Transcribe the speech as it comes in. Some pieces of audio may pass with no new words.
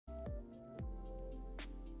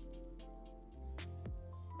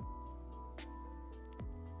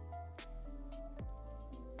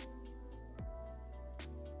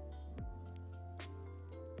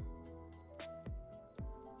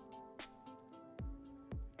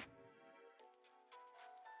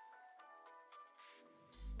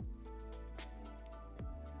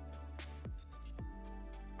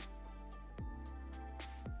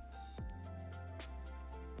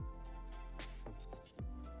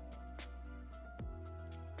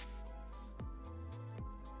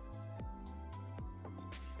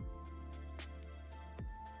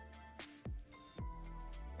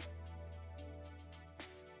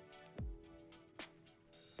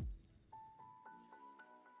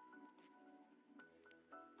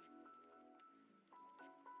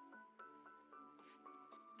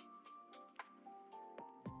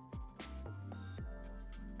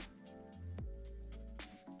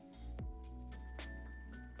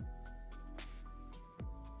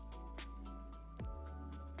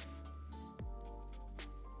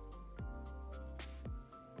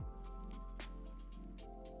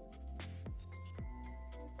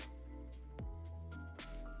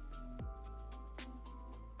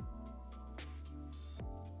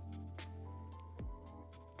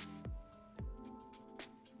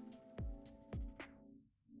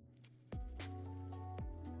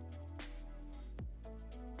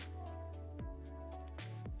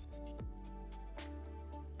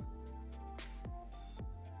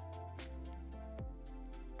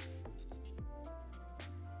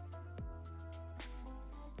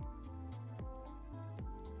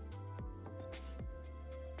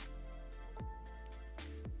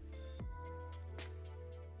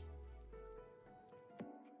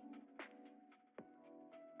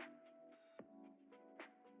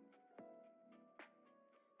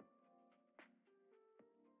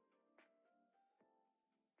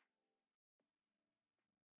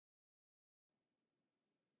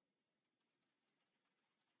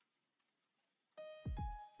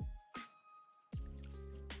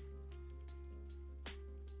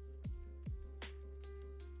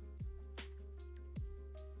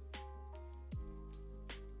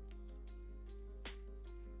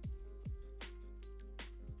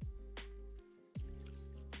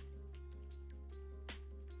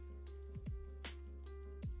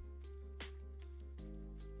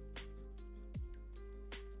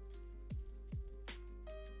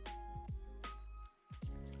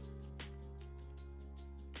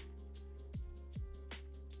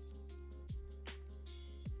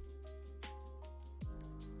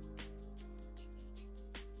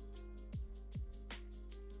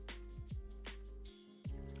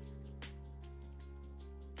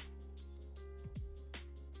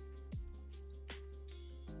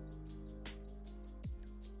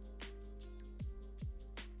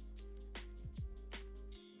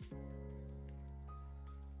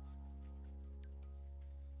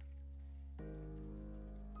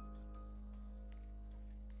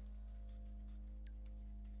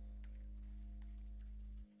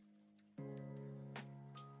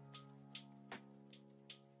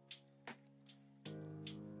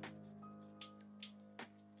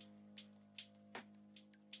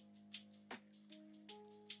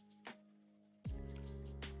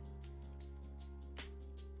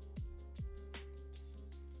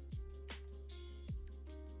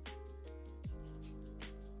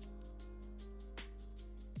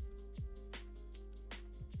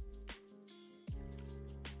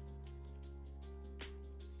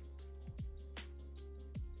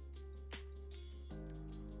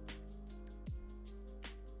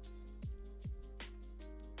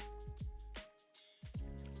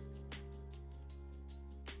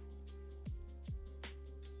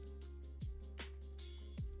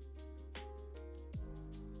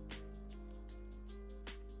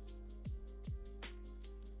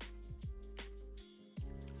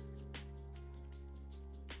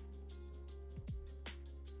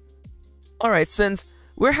Alright, since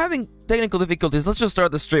we're having technical difficulties, let's just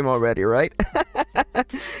start the stream already, right?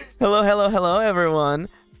 Hello, everyone.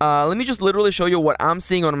 Let me just literally show you what I'm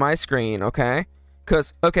seeing on my screen, okay?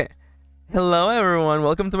 Okay. Hello, everyone.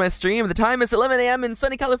 Welcome to my stream. The time is 11 a.m. in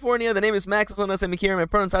sunny California. The name is Max, also known as MKirin. My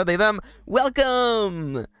pronouns are they, them.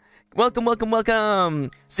 Welcome! Welcome.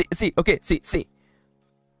 See.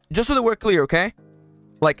 Just so that we're clear, okay?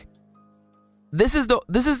 Like, this is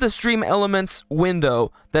the stream elements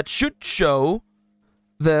window that should show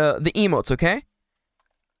the emotes, okay?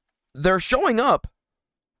 They're showing up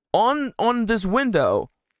on this window,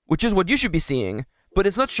 which is what you should be seeing, but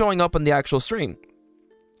it's not showing up on the actual stream.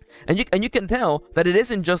 And you can tell that it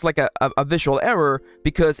isn't just like a visual error,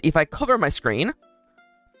 because if I cover my screen,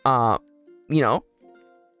 you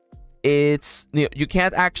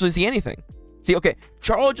can't actually see anything. See, okay,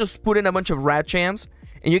 Charles just put in a bunch of rad chams,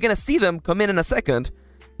 and you're gonna see them come in a second.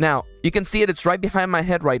 Now, you can see it's right behind my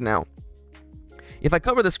head right now. If I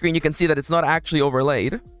cover the screen, you can see that it's not actually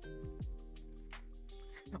overlaid.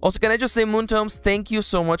 Also, can I just say, Moontomes, thank you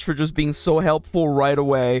so much for just being so helpful right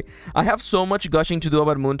away. I have so much gushing to do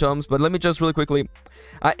about Moontomes, but let me just really quickly...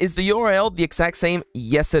 is the URL the exact same?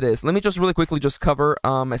 Yes, it is. Let me just really quickly just cover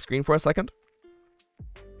my screen for a second.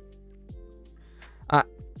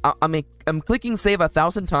 I'm clicking save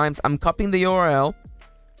 1,000 times. I'm copying the URL.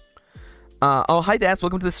 Oh, hi, Daz.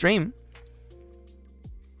 Welcome to the stream.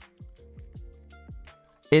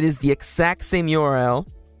 It is the exact same URL.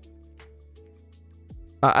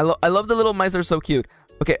 I love the little mice. They're so cute.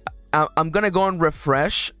 Okay, I'm gonna go and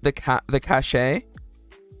refresh the cache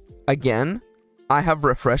again. I have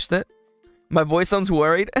refreshed it. My voice sounds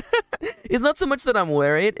worried. It's not so much that I'm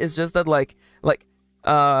worried. It's just that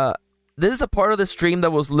this is a part of the stream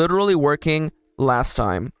that was literally working last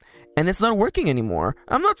time, and it's not working anymore.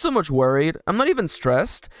 I'm not so much worried. I'm not even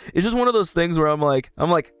stressed. It's just one of those things where I'm like,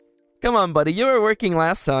 come on, buddy. You were working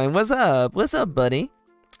last time. What's up? What's up, buddy?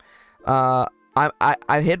 I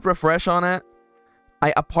hit refresh on it.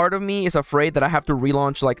 A part of me is afraid that I have to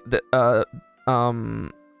relaunch like the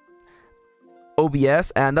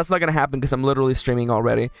OBS, and that's not gonna happen because I'm literally streaming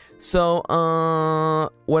already. So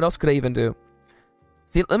what else could I even do?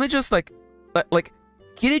 See, let me just like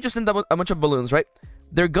Kitty just sent a bunch of balloons, right?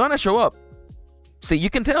 They're gonna show up. See, you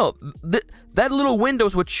can tell that little window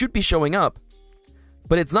is what should be showing up,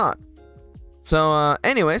 but it's not. So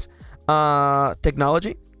anyways,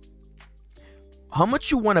 technology. How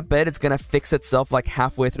much you want to bet it's gonna fix itself like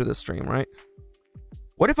halfway through the stream, right?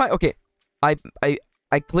 What if I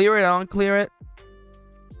clear it, I unclear it,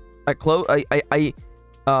 I close, I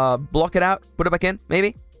block it out, put it back in,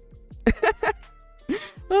 maybe.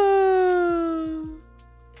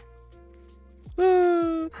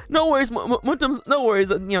 No worries, no worries.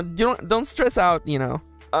 You don't stress out.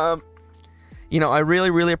 I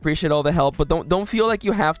really appreciate all the help, but don't feel like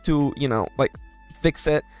you have to like fix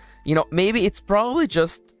it. Maybe it's probably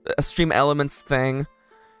just a stream elements thing.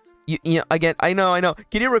 Again, I know.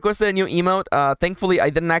 Kitty requested a new emote. Thankfully, I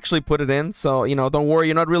didn't actually put it in, so don't worry,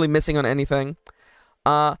 you're not really missing on anything.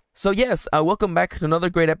 So yes, welcome back to another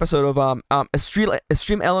great episode of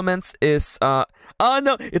Stream Elements is oh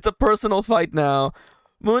no, it's a personal fight now.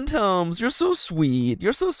 Moontomes, you're so sweet.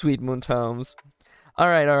 You're so sweet, Moontomes.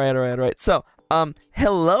 Alright. So,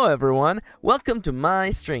 hello everyone. Welcome to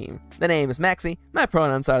my stream. The name is Maxi, my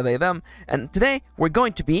pronouns are they, them, and today we're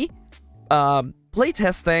going to be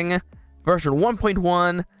playtesting version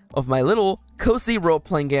 1.1 of my little cozy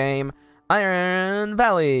role-playing game,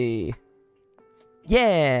 Ironvalley.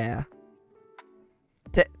 Yeah!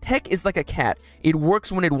 Tech is like a cat. It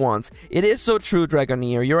works when it wants. It is so true,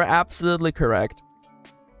 Dragoneer. You're absolutely correct.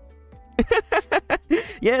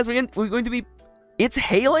 Yes, we're going to be... It's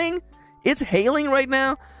hailing? It's hailing right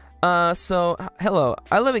now? So, hello.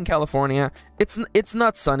 I live in California. It's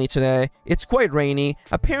not sunny today. It's quite rainy.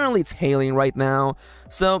 Apparently, it's hailing right now.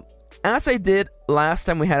 So, as I did last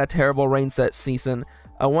time we had a terrible rain set season,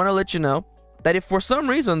 I want to let you know that if for some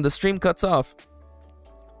reason the stream cuts off,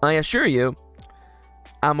 I assure you,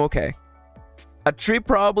 I'm okay. A tree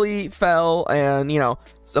probably fell, and, a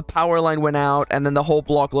power line went out, and then the whole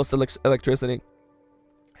block lost electricity.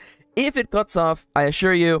 If it cuts off, I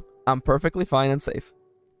assure you, I'm perfectly fine and safe.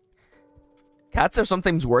 Cats are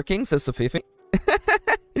sometimes working, says Sofifi.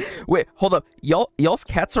 Wait, hold up. Y'all's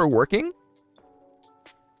cats are working?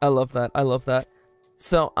 I love that.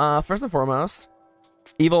 So, first and foremost,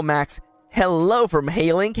 Evil Max, hello from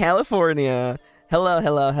Hailing, California.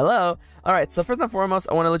 Hello. Alright, so first and foremost,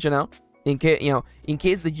 I want to let you know, in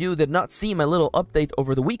case that you did not see my little update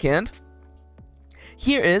over the weekend,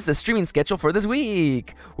 Here is the streaming schedule for this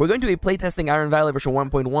week. We're going to be playtesting Iron Valley version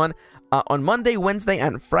 1.1 on Monday, Wednesday,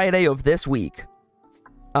 and Friday of this week.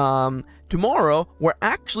 Tomorrow, we're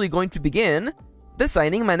actually going to begin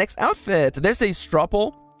designing my next outfit. There's a straw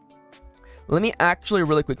poll. Let me actually,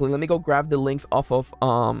 really quickly, let me go grab the link off of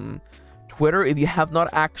Twitter. If you have not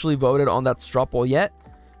actually voted on that straw poll yet,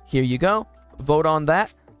 here you go. Vote on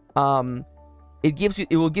that. It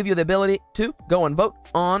will give you the ability to go and vote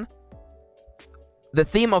on the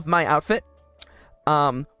theme of my outfit.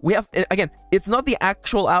 We have, again, it's not the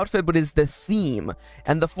actual outfit, but it's the theme.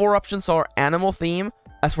 And the 4 options are animal theme,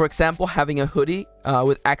 as for example, having a hoodie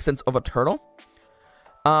with accents of a turtle.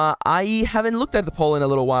 I haven't looked at the poll in a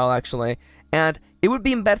little while, actually, and it would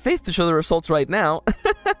be in bad faith to show the results right now.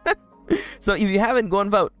 So if you haven't, go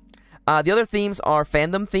and vote. The other themes are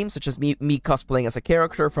fandom themes, such as me cosplaying as a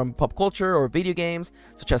character from pop culture or video games,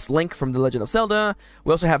 such as Link from The Legend of Zelda.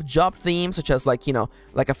 We also have job themes, such as, like, you know,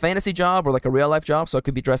 like a fantasy job or like a real-life job, so it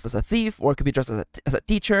could be dressed as a thief or it could be dressed as a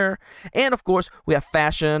teacher. And, of course, we have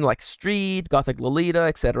fashion, like street, gothic Lolita,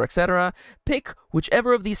 etc., etc. Pick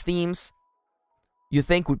whichever of these themes you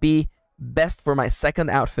think would be best for my second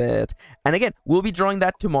outfit. And again, we'll be drawing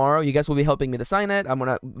that tomorrow. You guys will be helping me design it. I'm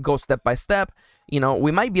gonna go step by step. You know,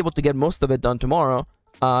 we might be able to get most of it done tomorrow.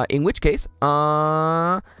 In which case,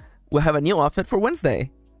 we'll have a new outfit for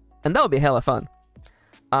Wednesday. And that'll be hella fun.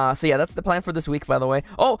 So yeah, that's the plan for this week, by the way.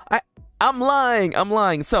 Oh, I'm lying.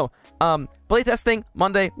 So, playtesting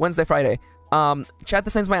Monday, Wednesday, Friday. Chat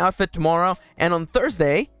designs my outfit tomorrow. And on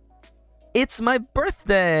Thursday, it's my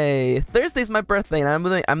birthday! Thursday's my birthday,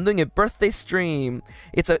 and I'm doing a birthday stream.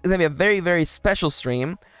 It's gonna be a very, very special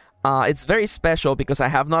stream. It's very special because I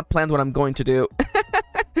have not planned what I'm going to do.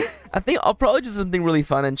 I think I'll probably do something really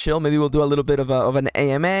fun and chill. Maybe we'll do a little bit of an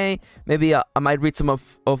AMA. Maybe I might read some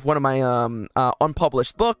of one of my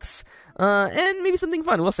unpublished books. And maybe something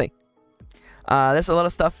fun. We'll see. There's a lot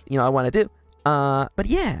of stuff, you know, I want to do. But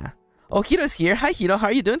yeah. Oh, Hito's here. Hi, Hito. How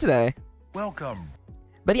are you doing today? Welcome.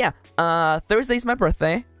 But yeah, Thursday's my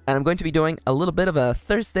birthday, and I'm going to be doing a little bit of a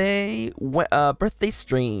Thursday birthday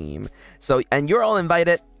stream. So, and you're all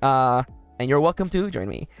invited, and you're welcome to join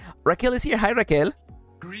me. Raquel is here. Hi, Raquel.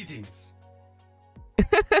 Greetings.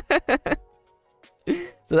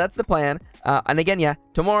 So that's the plan. And again, yeah,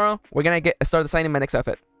 tomorrow we're gonna start designing my next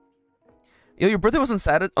outfit. Yo, your birthday was on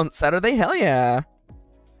Saturday? Hell yeah!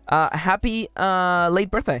 Happy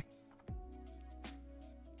late birthday.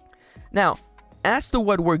 Now, as to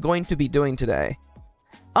what we're going to be doing today.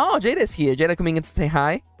 Oh, Jada's here. Jada coming in to say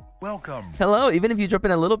hi. Welcome. Hello. Even if you drop in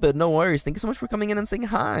a little bit, no worries. Thank you so much for coming in and saying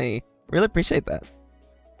hi. Really appreciate that.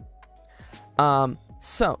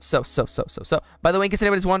 So. By the way, in case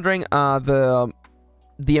anybody's wondering, the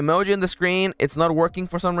emoji on the screen, it's not working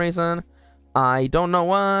for some reason. I don't know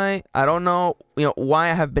why. I don't know, you know, why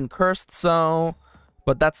I have been cursed so.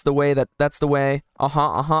 But that's the way.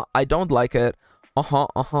 I don't like it.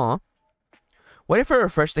 What if I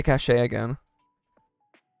refresh the cache again?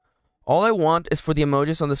 All I want is for the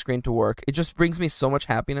emojis on the screen to work. It just brings me so much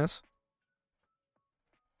happiness.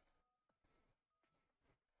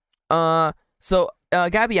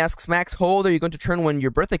 Gabby asks, Max, how old are you going to turn when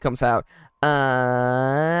your birthday comes out?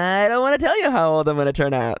 I don't want to tell you how old I'm going to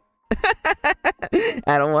turn out.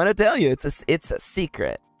 I don't want to tell you. It's a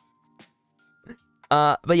secret.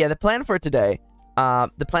 But yeah, the plan for today.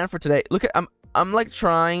 Look at, I'm like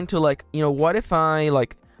trying to, like, you know, what if I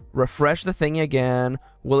like refresh the thingy again?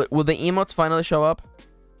 Will the emotes finally show up?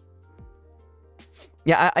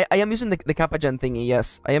 Yeah, I am using the Kappa-gen thingy.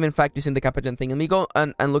 Yes, I am in fact using the Kappa-gen thing. Let me go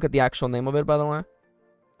and look at the actual name of it, by the way.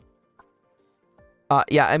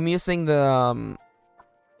 Yeah, I'm using the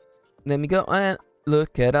let me go and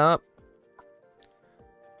look it up.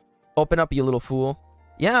 Open up, you little fool.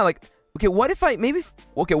 Yeah, like, okay, what if I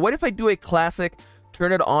what if I do a classic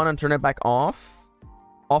turn it on and turn it back off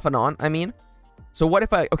and on, I mean. So what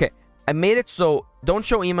if I made it so don't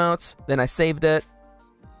show emotes, then I saved it,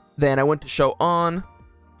 then I went to show on.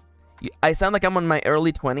 I sound like I'm on my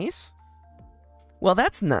early 20s. Well,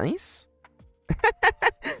 that's nice.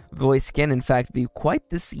 Voice can in fact be quite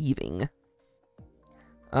deceiving.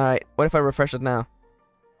 Alright, what if I refresh it now?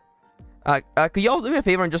 Could y'all do me a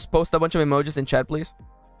favor and just post a bunch of emojis in chat, please?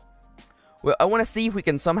 Well, I want to see if we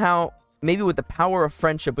can somehow, maybe with the power of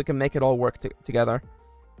friendship, we can make it all work together.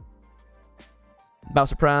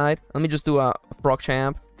 Bowser Pride. Let me just do a Frog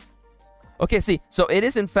Champ. Okay, see. So it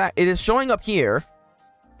is, in fact, it is showing up here.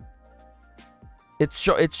 It's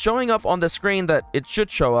showing up on the screen that it should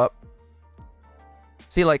show up.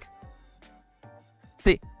 See, like...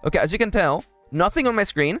 See, okay, as you can tell, nothing on my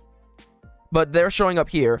screen, but they're showing up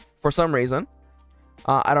here for some reason.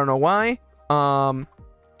 I don't know why.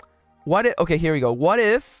 What if, okay, here we go. What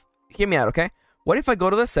if, hear me out, okay? What if I go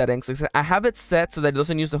to the settings, I have it set so that it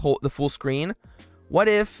doesn't use the full screen. What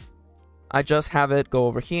if I just have it go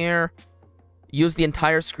over here, use the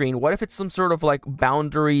entire screen? What if it's some sort of like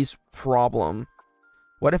boundaries problem?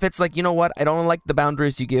 What if it's like, you know what? I don't like the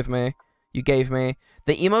boundaries you gave me. The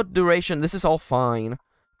emote duration, this is all fine.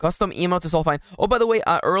 Custom emotes is all fine. Oh, by the way,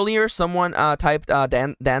 earlier someone typed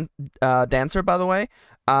Dancer, by the way.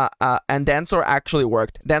 And Dancer actually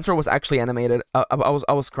worked. Dancer was actually animated. I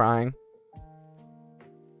was crying.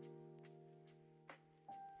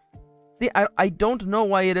 See, I don't know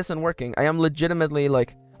why it isn't working. I am legitimately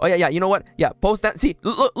like, oh yeah, you know what? Yeah, post that. See,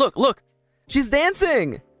 look. She's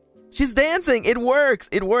dancing. She's dancing. It works.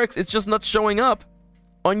 It's just not showing up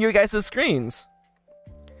on your guys' screens.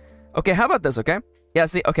 Okay, how about this, okay? Yeah,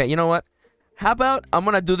 see, okay, you know what? How about I'm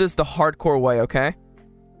gonna do this the hardcore way, okay?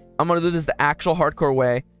 I'm gonna do this the actual hardcore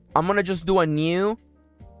way. I'm gonna just do a new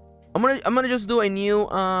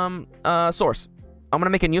source. I'm gonna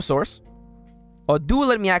make a new source. Oh, do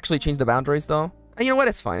let me actually change the boundaries though. And you know what?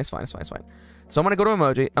 It's fine. So I'm gonna go to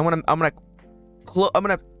emoji. I'm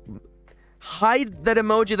gonna hide that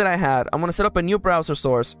emoji that I had. I'm gonna set up a new browser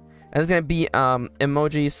source, and it's gonna be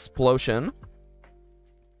emoji explosion.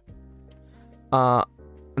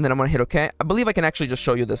 And then I'm gonna hit OK. I believe I can actually just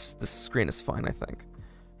show you this. This screen is fine, I think.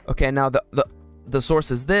 Okay, now the source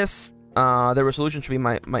is this. The resolution should be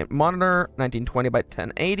my monitor, 1920 by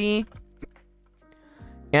 1080.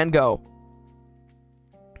 And go.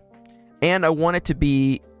 And I want it to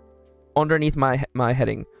be underneath my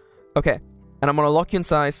heading. Okay, and I'm gonna lock you in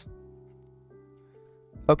size.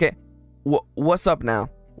 Okay, what's up now?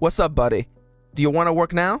 What's up, buddy? Do you want to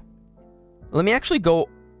work now? Let me actually go.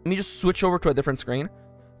 Let me just switch over to a different screen.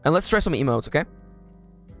 And let's try some emotes, okay?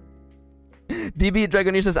 DB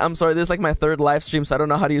Dragoneer says, I'm sorry, this is like my third live stream, so I don't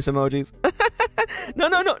know how to use emojis.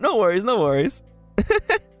 No worries.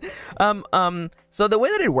 So the way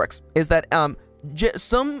that it works is that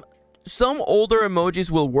some older emojis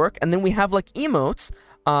will work, and then we have like emotes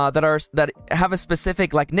that have a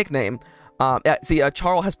specific like nickname. See,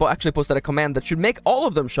 Charles has actually posted a command that should make all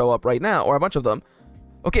of them show up right now, or a bunch of them.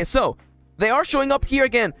 Okay, so they are showing up here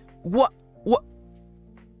again. What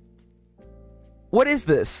is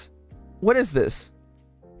this? What is this?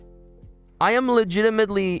 I am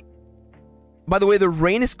legitimately... By the way, the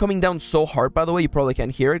rain is coming down so hard, by the way. You probably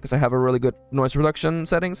can't hear it because I have a really good noise reduction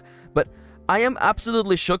settings. But I am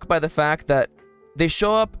absolutely shook by the fact that they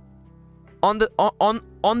show up on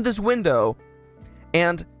this window,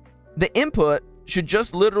 and the input should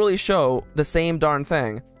just literally show the same darn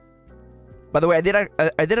thing. By the way, I did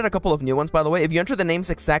a couple of new ones, by the way. If you enter the names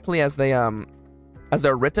exactly as they're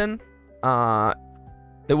written,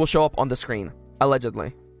 they will show up on the screen,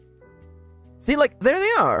 allegedly. See, like, there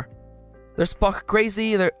they are. They're Spock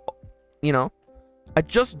crazy, they're, you know. I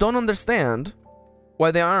just don't understand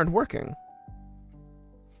why they aren't working.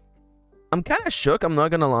 I'm kind of shook, I'm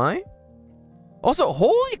not gonna lie. Also,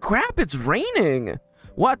 holy crap, it's raining.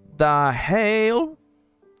 What the hell?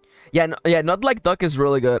 Yeah, Not Like Duck is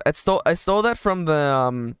really good. I stole that from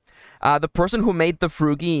the person who made the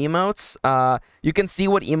Frugy emotes. You can see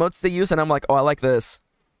what emotes they use, and I'm like, oh, I like this.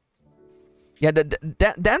 Yeah, the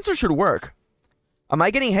Dancer should work. Am I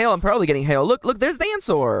getting hail? I'm probably getting hail. Look, there's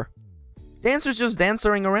Dancer. Dancer's just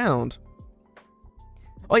dancing around.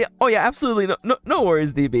 Oh yeah, absolutely. No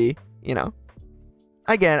worries, DB. You know.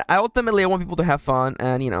 Again, I want people to have fun,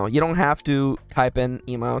 and you know, you don't have to type in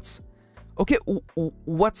emotes. Okay,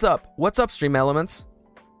 what's up? What's up, Stream Elements?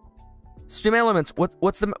 Stream Elements,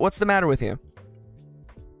 what's the matter with you?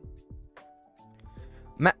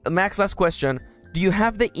 Max, last question. Do you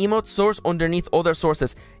have the emote source underneath other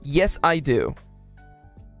sources? Yes, I do.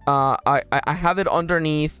 I have it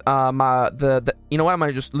underneath you know what? I'm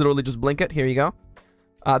gonna just literally just blink it. Here you go.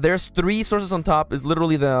 There's 3 sources on top. Is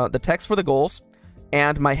literally the text for the goals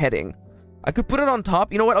and my heading. I could put it on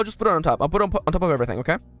top. You know what? I'll just put it on top. I'll put it on top of everything.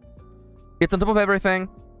 Okay. It's on top of everything.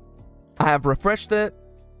 I have refreshed it.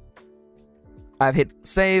 I've hit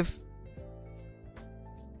save.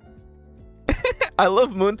 I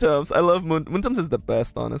love Moontums. I love Moontums is the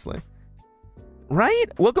best, honestly. Right?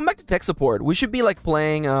 Welcome back to tech support. We should be like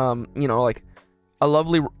playing, you know, like a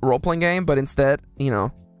lovely role-playing game, but instead, you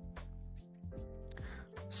know.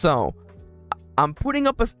 So, I'm putting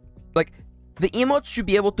up like, the emotes should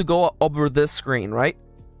be able to go over this screen, right?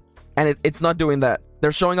 And it's not doing that.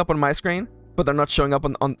 They're showing up on my screen, but they're not showing up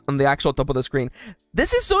on the actual top of the screen.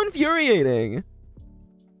 This is so infuriating.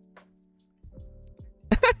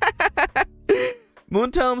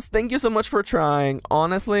 Moontums, thank you so much for trying.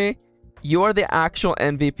 Honestly, you are the actual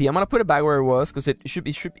MVP. I'm gonna put it back where it was because it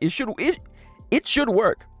it should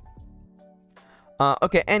work.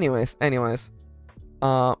 Okay, anyways.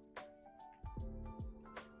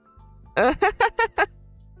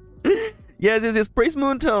 Yes, praise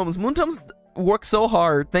Moontomes. Moontomes work so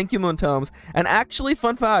hard. Thank you, Moontomes. And actually,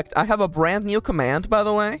 fun fact, I have a brand new command, by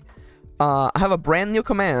the way. I have a brand new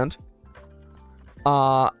command.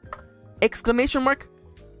 Exclamation mark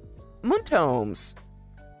Moontomes.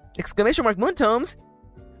 Exclamation mark Moontomes.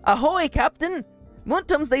 Ahoy, Captain!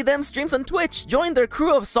 Moontomes, they them streams on Twitch. Join their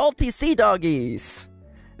crew of salty sea doggies.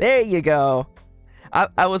 There you go.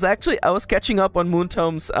 I was catching up on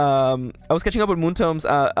Moontomes.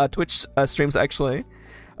 Twitch streams actually.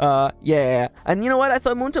 Yeah. And you know what? I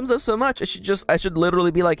thought Moontomes does so much. I should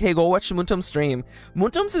literally be like, hey, go watch Moontomes stream.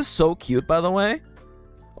 Moontomes is so cute, by the way.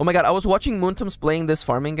 Oh my god, I was watching Moontomes playing this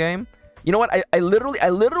farming game. You know what? I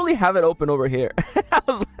literally have it open over here.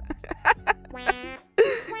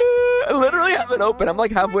 I literally have it open. I'm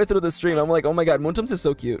like halfway through the stream. I'm like, oh my god, Moontomes is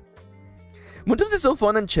so cute. Moontomes is so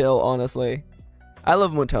fun and chill, honestly. I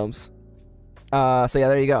love Moontomes. So yeah,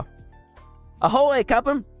 there you go. Ahoy,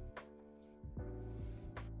 Captain!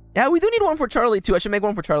 Yeah, we do need one for Charlie too. I should make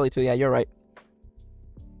one for Charlie too. Yeah, you're right.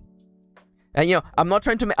 And you know, I'm not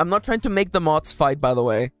trying to make the mods fight, by the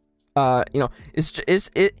way. You know, it's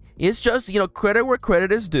just, you know, credit where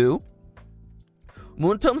credit is due.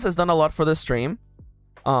 Moontomes has done a lot for this stream.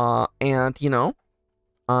 And you know,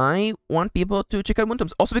 I want people to check out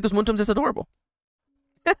Moontomes. Also because Moontomes is adorable.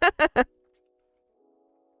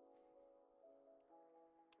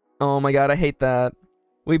 Oh my god, I hate that.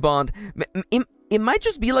 We bond. It might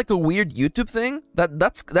just be like a weird YouTube thing.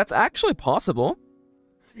 That's actually possible.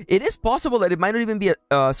 It is possible that it might not even be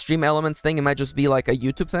a Stream Elements thing. It might just be like a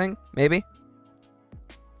YouTube thing, maybe.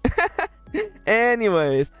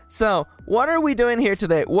 Anyways, so what are we doing here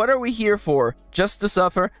today? What are we here for? Just to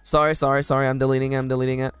suffer? Sorry. I'm deleting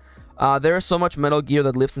it. There is so much Metal Gear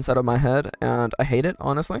that lives inside of my head, and I hate it,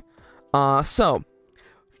 honestly. So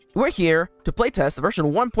we're here to playtest version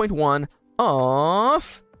 1.1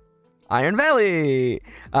 of Iron Valley.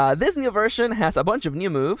 This new version has a bunch of new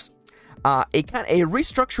moves, a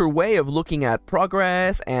restructured way of looking at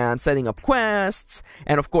progress and setting up quests,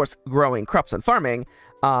 and of course growing crops and farming.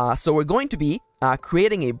 So we're going to be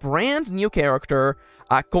creating a brand new character,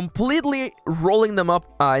 completely rolling them up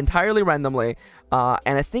entirely randomly,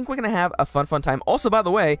 and I think we're gonna have a fun time. Also, by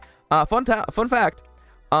the way, fun fact,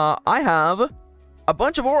 I have a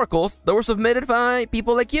bunch of oracles that were submitted by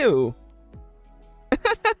people like you.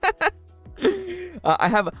 I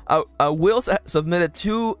have Will submitted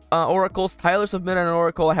 2 oracles, Tyler submitted an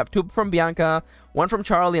oracle, I have 2 from Bianca, 1 from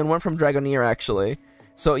Charlie, and 1 from Dragoneer, actually.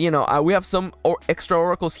 So, you know, we have some extra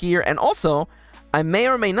oracles here, and also, I may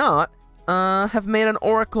or may not have made an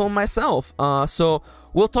oracle myself. So,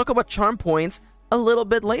 we'll talk about charm points a little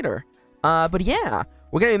bit later. But yeah,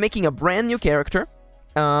 we're going to be making a brand new character,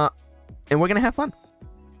 and we're going to have fun.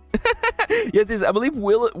 Yes, I believe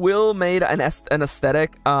Will made an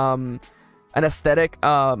aesthetic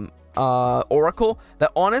oracle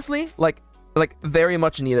that honestly, like very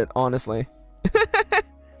much needed, honestly.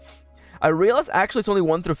 I realize actually it's only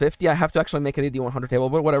 1 through 50. I have to actually make it the 100 table,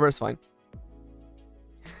 but whatever, it's fine.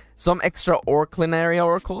 Some extra oraclinary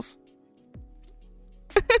oracles.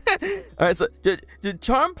 Alright, so the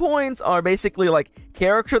charm points are basically like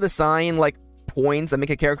character design, like points that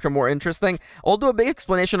make a character more interesting. I'll do a big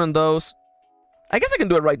explanation on those. I guess I can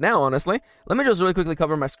do it right now, honestly. Let me just really quickly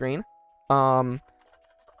cover my screen. While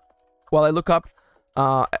I look up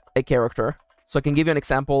a character. So I can give you an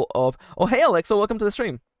example of... Oh, hey, Alexa, welcome to the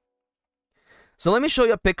stream. So let me show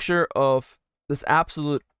you a picture of this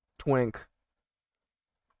absolute twink.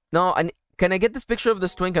 No, can I get this picture of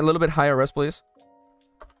this twink a little bit higher res, please?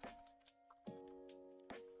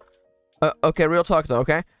 Okay, real talk though,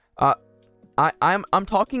 okay? I'm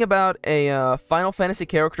talking about a Final Fantasy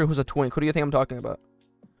character who's a twink. Who do you think I'm talking about?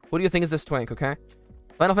 Who do you think is this twink, okay?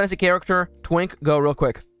 Final Fantasy character, twink, go real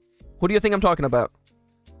quick. Who do you think I'm talking about?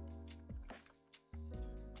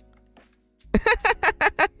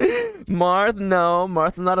 Marth, no.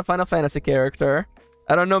 Marth's not a Final Fantasy character.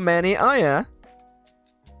 I don't know Manny. Oh, yeah.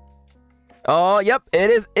 Oh, yep. It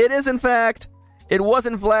is in fact. It was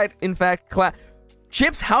in fact,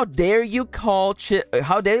 Chips, how dare you call Zidane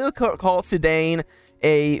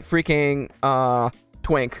a freaking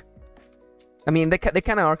twink? I mean, they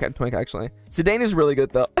kind of are kind of twink, actually. Zidane is really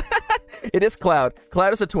good, though. It is Cloud.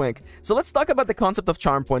 Cloud is a twink. So let's talk about the concept of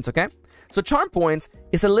charm points, okay? So charm points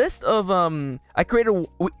is a list of,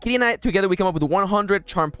 Kitty and I together, we come up with 100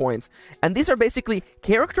 charm points. And these are basically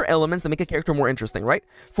character elements that make a character more interesting, right?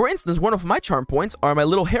 For instance, one of my charm points are my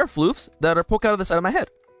little hair floofs that are poke out of the side of my head.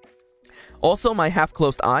 Also, my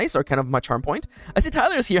half-closed eyes are kind of my charm point. I see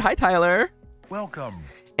Tyler's here. Hi, Tyler. Welcome.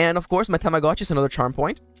 And of course, my Tamagotchi is another charm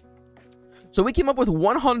point. So we came up with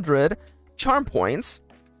 100 charm points.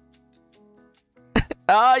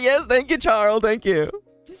 Ah, yes, thank you, Charles. Thank you.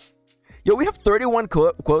 Yo, we have 31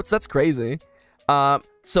 quotes. That's crazy.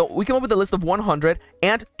 So we came up with a list of 100.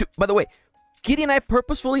 And by the way, Kitty and I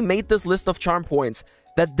purposefully made this list of charm points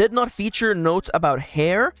that did not feature notes about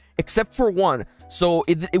hair, except for one. So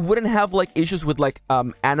it wouldn't have like issues with like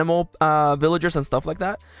animal villagers and stuff like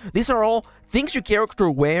that. These are all things your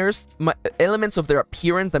character wears, elements of their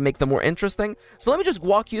appearance that make them more interesting. So let me just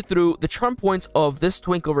walk you through the charm points of this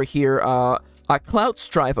twink over here, Cloud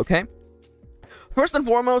Strife, okay? First and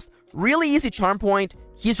foremost, really easy charm point.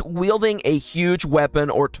 He's wielding a huge weapon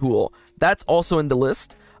or tool. That's also in the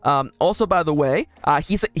list. Also, by the way,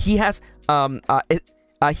 he's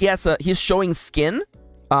showing skin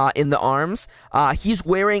in the arms. He's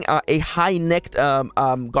wearing a high-necked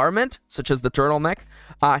garment, such as the turtleneck.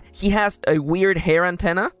 He has a weird hair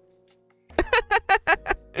antenna.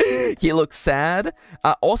 He looks sad.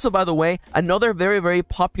 Also, by the way, another very, very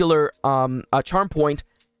popular charm point,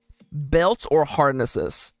 belts or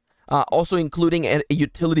harnesses. Also including a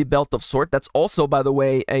utility belt of sort. That's also, by the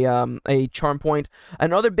way, a charm point.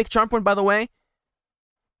 Another big charm point, by the way,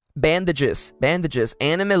 bandages. Bandages.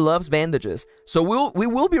 Anime loves bandages. So we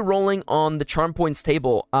will be rolling on the charm points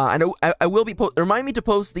table. I will be remind me to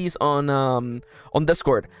post these on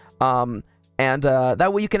Discord. And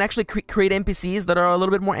that way you can actually create NPCs that are a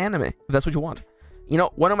little bit more anime, if that's what you want. You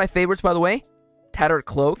know, one of my favorites, by the way, Tattered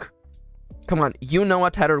Cloak. Come on, you know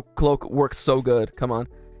a Tattered Cloak works so good. Come on.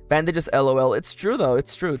 Bandages, LOL. It's true, though.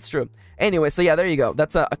 It's true. It's true. Anyway, so yeah, there you go.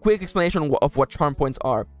 That's a quick explanation of what charm points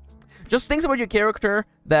are. Just things about your character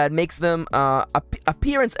that makes them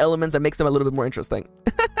appearance elements that makes them a little bit more interesting.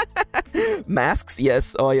 Masks,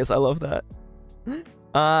 yes. Oh, yes, I love that.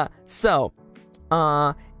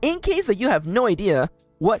 In case that you have no idea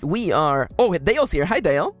what we are... Oh, Dale's here. Hi,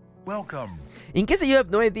 Dale. Welcome. In case that you have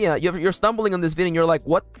no idea, you're stumbling on this video and you're like,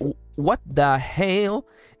 what the hell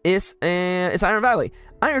is Iron Valley?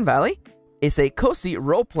 Iron Valley is a cozy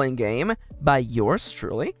role-playing game by yours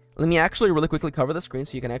truly. Let me actually really quickly cover the screen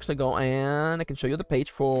so you can actually go and I can show you the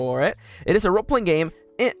page for it. It is a role-playing game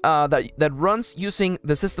that runs using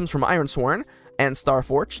the systems from Ironsworn and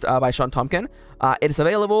Starforged by Sean Tompkin. It is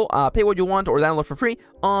available, pay what you want or download for free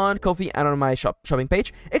on Ko-fi and on my shopping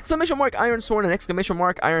page. Exclamation mark Ironsworn and exclamation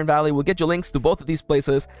mark Iron Valley will get you links to both of these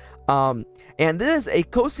places. And this is a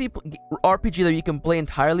cozy RPG that you can play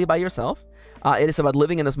entirely by yourself. It is about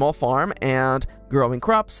living in a small farm and growing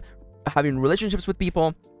crops, having relationships with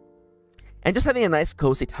people, and just having a nice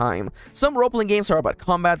cozy time. Some role-playing games are about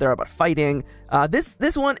combat, they're about fighting.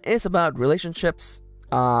 This one is about relationships,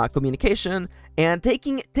 communication, and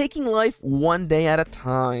taking life one day at a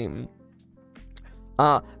time.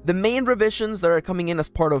 The main revisions that are coming in as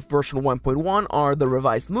part of version 1.1 are the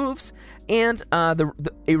revised moves, and a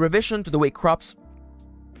revision to the way crops,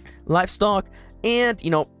 livestock, and, you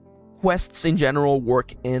know, quests in general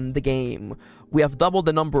work in the game. We have doubled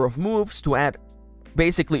the number of moves to add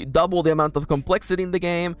basically double the amount of complexity in the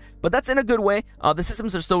game, but that's in a good way. The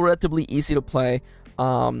systems are still relatively easy to play,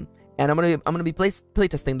 and I'm gonna be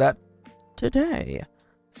playtesting that today.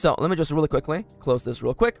 So let me just really quickly close this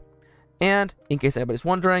real quick, and in case anybody's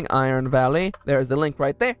wondering, Iron Valley, there's the link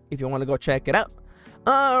right there if you want to go check it out.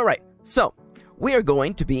 All right, so we are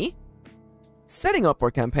going to be setting up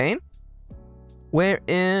our campaign. Where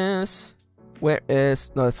is no,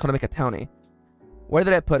 it's gonna make a townie. Where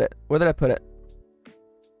did I put it? Where did I put it?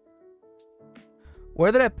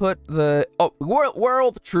 Where did I put the... Oh,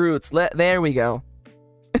 World Truths. There we go.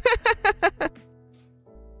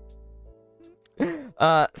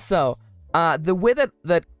 The way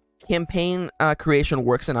that campaign creation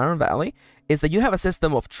works in Iron Valley is that you have a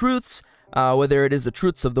system of truths, whether it is the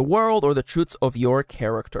truths of the world or the truths of your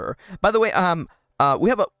character. By the way, we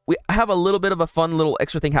have a little bit of a fun little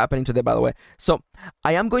extra thing happening today, by the way. So,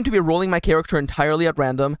 I am going to be rolling my character entirely at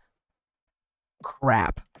random.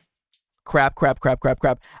 Crap.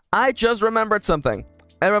 I just remembered something.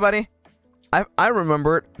 Everybody, I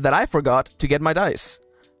remembered that I forgot to get my dice.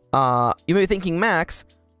 You may be thinking, Max,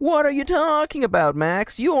 what are you talking about,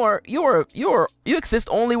 Max? You exist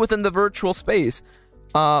only within the virtual space.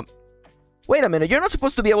 Wait a minute, you're not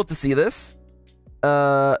supposed to be able to see this.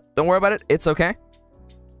 Don't worry about it, it's okay.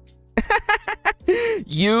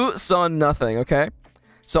 You saw nothing, okay?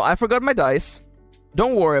 So I forgot my dice.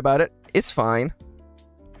 Don't worry about it, it's fine.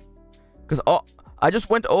 Because I just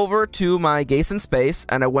went over to my Gaze in Space,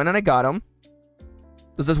 and I went and I got them.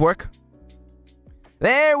 Does this work?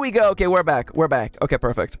 There we go. Okay, we're back. We're back. Okay,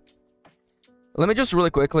 perfect. Let me just really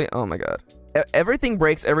quickly. Oh my god. Everything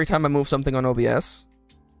breaks every time I move something on OBS.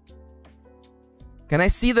 Can I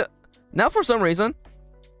see the... Now for some reason...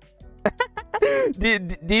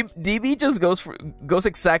 DB just goes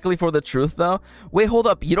exactly for the truth though. Wait, hold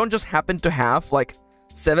up. You don't just happen to have like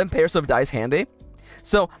 7 pairs of dice handy?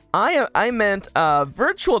 So I meant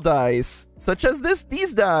virtual dice, such as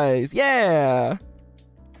these dice. Yeah.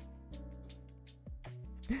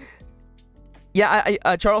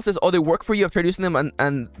 Yeah, Charles says, oh, they work for you. I've tried using them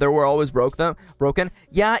and they were always broken.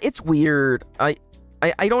 Yeah, it's weird. I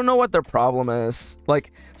don't know what their problem is.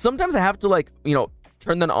 Like, sometimes I have to, like, you know,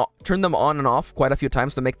 turn them on and off quite a few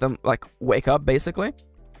times to make them, like, wake up, basically.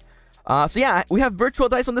 So yeah, we have virtual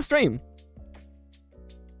dice on the stream.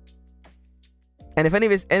 And if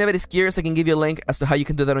anybody's curious, I can give you a link as to how you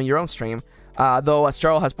can do that on your own stream. Though, as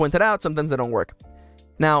Charles has pointed out, sometimes they don't work.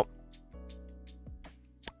 Now,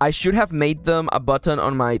 I should have made them a button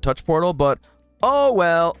on my touch portal, but oh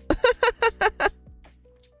well.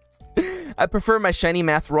 I prefer my shiny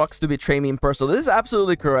math rocks to betray me in person. This is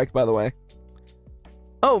absolutely correct, by the way.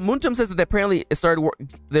 Oh, Moontum says that they apparently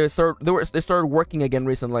started working again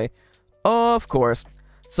recently. Of course.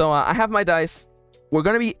 So I have my dice. We're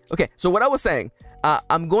gonna be okay. So what I was saying,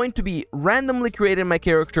 I'm going to be randomly creating my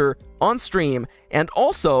character on stream, and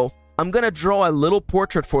also I'm gonna draw a little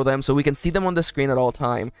portrait for them so we can see them on the screen at all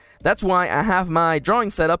time. That's why I have my drawing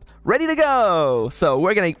setup ready to go. So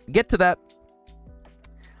we're gonna get to that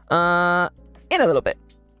in a little bit.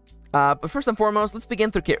 But first and foremost, let's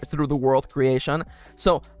begin through the world creation.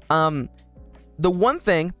 So the one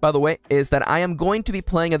thing, by the way, is that I am going to be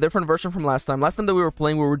playing a different version from last time. Last time that we were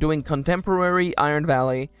playing, we were doing contemporary Iron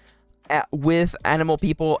Valley with animal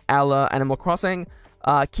people a la Animal Crossing.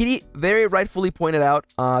 Kitty very rightfully pointed out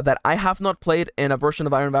that I have not played in a version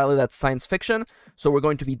of Iron Valley that's science fiction, so we're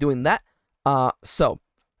going to be doing that. The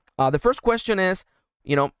first question is,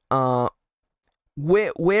 you know,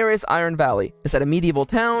 where is Iron Valley? Is it a medieval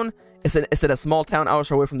town? Is it a small town hours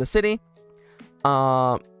away from the city?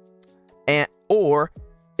 Or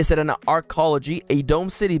is it an arcology, a dome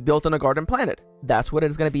city built on a garden planet? That's what it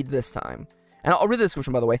is going to be this time. And I'll read the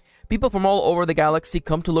description, by the way. People from all over the galaxy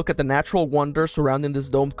come to look at the natural wonders surrounding this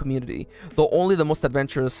domed community, though only the most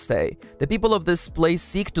adventurous stay. The people of this place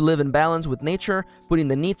seek to live in balance with nature, putting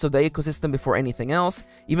the needs of the ecosystem before anything else.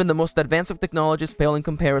 Even the most advanced of technologies pale in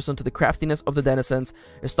comparison to the craftiness of the denizens.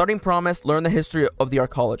 A starting promise: learn the history of the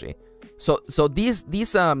arcology. So these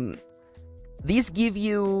give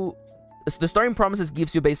you... The starting promises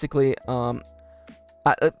gives you basically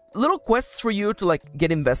little quests for you to like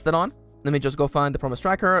get invested on. Let me just go find the promise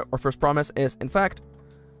tracker. Our first promise is, in fact,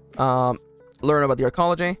 learn about the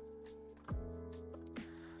arcology.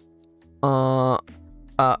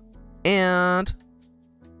 And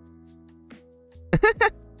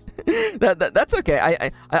that's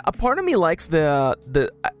okay. A part of me likes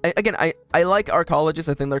again, I like arcologists.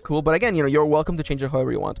 I think they're cool. But again, you know, you're welcome to change it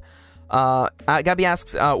however you want. Gabby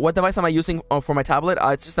asks, what device am I using for my tablet?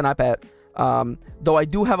 It's just an iPad. Though I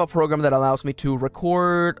do have a program that allows me to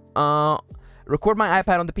record my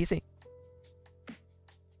iPad on the PC.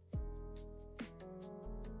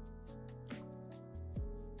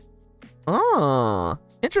 Ah,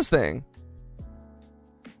 interesting.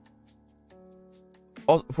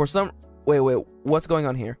 Also, for some... Wait, what's going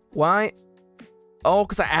on here? Why? Oh,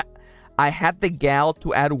 because I had the gal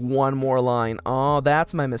to add one more line. Oh,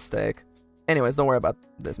 that's my mistake. Anyways, don't worry about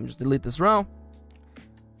this. Let me just delete this row.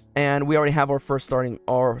 And we already have our first starting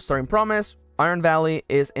promise. Iron Valley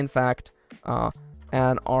is, in fact, an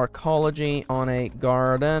arcology on a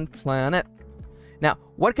garden planet. Now,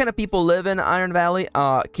 what kind of people live in Iron Valley?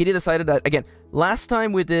 Kitty decided that, again, last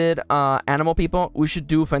time we did animal people, we should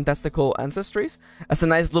do fantastical ancestries as a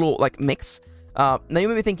nice little, like, mix. Now, you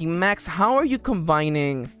may be thinking, Max, how are you going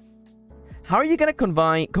to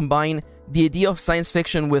combine the idea of science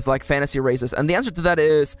fiction with, like, fantasy races? And the answer to that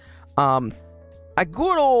is... a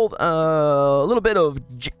good old little bit of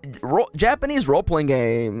Japanese role-playing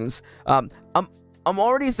games. I'm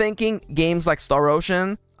already thinking games like Star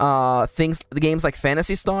Ocean, games like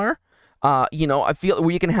Phantasy Star. You know, I feel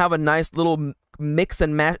where you can have a nice little mix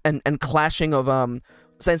and match and clashing of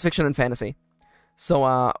science fiction and fantasy.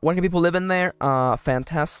 So what can people live in there?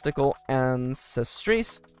 Fantastical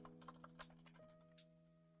ancestries.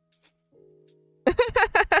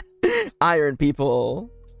 Iron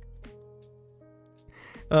people.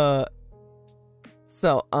 And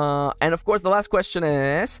of course, the last question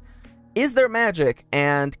is there magic?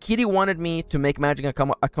 And Kitty wanted me to make magic a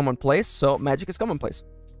commonplace, so magic is commonplace.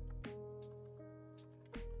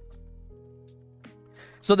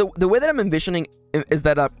 So the way that I'm envisioning is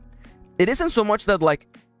that it isn't so much that, like,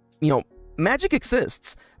 you know, magic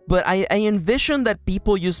exists, but I envision that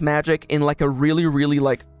people use magic in like a really, really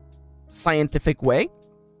like scientific way.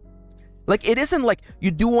 Like, it isn't like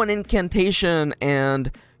you do one incantation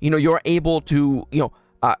and, you know, you're able to, you know,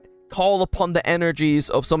 call upon the energies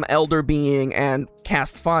of some elder being and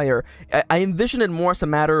cast fire. I envision it more as a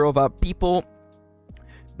matter of people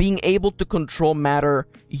being able to control matter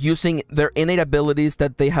using their innate abilities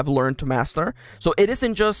that they have learned to master. So it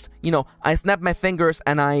isn't just, you know, I snap my fingers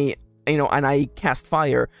and I cast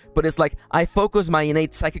fire, but it's like I focus my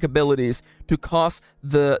innate psychic abilities to cause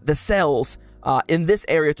the cells in this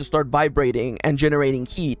area to start vibrating and generating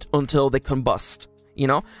heat until they combust. You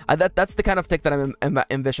know, that's the kind of tech that I'm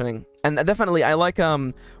envisioning, and definitely I like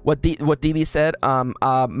what DB said.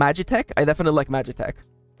 Magitech. I definitely like Magitech.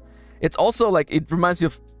 It's also like, it reminds me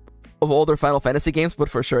of older Final Fantasy games, but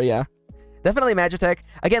for sure, yeah, definitely Magitech.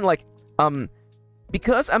 Again, like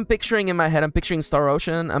because I'm picturing in my head, I'm picturing Star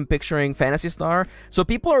Ocean, I'm picturing Phantasy Star. So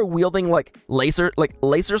people are wielding like laser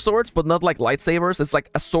swords, but not like lightsabers. It's like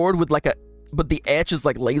a sword with like but the edge is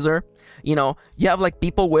like laser. You know, you have like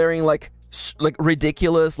people wearing like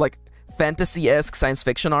ridiculous like fantasy-esque science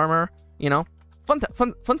fiction armor. You know, fun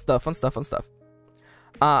stuff.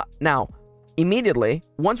 Now, immediately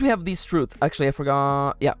once we have these truths, actually I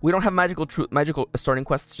forgot. Yeah, we don't have magical starting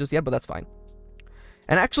quests just yet, but that's fine.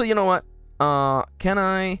 And actually, you know what? Can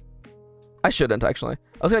I shouldn't, actually.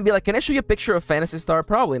 I was gonna be like, can I show you a picture of Phantasy Star?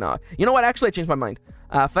 Probably not. You know what? Actually, I changed my mind.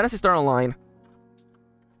 Phantasy Star Online.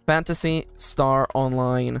 Phantasy Star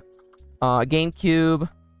Online. GameCube.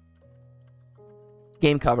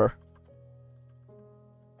 Game cover.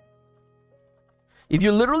 If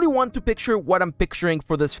you literally want to picture what I'm picturing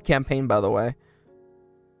for this campaign, by the way.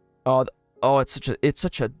 Oh, it's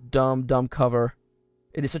such a dumb cover.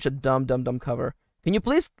 It is such a dumb cover. Can you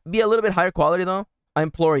please be a little bit higher quality, though? I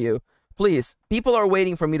implore you. Please. People are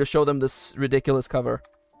waiting for me to show them this ridiculous cover.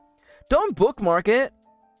 Don't bookmark it.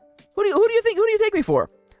 Who do you take me for?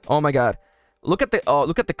 Oh my god. Look at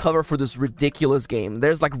the cover for this ridiculous game.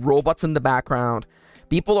 There's like robots in the background.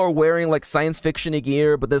 People are wearing like science fiction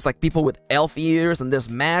gear, but there's like people with elf ears and there's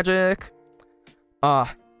magic. There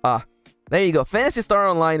you go. Phantasy Star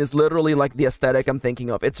Online is literally like the aesthetic I'm thinking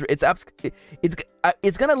of. It's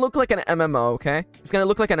gonna look like an MMO, okay? It's gonna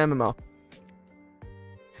look like an MMO.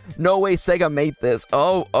 No way Sega made this.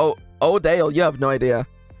 Oh, Dale, you have no idea.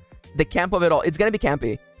 The camp of it all. It's gonna be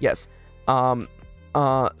campy. Yes. We're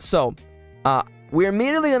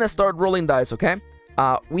immediately gonna start rolling dice, okay?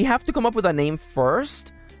 We have to come up with a name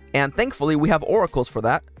first, and thankfully we have oracles for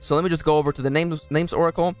that. So let me just go over to the names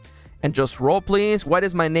oracle and just roll, please. What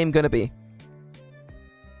is my name gonna be?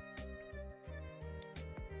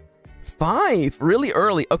 5, really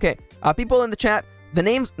early. Okay, people in the chat, the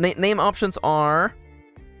name options are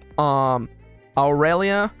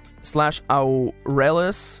Aurelia /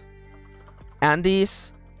 Aurelis,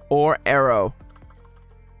 Andes, or Arrow.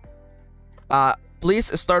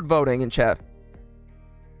 Please start voting in chat.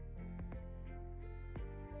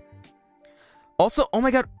 Also, oh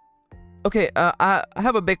my god. Okay, I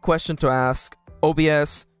have a big question to ask.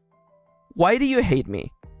 OBS, why do you hate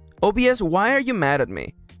me? OBS, why are you mad at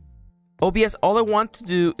me? OBS, all I want to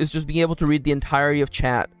do is just be able to read the entirety of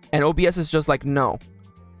chat, and OBS is just like, no.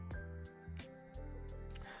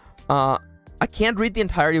 I can't read the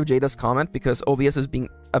entirety of Jada's comment because OBS is being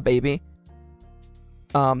a baby.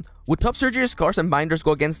 Would top surgery scars and binders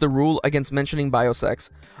go against the rule against mentioning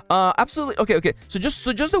biosex? Absolutely. Okay. So just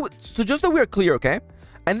that we're clear, okay?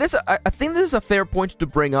 And this, I think this is a fair point to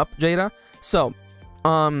bring up, Jada. So,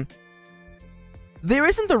 there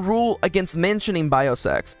isn't a rule against mentioning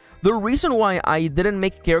biosex. The reason why I didn't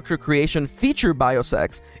make character creation feature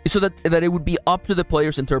biosex is so that it would be up to the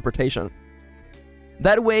player's interpretation.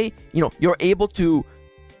 That way, you know, you're able to,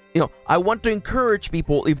 you know, I want to encourage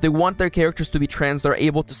people, if they want their characters to be trans, they're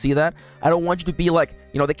able to see that. I don't want you to be like,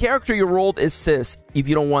 you know, the character you rolled is cis if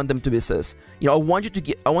you don't want them to be cis. You know, I want you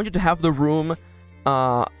to have the room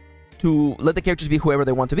to let the characters be whoever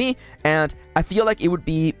they want to be, and I feel like it would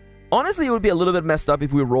be, honestly, it would be a little bit messed up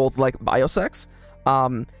if we rolled like biosex.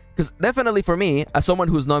 Because definitely for me, as someone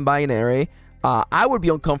who's non-binary, I would be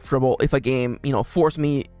uncomfortable if a game, you know, forced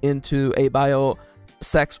me into a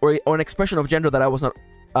biosex or an expression of gender that I was not,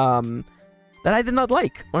 that I did not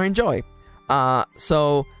like or enjoy.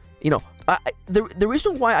 So, you know, the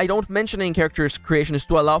reason why I don't mention it in characters creation is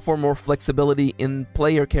to allow for more flexibility in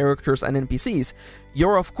player characters and NPCs.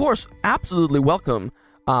 You're, of course, absolutely welcome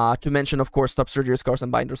to mention, of course, top surgery scars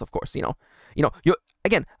and binders, of course, you know,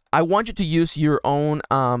 again, I want you to use your own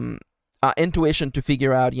intuition to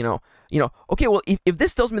figure out, you know, okay, well, if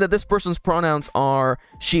this tells me that this person's pronouns are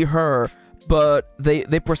she, her, but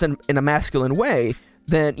they present in a masculine way,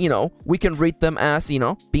 then, you know, we can rate them as, you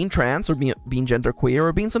know, being trans or being genderqueer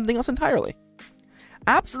or being something else entirely.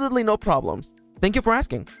 Absolutely no problem. Thank you for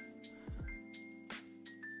asking.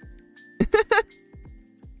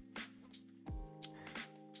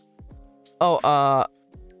 Oh,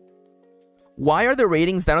 why are the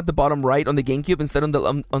ratings down at the bottom right on the GameCube instead on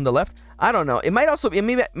the left? I don't know. It might also be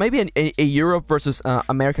maybe a Europe versus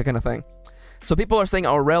America kind of thing. So people are saying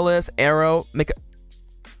Aurelius, Arrow, make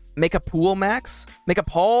a pool, Max? Make a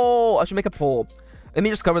poll. I should make a poll. Let me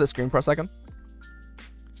just cover the screen for a second.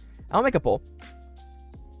 I'll make a poll.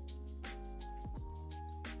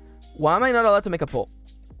 Why am I not allowed to make a poll?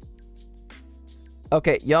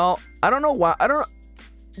 Okay, y'all. I don't know why. I don't know.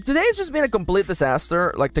 Today has just been a complete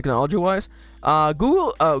disaster, like technology-wise.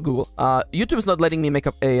 YouTube is not letting me make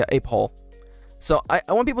up a poll. So I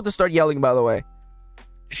want people to start yelling, by the way.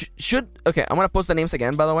 Okay, I'm gonna post the names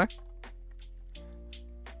again, by the way.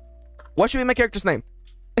 What should be my character's name?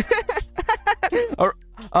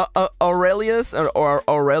 Aurelius or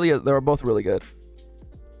Aurelia, they were both really good.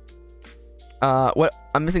 What?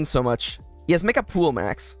 I'm missing so much. Yes, make a pool,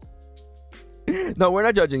 Max. No, we're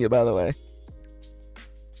not judging you, by the way.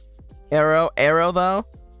 Arrow though.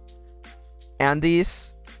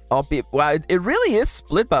 Andes. Wow, it really is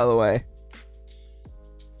split, by the way.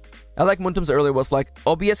 I like Muntum's earlier was like,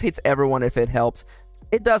 OBS hates everyone if it helps.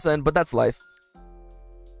 It doesn't, but that's life.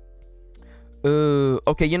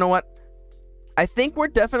 Okay, you know what? I think we're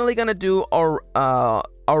definitely gonna do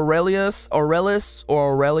Aurelius, Aurelis,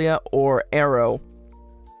 or Aurelia, or Arrow.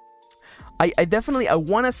 I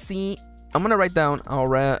want to see. I'm gonna write down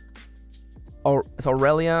it's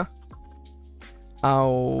Aurelia.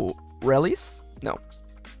 Aurelis? No.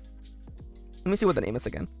 Let me see what the name is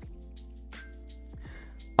again.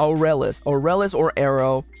 Aurelis or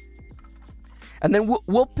Arrow. And then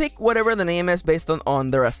we'll pick whatever the name is based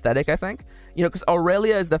on their aesthetic, I think. You know, because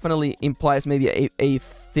Aurelia is definitely implies maybe a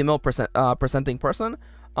female presenting person.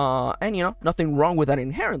 And, you know, nothing wrong with that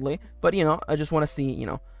inherently. But, you know, I just want to see, you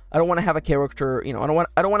know, I don't want to have a character, you know, I don't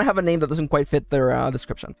want to have a name that doesn't quite fit their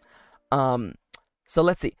description. So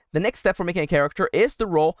let's see. The next step for making a character is to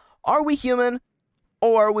roll, are we human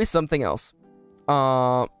or are we something else?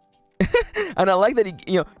 And I like that,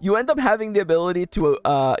 you know, you end up having the ability to,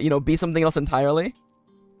 you know, be something else entirely.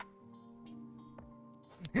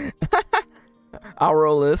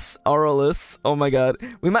 Aurelis. Oh my god.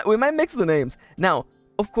 We might mix the names. Now,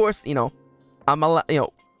 of course, you know, you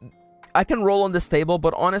know, I can roll on this table,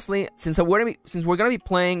 but honestly, since we're gonna be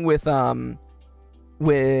playing with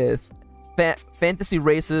fantasy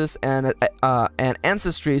races and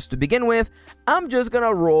ancestries to begin with, I'm just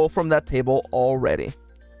gonna roll from that table already.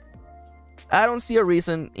 I don't see a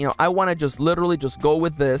reason, you know, I want to just literally just go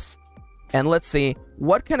with this, and let's see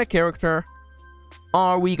what kind of character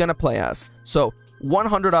are we gonna play as. So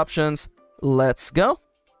 100 options, let's go.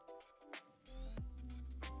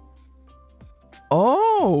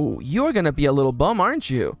 Oh, you're gonna be a little bum, aren't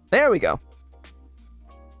you? There we go.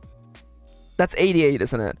 That's 88,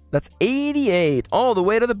 isn't it? That's 88. All the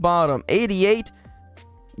way to the bottom. 88.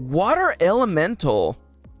 Water Elemental.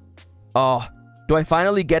 Oh, do I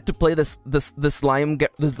finally get to play this slime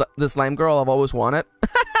girl I've always wanted?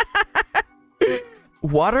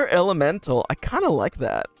 Water Elemental. I kind of like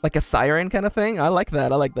that. Like a siren kind of thing. I like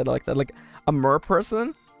that. Like a mer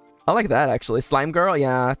person. I like that, actually. Slime girl?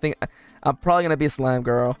 Yeah, I think I'm probably gonna be a slime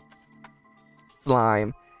girl.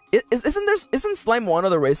 Slime. Isn't slime one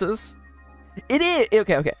of the races? It is.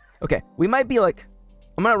 Okay. We might be like,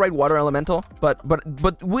 I'm gonna write water elemental, but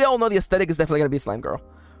we all know the aesthetic is definitely gonna be slime girl.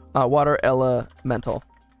 Water elemental.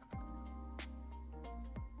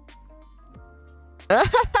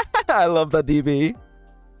 I love that DB.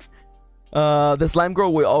 The slime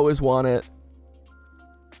girl, we always want it.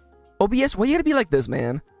 OBS, why you gotta be like this,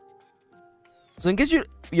 man? So in case you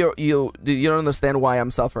don't understand why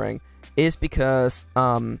I'm suffering, is because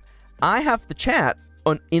I have the chat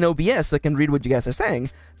in OBS, so I can read what you guys are saying,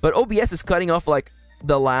 but OBS is cutting off like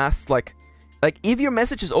the last like if your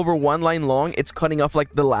message is over 1 line long, it's cutting off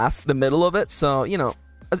like the middle of it. So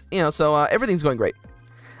everything's going great.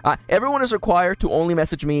 Everyone is required to only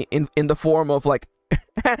message me in the form of like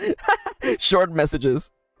short messages.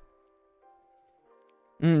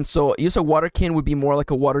 So use a waterkin would be more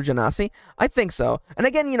like a water genasi. I think so. And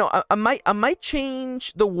again, you know, I might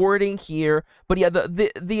change the wording here, but yeah,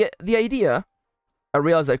 the idea. I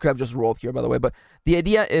realize I could have just rolled here, by the way, but the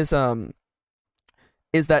idea is that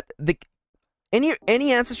any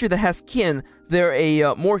ancestry that has kin, they're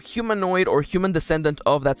a more humanoid or human descendant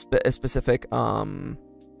of that specific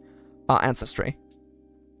ancestry.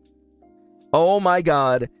 Oh my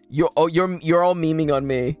god. You're all memeing on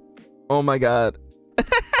me. Oh my god.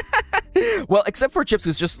 Well, except for Chips,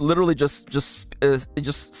 who's just literally just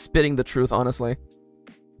spitting the truth, honestly.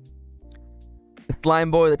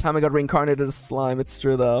 Slime boy, the time I got reincarnated as slime. It's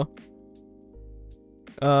true though.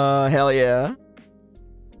 Hell yeah.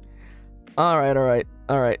 Alright.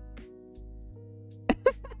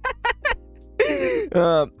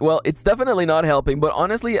 Well, it's definitely not helping, but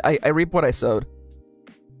honestly, I reap what I sowed.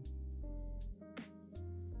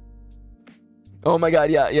 Oh my god,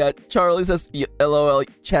 yeah. Charlie says, LOL,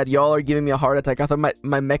 Chad, y'all are giving me a heart attack. I thought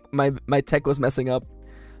my tech was messing up.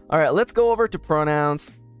 Alright, let's go over to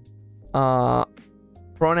pronouns.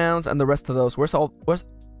 Pronouns and the rest of those. Where's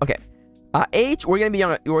okay. Age, we're gonna be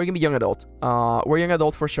young adult. We're young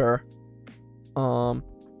adult for sure.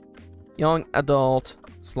 Young adult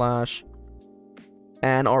slash,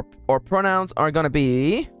 and our pronouns are gonna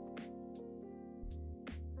be,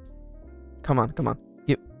 come on,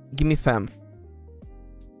 give me femme.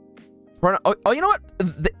 Oh, you know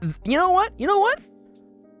what? You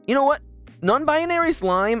know what? Non-binary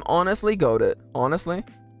slime, honestly, goated. Honestly.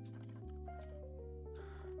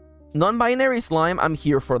 Non-binary slime, I'm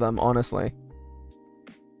here for them, honestly.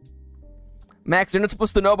 Max, you're not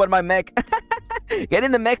supposed to know about my mech. Get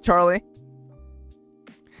in the mech, Charlie.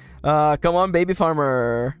 Come on, baby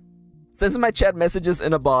farmer. Sends my chat messages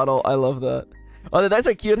in a bottle. I love that. Oh, the dice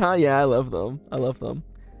are cute, huh? Yeah, I love them.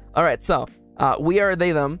 Alright, so, we are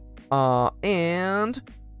they, them. And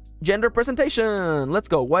gender presentation. Let's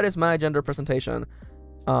go. What is my gender presentation?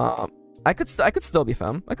 I could still be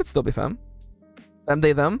femme. Them,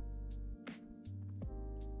 they, them.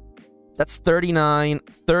 That's 39.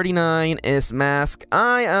 39 is mask.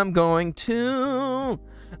 I am going to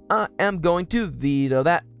veto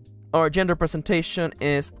that. Our gender presentation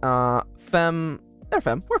is femme. They're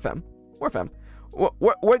femme. We're femme.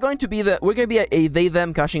 We're going to be a they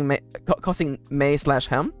them causing may slash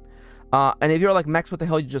hem. And if you're like, Max, what the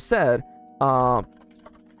hell you just said? Let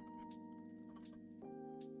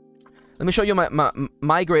me show you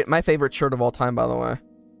my favorite shirt of all time, by the way.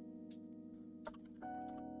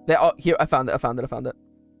 Here, I found it.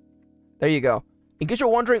 There you go. In case you're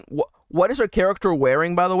wondering, what is our character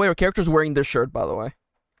wearing, by the way? Our character's wearing this shirt, by the way.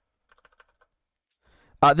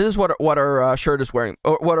 This is what our shirt is wearing,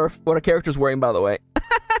 or what our character's wearing, by the way.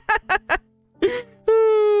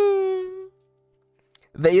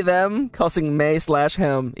 They them causing may slash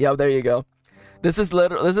him. Yeah, there you go. This is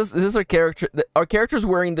our character. Our character's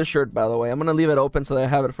wearing this shirt, by the way. I'm gonna leave it open so that I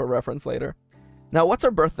have it for reference later. Now, what's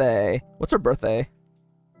our birthday?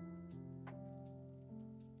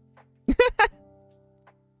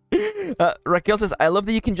 Raquel says, I love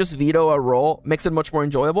that you can just veto a roll, makes it much more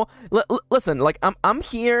enjoyable. Listen, like, I'm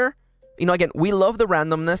here, you know, again, we love the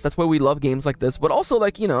randomness, that's why we love games like this, but also,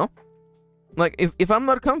 like, you know, like, if I'm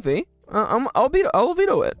not comfy, I'll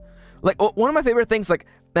veto it. Like, one of my favorite things, like,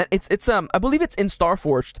 that it's I believe it's in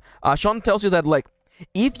Starforged, Sean tells you that, like,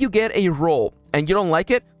 if you get a roll and you don't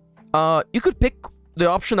like it, you could pick the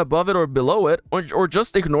option above it or below it, or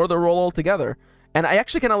just ignore the roll altogether. And I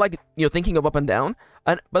actually kind of like, you know, thinking of up and down.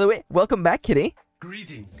 And by the way, welcome back, Kitty.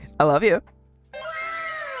 Greetings. I love you.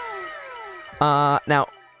 Now,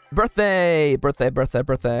 birthday.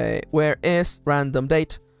 Where is random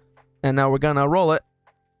date? And now we're gonna roll it.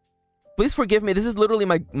 Please forgive me. This is literally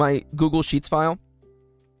my Google Sheets file.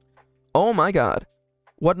 Oh my god.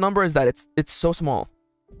 What number is that? It's so small.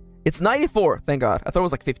 It's 94. Thank God. I thought it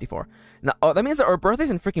was like 54. Now, that means that our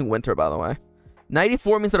birthday's in freaking winter, by the way.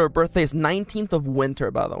 94 means that our birthday is 19th of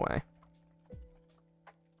winter, by the way.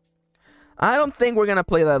 I don't think we're gonna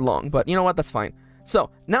play that long, but you know what? That's fine. So,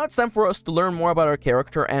 now it's time for us to learn more about our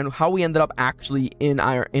character and how we ended up actually in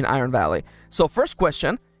Iron Valley. So, first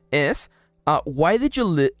question is, why did you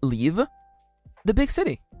leave the big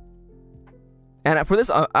city? And for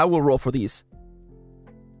this, I will roll for these.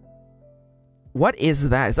 What is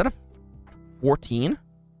that? Is that a 14?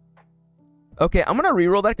 Okay, I'm gonna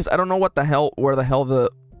reroll that because I don't know where the hell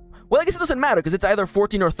the... Well, I guess it doesn't matter because it's either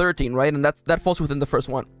 14 or 13, right? And that falls within the first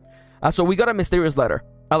one. So we got a mysterious letter.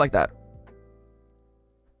 I like that.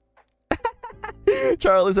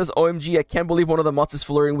 Charlie says, OMG, I can't believe one of the mods is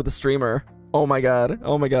flirting with the streamer. Oh my god,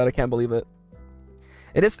 I can't believe it.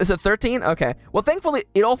 Is it 13? Okay. Well, thankfully,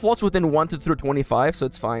 it all falls within 1 through 25, so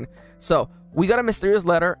it's fine. So, we got a mysterious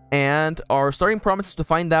letter, and our starting promise is to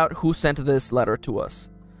find out who sent this letter to us.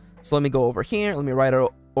 So let me go over here. Let me write it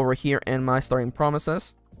over here in my starting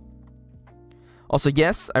promises. Also,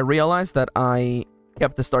 yes, I realized that I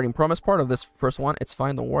kept the starting promise part of this first one. It's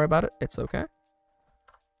fine. Don't worry about it. It's okay.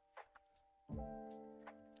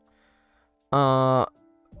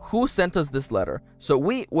 Who sent us this letter? So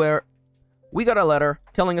we we got a letter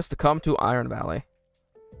telling us to come to Iron Valley.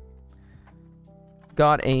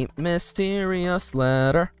 Got a mysterious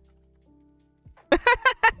letter.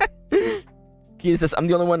 He says, I'm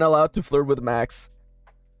the only one allowed to flirt with Max.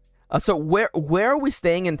 So where are we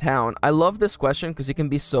staying in town? I love this question because it can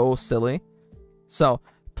be so silly. So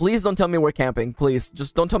please don't tell me we're camping. Please,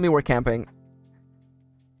 just don't tell me we're camping.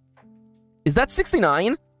 Is that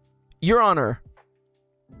 69? Your Honor.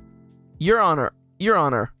 Your Honor. Your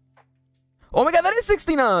Honor. Oh my god, that is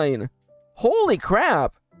 69! Holy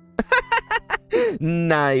crap!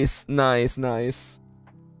 Nice, nice, nice.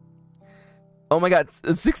 Oh my god,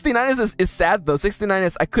 69 is sad though. 69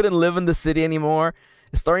 is, I couldn't live in the city anymore.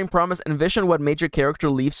 Starring promise, envision what major character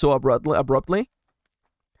leaves so abruptly.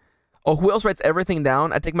 Oh, who else writes everything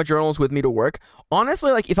down? I take my journals with me to work.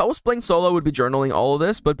 Honestly, like, if I was playing solo, I would be journaling all of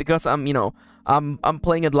this, but because I'm, you know, I'm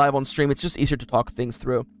playing it live on stream, it's just easier to talk things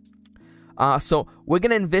through. So we're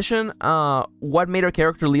gonna envision what made our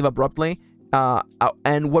character leave abruptly,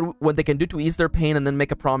 and what they can do to ease their pain, and then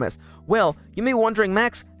make a promise. Well, you may be wondering,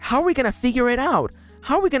 Max, how are we gonna figure it out?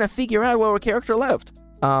 How are we gonna figure out where our character left?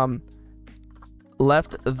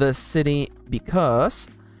 Left the city because,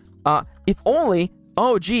 if only,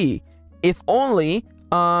 oh gee, if only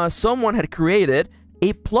someone had created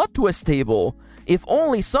a plot twist table. If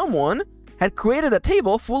only someone had created a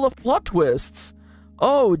table full of plot twists.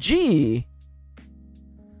 Oh gee.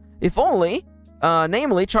 If only,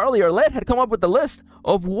 namely, Charlie or Led had come up with the list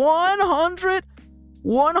of 100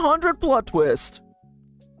 plot twists.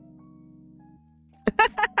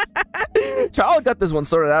 Charlie got this one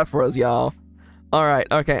sorted out for us, y'all. Alright,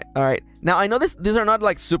 okay, alright. Now, I know these are not,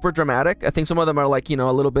 like, super dramatic. I think some of them are, like, you know,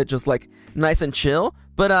 a little bit just, like, nice and chill.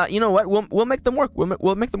 But, you know what? We'll make them work.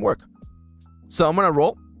 We'll make them work. So, I'm gonna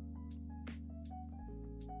roll.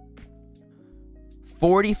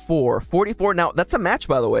 44. 44. Now, that's a match,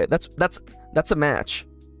 by the way. That's a match.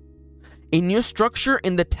 A new structure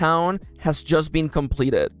in the town has just been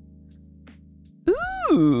completed.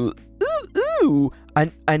 Ooh. Ooh, ooh.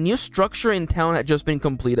 A new structure in town had just been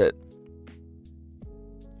completed.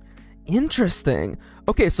 Interesting.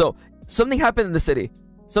 Okay, so something happened in the city.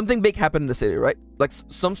 Something big happened in the city, right? Like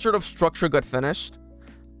some sort of structure got finished.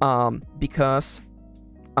 Because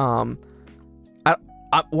why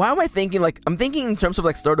am I thinking, like, I'm thinking in terms of,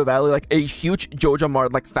 like, Stardew Valley, like a huge Joja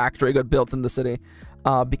Mart, like, factory got built in the city.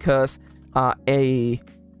 Because a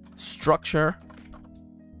structure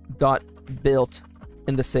got built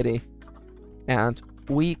in the city, and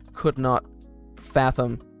we could not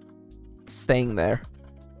fathom staying there.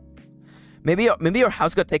 Maybe your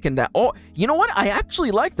house got taken down. Oh, you know what? I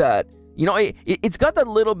actually like that. You know, it's got that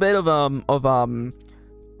little bit of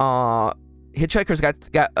Hitchhiker's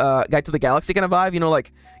Guide to the Galaxy kind of vibe. You know,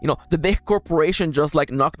 like, you know, the big corporation just, like,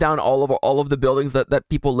 knocked down all of the buildings that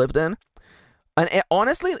people lived in. And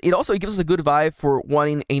honestly, it also gives us a good vibe for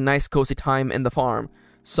wanting a nice cozy time in the farm.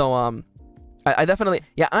 So I definitely,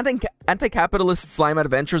 yeah, anti-capitalist slime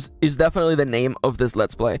adventures is definitely the name of this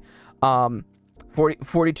Let's Play.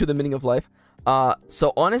 42 the meaning of life.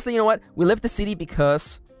 So honestly, you know what? We left the city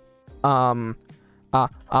because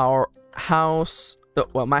our house,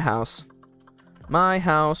 well, my house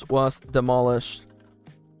was demolished.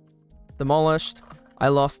 I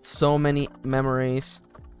lost so many memories.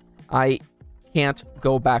 I can't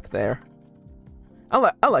go back there.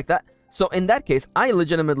 I like that. So in that case, I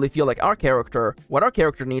legitimately feel like what our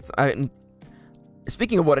character needs,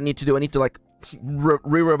 speaking of what I need to do, I need to, like,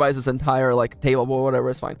 re-revise this entire, like, table, but whatever,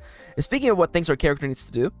 it's fine. Speaking of what things our character needs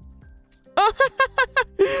to do.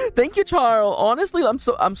 Thank you, Charles. Honestly,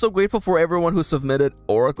 I'm so grateful for everyone who submitted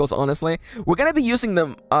oracles, honestly. We're gonna be using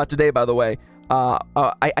them today, by the way.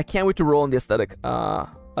 I can't wait to roll in the aesthetic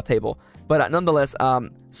table. But nonetheless,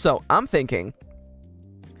 so I'm thinking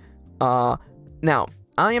now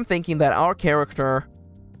I am thinking that our character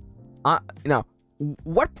now,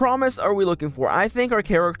 what promise are we looking for? I think our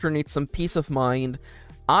character needs some peace of mind.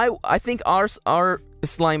 I think our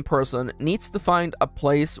slime person needs to find a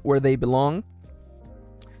place where they belong.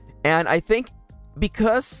 And I think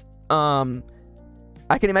because I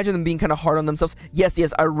can imagine them being kind of hard on themselves. Yes,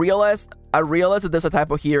 I realize that there's a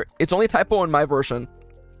typo here. It's only a typo in my version.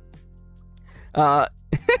 Don't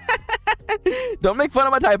make fun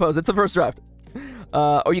of my typos. It's a first draft.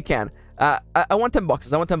 Or you can. I want 10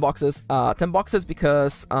 boxes. I want 10 boxes. 10 boxes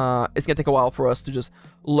because it's gonna take a while for us to just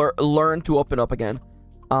learn to open up again.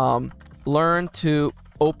 Learn to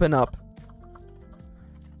open up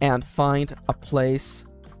and find a place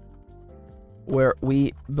where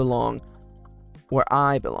we belong. Where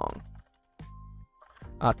I belong.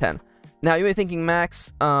 10. Now you may be thinking,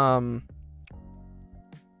 Max,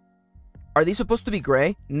 Are these supposed to be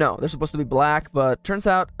gray? No, they're supposed to be black, but turns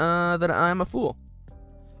out that I'm a fool.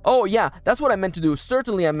 Oh, yeah, that's what I meant to do.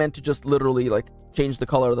 Certainly, I meant to just literally, like, change the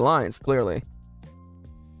color of the lines, clearly.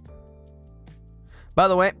 By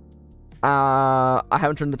the way, I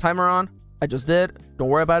haven't turned the timer on. I just did. Don't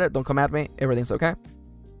worry about it. Don't come at me. Everything's okay.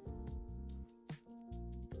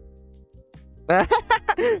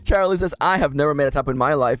 Charlie says, I have never made a tap in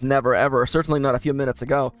my life. Never, ever. Certainly not a few minutes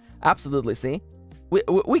ago. Absolutely, see?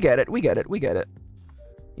 We get it. We get it. We get it.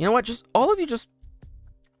 You know what? Just, all of you just...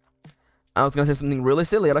 I was going to say something really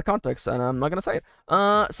silly out of context, and I'm not going to say it.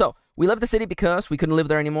 So, we left the city because we couldn't live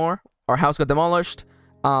there anymore. Our house got demolished.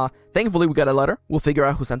 Thankfully, we got a letter. We'll figure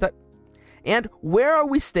out who sent it. And where are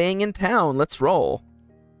we staying in town? Let's roll.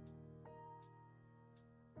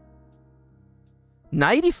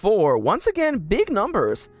 94. Once again, big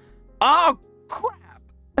numbers. Oh, crap.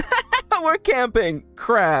 We're camping.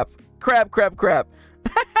 Crap. Crap, crap, crap.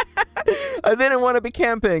 I didn't want to be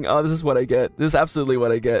camping. Oh, this is what I get. This is absolutely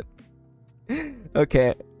what I get.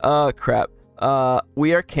 Okay. Oh, crap.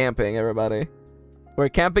 We are camping, everybody. We're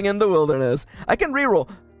camping in the wilderness. I can reroll.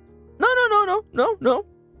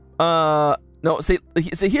 No, see,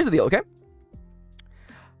 here's the deal, okay?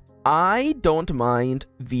 I don't mind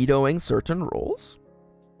vetoing certain rolls,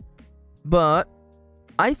 but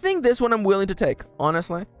I think this one I'm willing to take,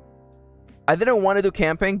 honestly. I didn't want to do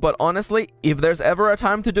camping, but honestly, if there's ever a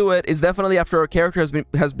time to do it, it's definitely after our character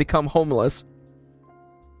has become homeless.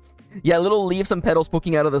 Yeah, little leaves and petals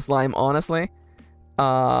poking out of the slime, honestly.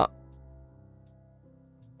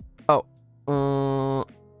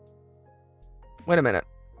 Wait a minute.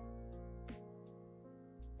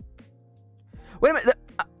 Wait a minute.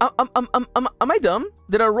 Am I dumb?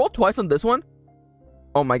 Did I roll twice on this one?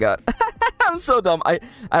 Oh my god. I'm so dumb.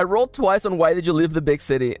 I rolled twice on why did you leave the big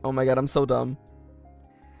city. Oh my god, I'm so dumb.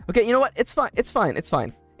 Okay, you know what? It's fine. It's fine. It's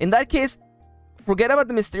fine. In that case, forget about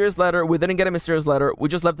the mysterious letter. We didn't get a mysterious letter. We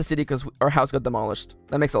just left the city because our house got demolished.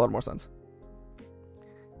 That makes a lot more sense.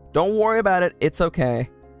 Don't worry about it. It's okay.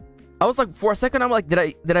 I was like, for a second, I'm like, did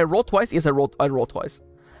I roll twice? Yes, I rolled twice.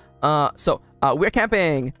 We're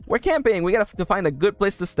camping. We're camping. We gotta find a good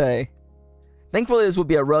place to stay. Thankfully, this will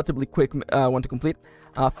be a relatively quick one to complete.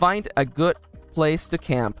 Find a good place to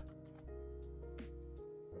camp.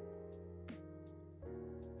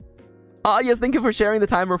 Yes, thank you for sharing the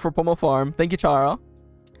timer for Pomo Farm. Thank you, Charo.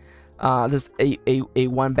 This is a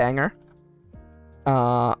one banger.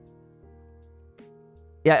 Yeah,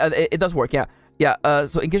 it does work. Yeah. Yeah,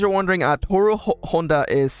 so in case you're wondering, Toru Honda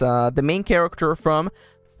is the main character from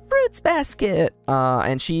Fruits Basket,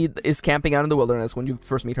 and she is camping out in the wilderness when you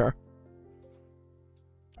first meet her.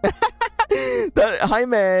 Hi,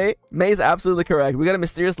 May. May is absolutely correct. We got a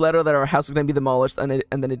mysterious letter that our house was going to be demolished, and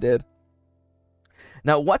then it did.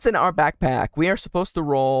 Now, what's in our backpack? We are supposed to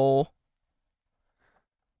roll...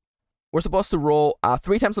 We're supposed to roll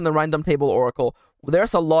 3 times on the random table oracle.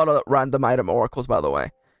 There's a lot of random item oracles, by the way.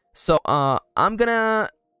 So, I'm gonna...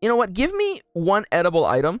 You know what? Give me 1 edible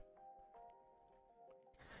item.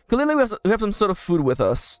 Clearly, we have some sort of food with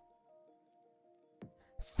us.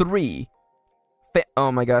 3.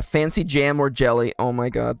 Oh my god. Fancy jam or jelly. Oh my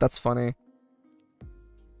god. That's funny.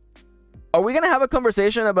 Are we gonna have a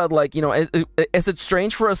conversation about, like, you know, is it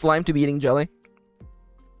strange for a slime to be eating jelly?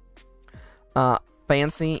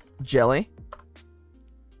 Fancy jelly.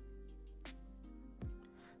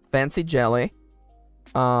 Fancy jelly.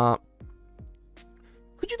 Could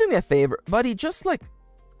you do me a favor, buddy? Just like,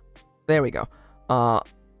 there we go.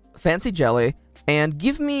 Fancy jelly, and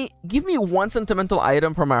give me 1 sentimental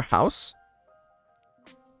item from our house.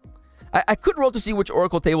 I could roll to see which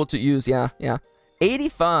oracle table to use. Yeah.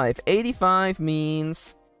 85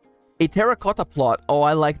 means a terracotta plot. Oh,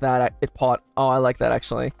 I like that. Pot. Oh, I like that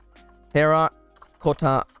actually.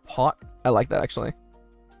 Terracotta pot. I like that actually.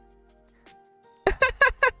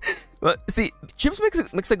 But see, Chips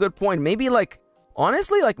makes a good point. Maybe like,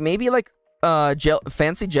 honestly, like maybe like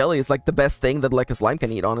fancy jelly is like the best thing that like a slime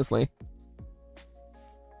can eat, honestly.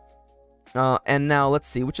 And now let's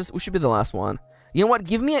see, which should be the last one. You know what?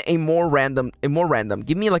 Give me a more random.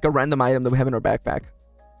 Give me like a random item that we have in our backpack.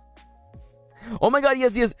 Oh my god,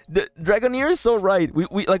 yes. The Dragoneer is so right.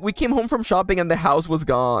 We came home from shopping and the house was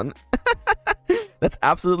gone. That's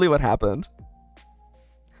absolutely what happened.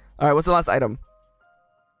 All right, what's the last item?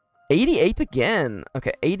 88 again.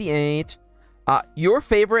 Okay, 88. Your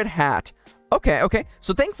favorite hat. Okay.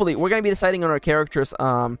 So thankfully, we're gonna be deciding on our character's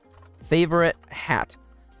favorite hat.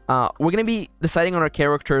 We're gonna be deciding on our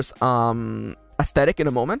character's aesthetic in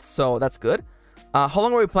a moment, so that's good. How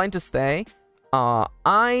long are we planning to stay?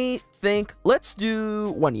 I think let's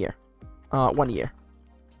do 1 year. 1 year.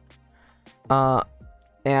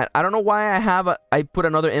 And I don't know why I put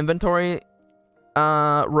another inventory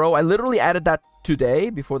row. I literally added that today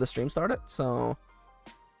before the stream started. So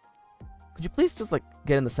could you please just like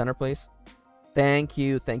get in the center, please? Thank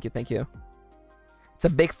you, thank you, thank you. It's a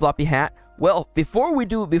big floppy hat. Well, before we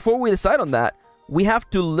decide on that, we have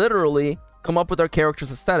to literally come up with our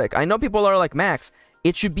character's aesthetic. I know people are like, Max,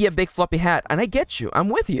 it should be a big floppy hat, and I get you. I'm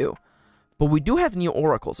with you. But we do have new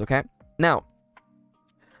oracles, okay? Now,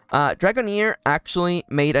 Dragoneer actually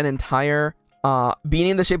made an entire beanie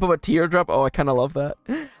in the shape of a teardrop. Oh, I kind of love that.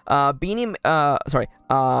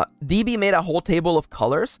 DB made a whole table of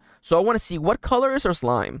colors. So I want to see what colors are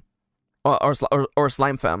slime, or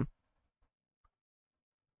slime femme.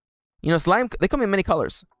 You know, slime, they come in many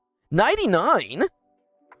colors. 99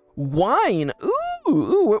 wine.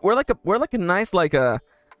 Ooh, we're like a nice blood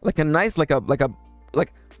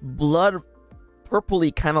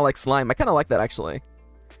purpley kind of like slime. I kind of like that actually.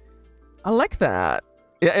 I like that.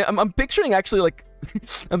 Yeah, I'm picturing actually like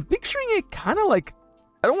I'm picturing it kind of like,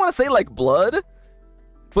 I don't want to say like blood,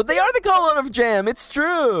 but they are the color of jam. It's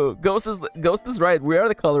true. Ghost is right. We are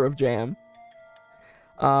the color of jam.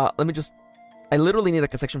 Let me just, I literally need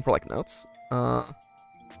like a section for like notes.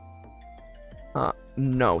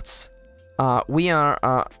 Notes. We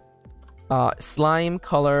are slime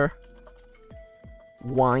color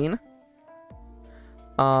wine.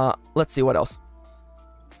 Let's see what else.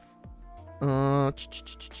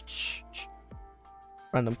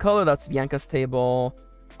 Random color, that's Bianca's table.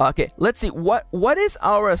 Okay, let's see what is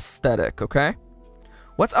our aesthetic, okay?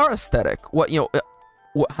 What's our aesthetic? What, you know,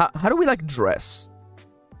 how do we like dress?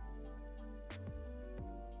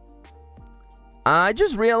 I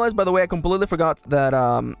just realized, by the way, I completely forgot that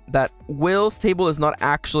that Will's table is not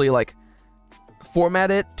actually like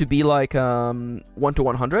formatted to be like 1 to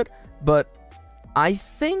 100, but I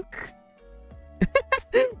think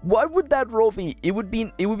what would that roll be? It would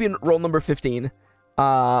be roll number 15.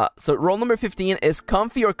 So roll number 15 is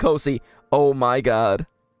comfy or cozy. Oh my god.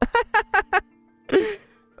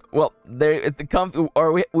 Well, there the comfy,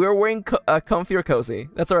 or we're wearing comfy or cozy.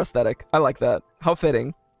 That's our aesthetic. I like that. How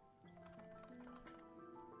fitting.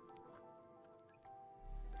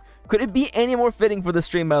 Could it be any more fitting for the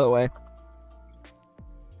stream, by the way?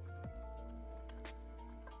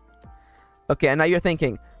 Okay, and now you're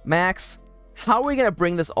thinking, Max, how are we gonna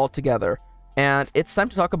bring this all together? And it's time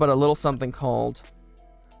to talk about a little something called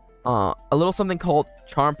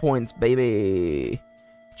charm points, baby.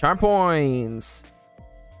 Charm points.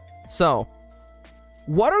 So,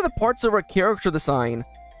 what are the parts of our character design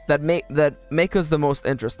that make us the most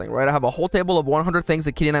interesting, right? I have a whole table of 100 things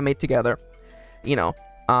that Kitty and I made together. You know,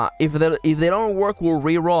 if they don't work, we'll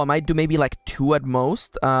re-roll. I might do maybe like 2 at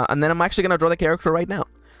most, and then I'm actually gonna draw the character right now.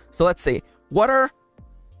 So let's see.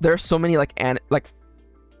 There's so many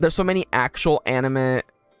there's so many actual anime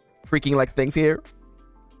freaking like things here.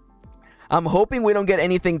 I'm hoping we don't get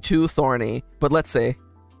anything too thorny, but let's see.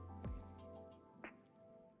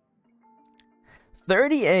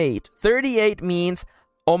 38. 38 means,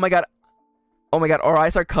 oh my god, our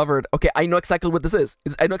eyes are covered. Okay, I know exactly what this is.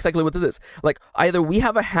 I know exactly what this is. Like, either we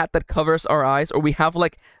have a hat that covers our eyes, or we have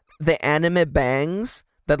like the anime bangs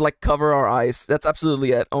that like cover our eyes. That's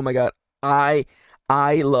absolutely it. Oh my god. I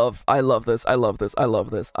love this. I love this. I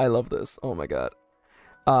love this. I love this. Oh my god.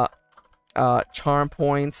 Charm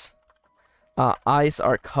points. Eyes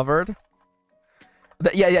are covered.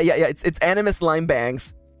 Yeah. It's anime slime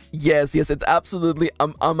bangs. Yes, it's absolutely.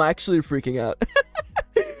 I'm actually freaking out.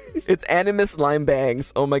 It's anime slime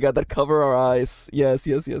bangs. Oh my god, that cover our eyes. Yes.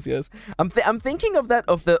 I'm thinking of that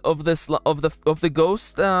of the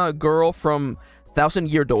ghost girl from 1,000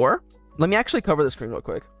 Year Door. Let me actually cover the screen real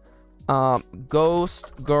quick.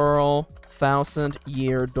 Ghost girl 1,000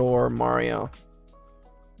 Year Door Mario.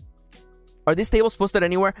 Are these tables posted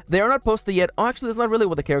anywhere? They are not posted yet. Oh, actually, that's not really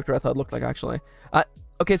what the character I thought looked like, actually.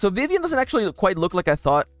 Okay, so Vivian doesn't actually quite look like I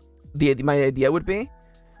thought my idea would be.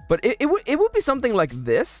 But it would be something like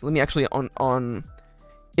this. Let me actually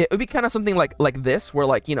it would be kind of something like this, where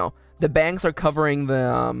like, you know, the bangs are covering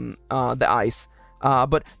the ice.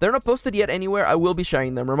 But they're not posted yet anywhere. I will be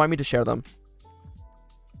sharing them. Remind me to share them.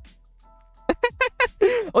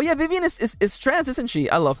 Oh yeah, Vivian is trans, isn't she?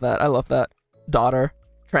 I love that. I love that. Daughter.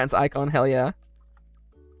 Trans icon, hell yeah.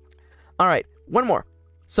 Alright, one more.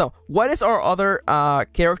 So, what is our other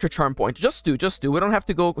character charm point? Just do. We don't have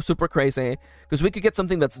to go super crazy, because we could get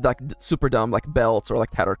something that's like super dumb, like belts or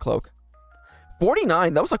like tattered cloak.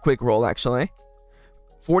 49, that was a quick roll, actually.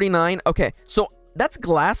 49, okay. So, that's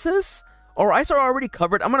glasses. Our eyes are already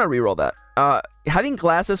covered. I'm gonna reroll that. Having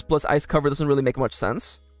glasses plus eyes covered doesn't really make much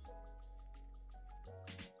sense.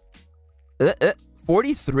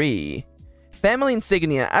 43. Family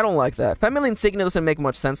insignia. I don't like that. Family insignia doesn't make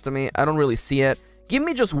much sense to me. I don't really see it. Give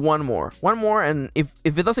me just one more. One more, and if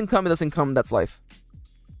it doesn't come, it doesn't come. That's life.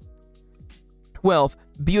 12.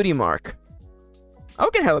 Beauty mark. Oh,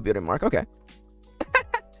 we can have a beauty mark. Okay.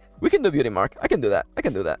 We can do beauty mark. I can do that. I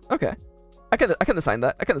can do that. Okay. I can assign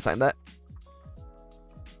that. I can assign that.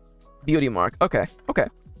 Beauty mark. Okay. Okay.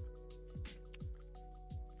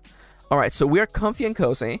 All right. So we're comfy and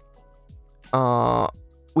cozy.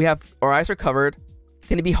 We have our eyes are covered.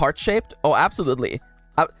 Can it be heart shaped? Oh, absolutely.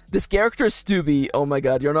 This character is Stubby. Oh my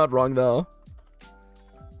god, you're not wrong though.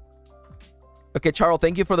 Okay, Charles,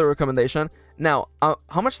 thank you for the recommendation. Now,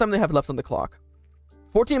 how much time do we have left on the clock?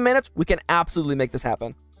 14 minutes. We can absolutely make this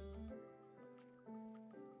happen.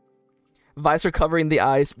 Visor covering the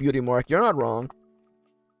eyes, beauty mark. You're not wrong.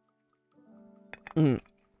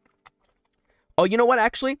 Oh, you know what?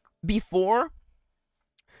 Actually, before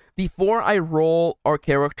I roll our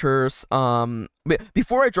characters,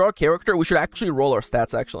 before I draw a character, we should actually roll our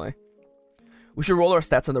stats. Actually, we should roll our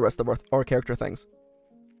stats and the rest of our character things.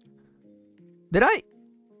 Did I?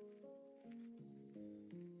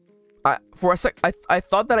 For a sec, I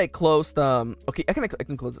thought that I closed. Okay, I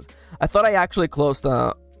can close this. I thought I actually closed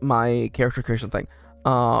my character creation thing.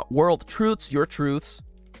 World truths, your truths.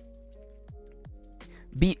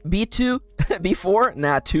 B2, B4,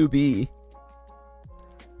 nah, 2B.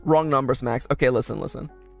 Wrong numbers, Max. Okay, listen.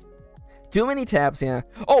 Too many tabs, yeah.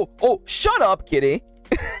 Oh, shut up, kitty.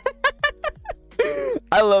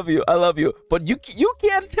 I love you. But you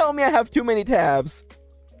can't tell me I have too many tabs.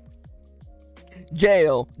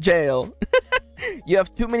 Jail. You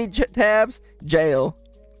have too many tabs. Jail.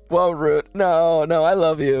 Whoa, Root. No, I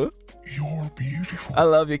love you. You're beautiful. I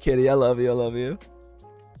love you, kitty. I love you.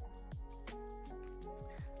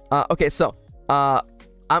 Okay, so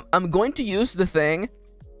I'm going to use the thing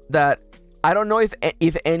that I don't know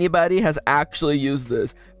if anybody has actually used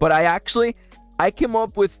this, but I came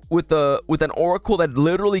up with an oracle that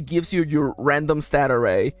literally gives you your random stat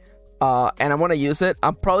array, and I want to use it.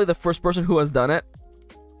 I'm probably the first person who has done it.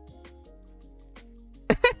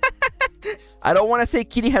 I don't want to say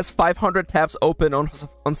Kitty has 500 tabs open on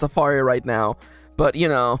Safari right now, but you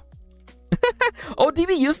know. Oh,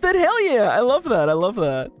 DB used it? Hell yeah! I love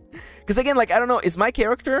that. Because again, like, I don't know, is my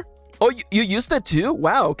character? Oh, you used it too?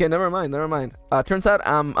 Wow. Okay, never mind. Turns out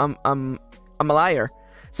I'm a liar.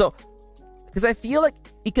 So, because I feel like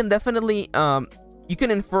you can definitely you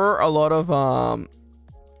can infer a lot of oh,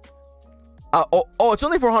 it's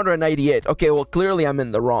only 498. Okay, well, clearly I'm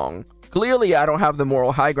in the wrong. Clearly, I don't have the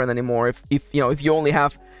moral high ground anymore. If you only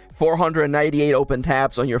have 498 open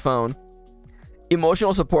tabs on your phone.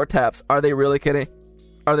 Emotional support tabs. Are they really, Kitty?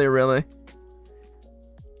 Are they really?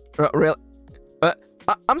 Real?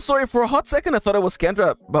 I'm sorry. For a hot second, I thought it was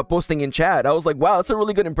Kendra posting in chat. I was like, wow, that's a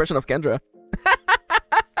really good impression of Kendra.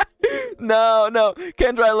 No,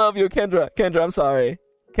 Kendra, I love you, Kendra, I'm sorry,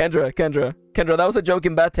 Kendra, that was a joke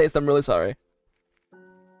in bad taste. I'm really sorry.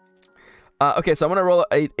 Okay, so I'm gonna roll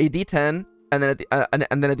a D10 and then a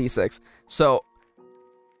D6. So,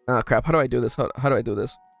 crap. How do I do this? How do I do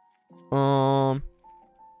this? You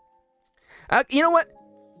know what?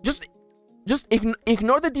 Just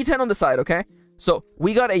ignore the D10 on the side, okay? So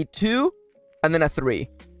we got a 2 and then a 3.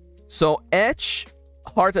 So H,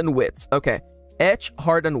 heart, and wits. Okay, H,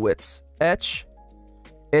 heart, and wits. H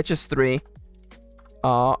is 3.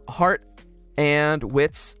 Heart and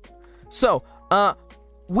wits. So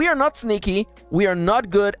we are not sneaky. We are not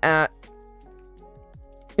good at.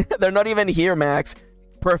 They're not even here, Max.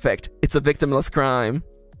 Perfect. It's a victimless crime.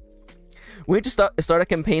 We need to start a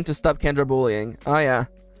campaign to stop Kendra bullying. Oh yeah.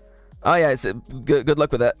 It's good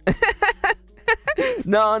luck with that.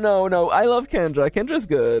 No. I love Kendra. Kendra's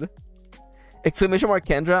good. Exclamation mark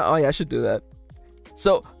Kendra. Oh yeah, I should do that.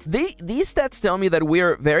 So these stats tell me that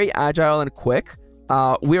we're very agile and quick.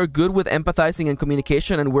 We're good with empathizing and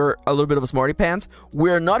communication, and we're a little bit of a smarty pants.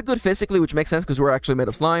 We're not good physically, which makes sense because we're actually made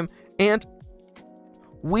of slime, and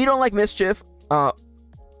we don't like mischief.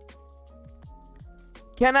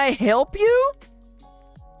 Can I help you?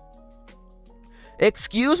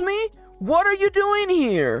 Excuse me? What are you doing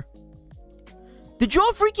here? Did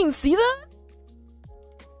y'all freaking see that?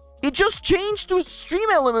 It just changed to stream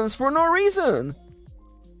elements for no reason.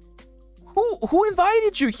 Who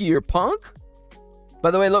invited you here, punk?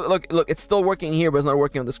 By the way, look, it's still working here, but it's not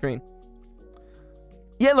working on the screen.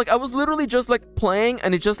 Yeah, look, I was literally just like playing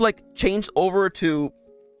and it just like changed over to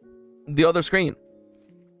the other screen.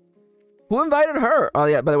 Who invited her? Oh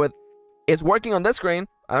yeah, by the way, it's working on this screen.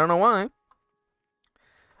 I don't know why.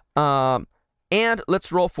 And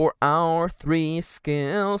let's roll for our 3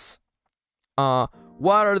 skills. What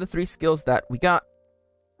are the 3 skills that we got?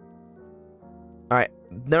 Alright,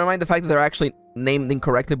 never mind the fact that they're actually named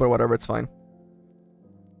incorrectly, but whatever, it's fine.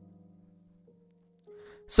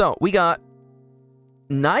 So, we got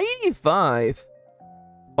 95.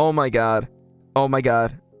 Oh my god. Oh my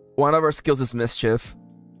god. One of our skills is mischief.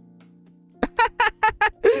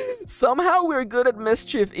 Somehow we're good at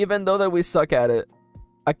mischief, even though that we suck at it.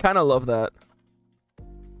 I kind of love that.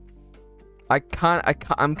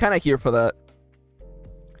 I'm kind of here for that.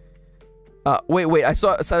 Wait, I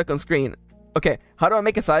saw a side duck on screen. Okay, how do I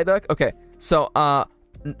make a side duck? Okay, so,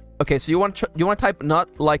 okay, so you want to type not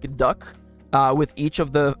like duck, with each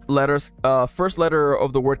of the letters, first letter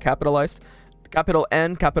of the word capitalized. Capital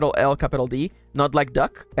N, capital L, capital D, not like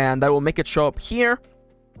duck, and that will make it show up here.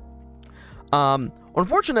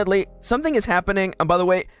 Unfortunately, something is happening, and by the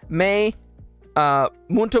way,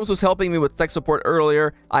 Moontomes was helping me with tech support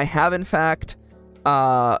earlier. I have, in fact,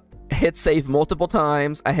 hit save multiple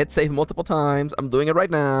times. I'm doing it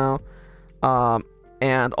right now.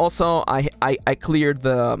 And also, I cleared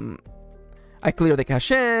the,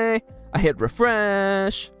 cache. I hit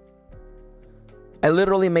refresh. I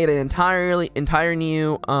literally made an entire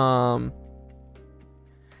new, have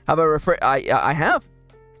I refresh?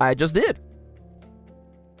 I just did.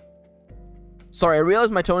 Sorry, I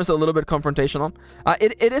realize my tone is a little bit confrontational.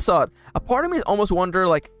 It is odd. A part of me almost wonder,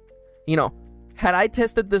 like, you know, had I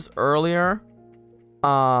tested this earlier,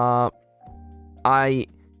 I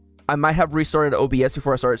might have restarted OBS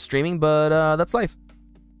before I started streaming, but that's life.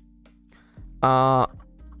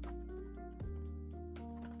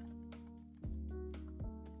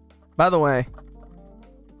 By the way,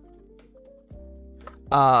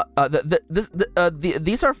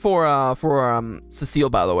 these are for Cecile,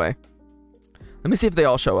 by the way. Let me see if they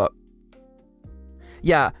all show up.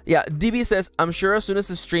 Yeah, DB says, I'm sure as soon as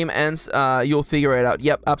the stream ends, you'll figure it out.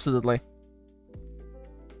 Yep, absolutely.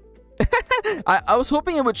 I was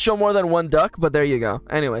hoping it would show more than one duck, but there you go.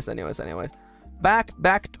 Anyways. Back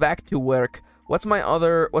to work. What's my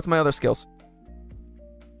other skills?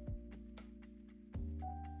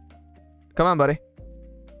 Come on, buddy.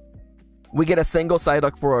 We get a single side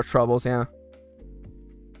duck for our troubles, yeah.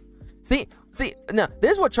 See, now,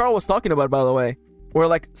 this is what Charles was talking about, by the way. Where,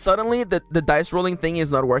 like, suddenly the dice rolling thing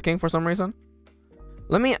is not working for some reason.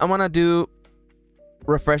 I wanna do...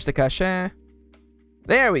 refresh the cache.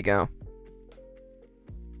 There we go.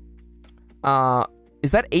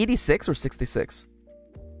 Is that 86 or 66?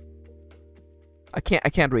 I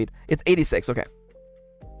can't read. It's 86, okay.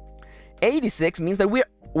 86 means that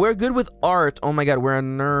we're good with art. Oh my god, we're a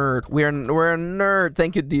nerd. We're a nerd.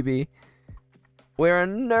 Thank you, DB. We're a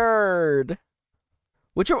nerd.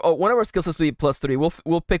 One of our skills has to be +3.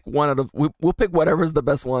 We'll pick one out of we'll pick whatever's the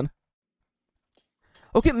best one.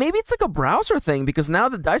 Okay, maybe it's like a browser thing because now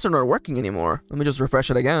the dice are not working anymore. Let me just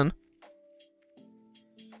refresh it again.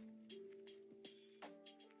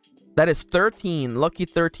 That is 13. Lucky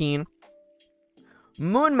 13.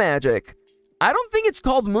 Moon magic. I don't think it's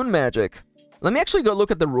called moon magic. Let me actually go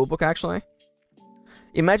look at the rulebook, actually.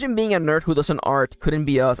 Imagine being a nerd who does an art. Couldn't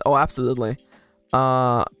be us. Oh, absolutely.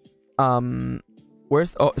 Where's...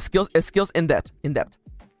 Oh, skills in depth.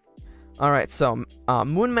 Alright, so...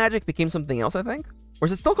 moon magic became something else, I think? Or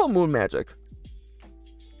is it still called moon magic?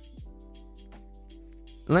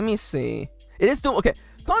 Let me see. It is still... Okay.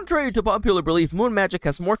 Contrary to popular belief, moon magic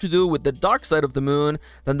has more to do with the dark side of the moon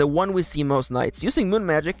than the one we see most nights. Using moon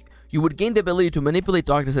magic, you would gain the ability to manipulate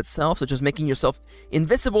darkness itself, such as making yourself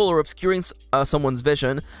invisible or obscuring someone's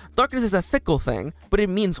vision. Darkness is a fickle thing, but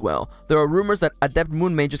it means well. There are rumors that adept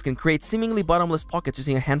moon mages can create seemingly bottomless pockets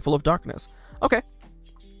using a handful of darkness. Okay.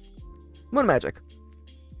 Moon magic.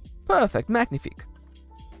 Perfect. Magnifique.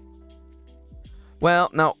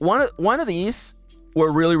 Well, now, one of these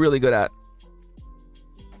we're really, really good at.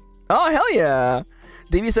 Oh, hell yeah!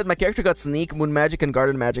 Davey said, my character got Sneak, Moon Magic, and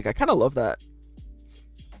Garden Magic. I kind of love that.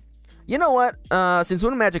 You know what? Since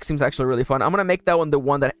Moon Magic seems actually really fun, I'm going to make that one the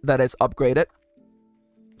one that is upgraded.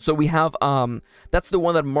 So we have, that's the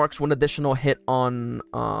one that marks one additional hit on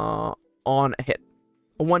hit.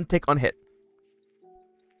 One tick on hit.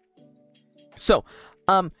 So,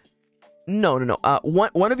 no.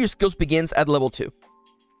 One of your skills begins at level 2.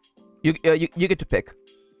 You get to pick.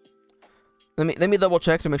 Let me double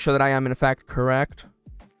check to make sure that I am in fact correct.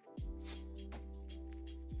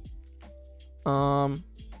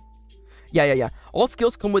 Yeah. All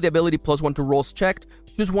skills come with the ability +1 to rolls checked.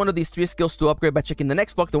 Choose one of these 3 skills to upgrade by checking the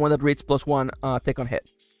next block, the one that reads +1 tick on hit.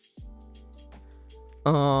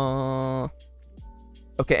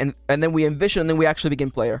 Okay, and then we envision, and then we actually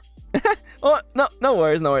begin player. Oh, no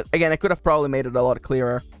worries. Again, I could have probably made it a lot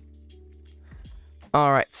clearer.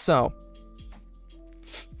 Alright, so...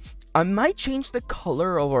 I might change the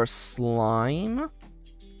color of our slime.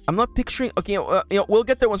 I'm not picturing... Okay, we'll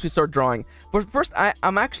get there once we start drawing. But first,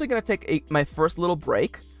 I'm actually going to take my first little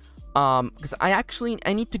break. Because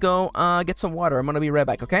I need to go get some water. I'm going to be right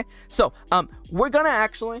back, okay? So, we're going to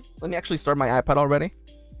actually... Let me actually start my iPad already.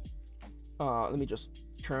 Let me just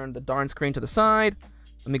turn the darn screen to the side.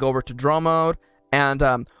 Let me go over to draw mode. And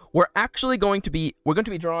we're actually going to be... We're going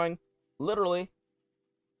to be drawing literally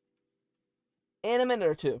in a minute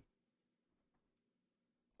or two.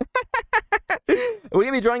 We're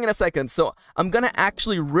gonna be drawing in a second, so I'm gonna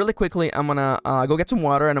actually really quickly, I'm gonna go get some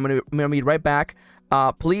water, and I'm gonna be right back.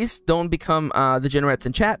 Please don't become degenerates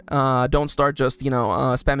in chat. Don't start just,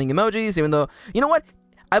 spamming emojis, even though, you know what?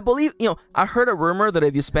 I believe, I heard a rumor that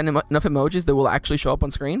if you spend enough emojis, they will actually show up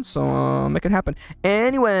on screen, so make it happen.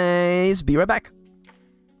 Anyways, be right back.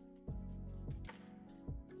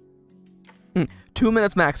 2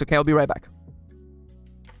 minutes max, okay? I'll be right back.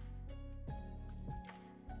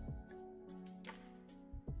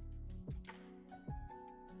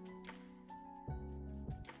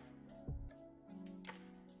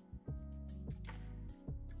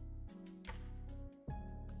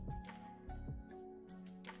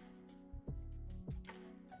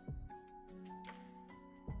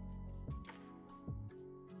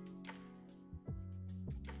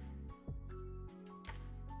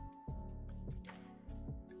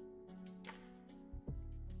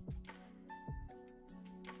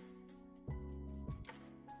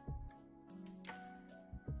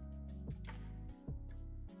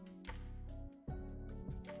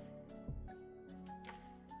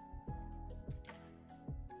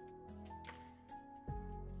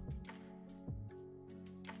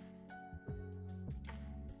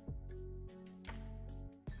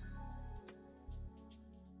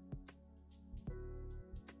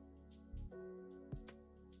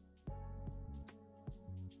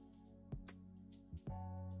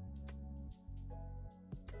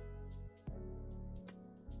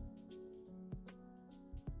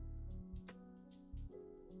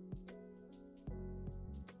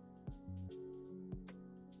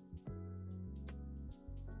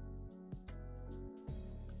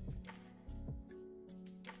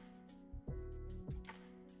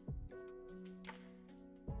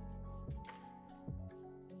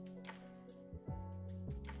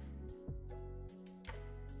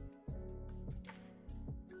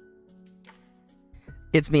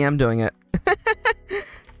 It's me, I'm doing it.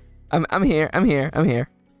 I'm here. I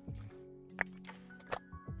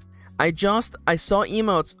saw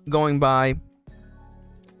emotes going by,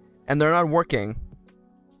 and they're not working.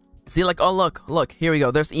 See, like, oh, look, here we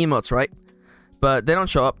go. There's emotes, right? But they don't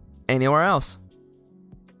show up anywhere else.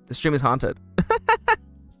 The stream is haunted.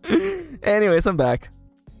 Anyways, I'm back.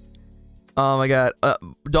 Oh my god.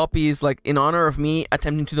 Doppy's, like, in honor of me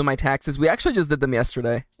attempting to do my taxes. We actually just did them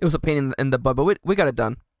yesterday. It was a pain in the butt, but we got it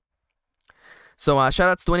done. So,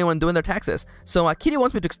 shoutouts to anyone doing their taxes. So, Kitty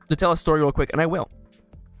wants me to tell a story real quick, and I will.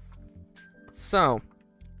 So,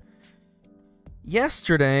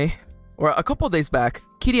 yesterday, or a couple of days back,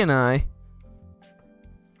 Kitty and I...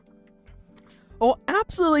 Oh,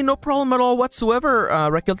 absolutely no problem at all whatsoever,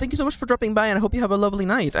 Raquel. Thank you so much for dropping by, and I hope you have a lovely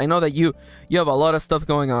night. I know that you have a lot of stuff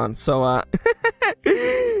going on, so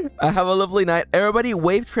have a lovely night. Everybody,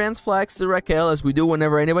 wave trans flags to Raquel as we do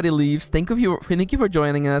whenever anybody leaves. Thank you for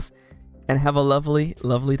joining us, and have a lovely,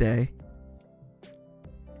 lovely day.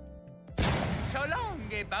 So long,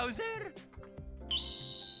 Bowser.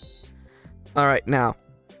 All right, now,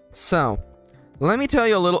 so let me tell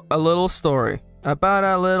you a little story. About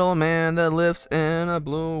a little man that lives in a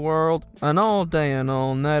blue world, and all day and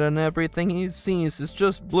all night, and everything he sees is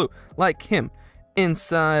just blue, like him.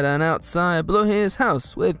 Inside and outside, blue his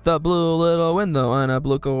house, with a blue little window and a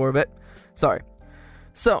blue Corvette. Sorry.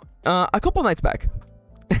 So, a couple nights back.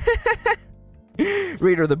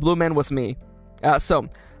 Reader, the blue man was me.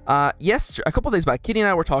 Yes, a couple days back, Kitty and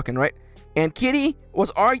I were talking, right? And Kitty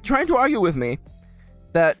was trying to argue with me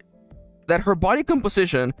that her body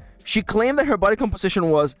composition... She claimed that her body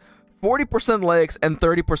composition was 40% legs and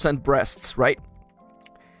 30% breasts, right?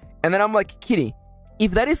 And then I'm like, Kitty,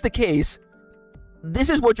 if that is the case, this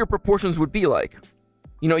is what your proportions would be like.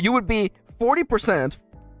 You would be 40%.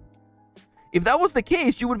 If that was the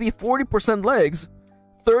case, you would be 40% legs,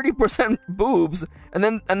 30% boobs, and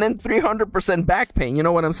then 300% back pain. You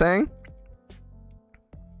know what I'm saying?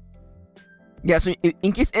 Yeah, so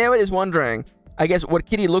in case anybody's wondering, I guess what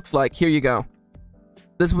Kitty looks like, here you go.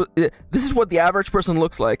 This is what the average person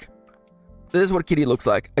looks like. This is what Kitty looks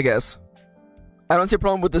like, I guess. I don't see a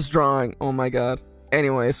problem with this drawing. Oh my god.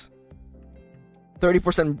 Anyways.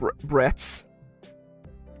 30% breaths.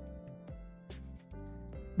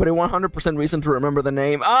 but a 100% reason to remember the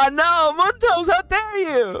name. Oh no, Muntos, how dare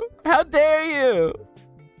you? How dare you?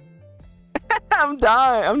 I'm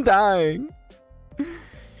dying.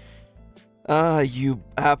 Ah, you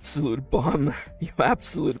absolute bum.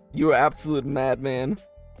 You're absolute madman.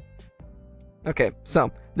 Okay, so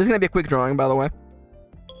this is gonna be a quick drawing, by the way.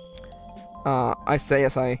 I say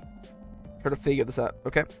as I try to figure this out.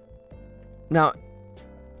 Okay. Now,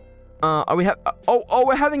 are we oh,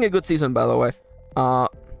 we're having a good season, by the way.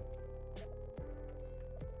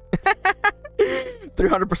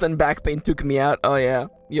 300% back pain took me out. Oh yeah,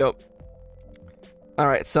 yo. All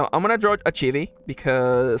right, so I'm gonna draw a chibi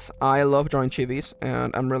because I love drawing chibis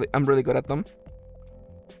and I'm really good at them.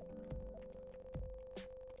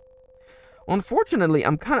 Unfortunately,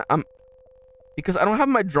 I'm because I don't have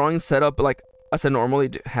my drawing set up like as I normally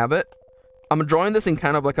have it. I'm drawing this in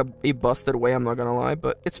kind of like a busted way, I'm not gonna lie,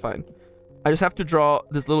 but it's fine. I just have to draw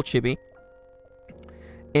this little chibi.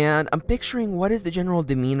 And I'm picturing what is the general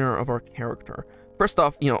demeanor of our character. First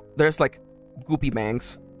off, you know, there's like goopy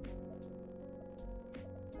bangs.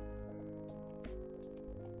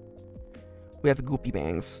 We have goopy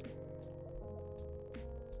bangs.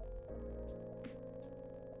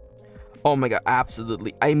 Oh my god,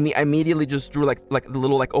 absolutely. I immediately just drew like the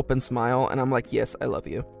little like open smile, and I'm like, yes, I love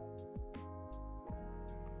you.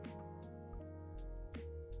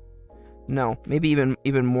 No, maybe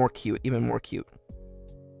even more cute, even more cute.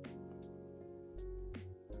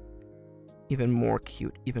 Even more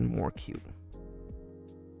cute, even more cute.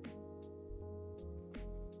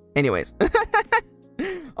 Anyways.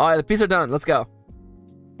 Alright, the pieces are done. Let's go.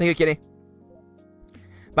 Thank you, kitty.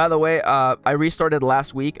 By the way, I restarted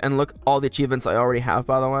last week, and look all the achievements I already have,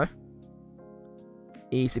 by the way.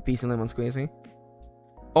 Easy peasy lemon squeezy.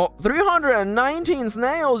 Oh, 319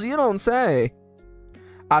 snails, you don't say.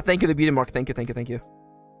 Thank you, the beauty mark. Thank you, thank you, thank you.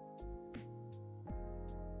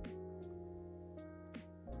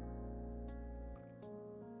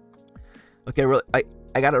 Okay, really,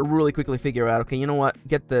 I gotta really quickly figure out. Okay, you know what?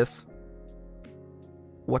 Get this.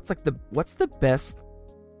 What's the best?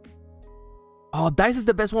 Oh, dice is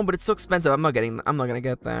the best one, but it's so expensive. I'm not gonna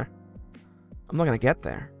get there. I'm not gonna get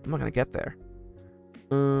there.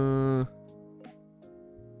 You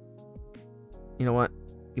know what?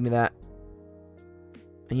 Give me that.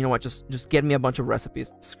 And you know what? Just get me a bunch of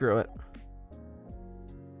recipes. Screw it.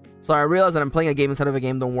 Sorry, I realize that I'm playing a game instead of a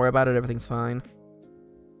game. Don't worry about it. Everything's fine.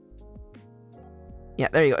 Yeah,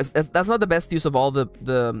 there you go. That's not the best use of all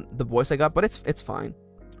the voice I got, but it's fine.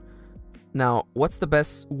 Now, what's the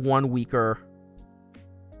best 1 weeker?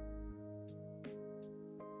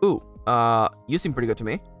 Ooh, you seem pretty good to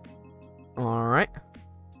me. All right.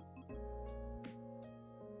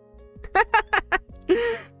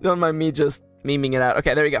 Don't mind me just memeing it out.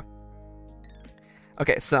 Okay, there you go.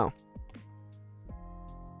 Okay, so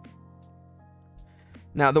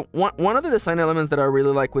now the one of the design elements that I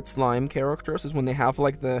really like with slime characters is when they have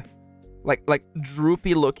like the like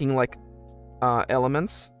droopy looking like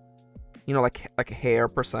elements, you know, like hair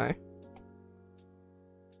per se.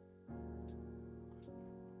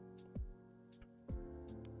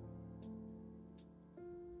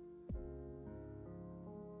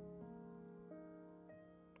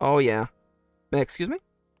 Oh yeah. Excuse me?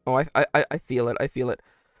 Oh, I feel it. I feel it.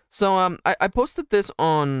 So I posted this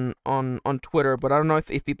on Twitter, but I don't know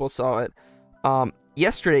if people saw it.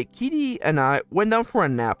 Yesterday, Kitty and I went down for a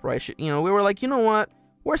nap, right? You know, we were like, you know what?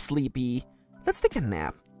 We're sleepy. Let's take a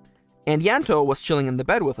nap. And Yanto was chilling in the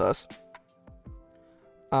bed with us.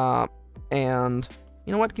 And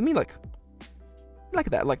you know what? Give me like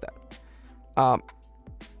that.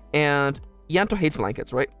 And Yanto hates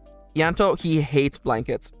blankets, right? Yanto, he hates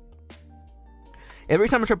blankets. Every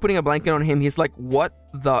time I try putting a blanket on him, he's like, what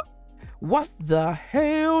the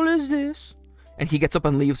hell is this? And he gets up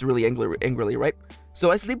and leaves really angrily, right? So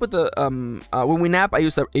I sleep with the, when we nap, I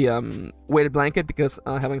use a weighted blanket because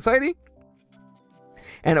I have anxiety.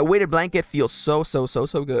 And a weighted blanket feels so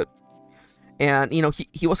good. And, you know,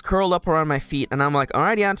 he was curled up around my feet, and I'm like, all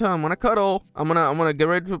right, Yanto, I'm gonna cuddle. I'm gonna get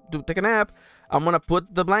ready to take a nap. I'm gonna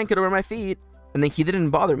put the blanket over my feet. And then he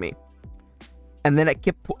didn't bother me. And then I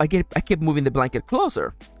kept moving the blanket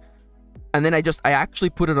closer. And then I actually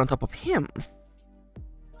put it on top of him.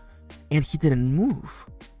 And he didn't move.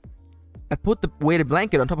 I put the weighted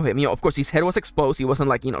blanket on top of him. You know, of course, his head was exposed. He wasn't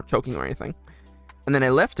like, you know, choking or anything. And then I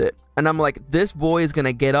left it. And I'm like, this boy is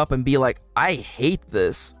gonna get up and be like, I hate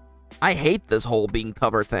this. I hate this whole being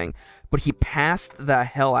covered thing. But he passed the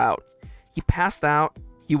hell out. He passed out.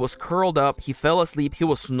 He was curled up. He fell asleep. He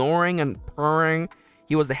was snoring and purring.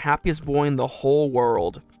 He was the happiest boy in the whole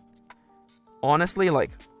world. Honestly,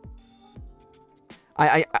 like,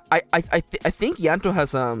 I think Yanto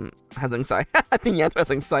has anxiety. I think Yanto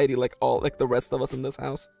has anxiety like the rest of us in this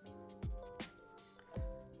house.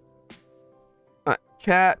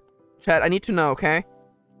 Chat, I need to know, okay?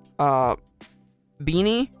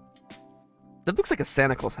 Beanie? That looks like a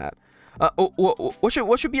Santa Claus hat.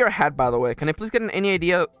 What should be our hat, by the way? Can I please get any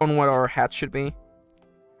idea on what our hat should be?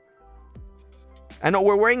 I know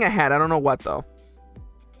we're wearing a hat. I don't know what, though.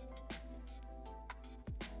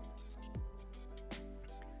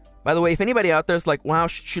 By the way, if anybody out there is like, wow,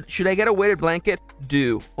 should I get a weighted blanket?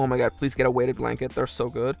 Do. Oh my god, please get a weighted blanket. They're so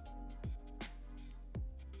good.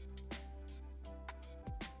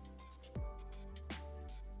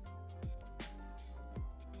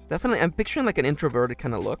 Definitely, I'm picturing like an introverted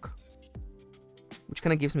kind of look. Which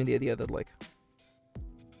kind of gives me the idea that like...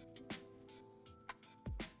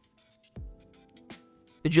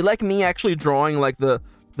 Did you like me actually drawing like the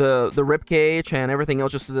rib cage and everything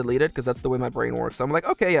else just to delete it? Because that's the way my brain works. So I'm like,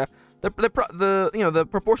 okay, yeah. The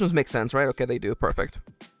proportions make sense, right? Okay, they do. Perfect.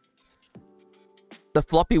 The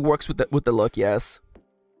floppy works with the look, yes.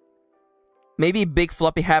 Maybe big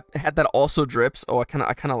floppy hat that also drips. Oh, I kind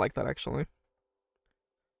of like that actually.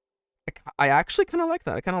 I actually kind of like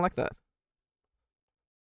that. I kind of like that.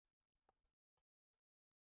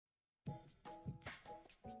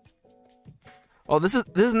 Oh, this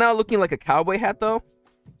is now looking like a cowboy hat though.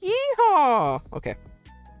 Yeehaw! Okay.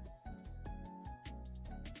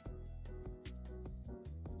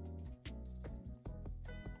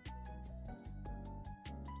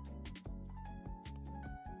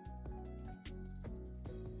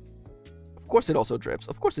 Of course it also drips.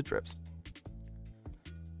 Of course it drips.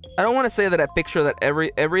 I don't want to say that I picture that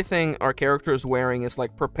everything our character is wearing is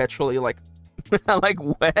like perpetually like like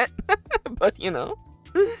wet, but you know.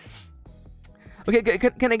 Okay,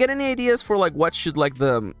 can I get any ideas for like what should like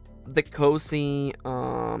the cozy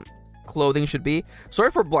clothing should be?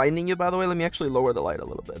 Sorry for blinding you, by the way. Let me actually lower the light a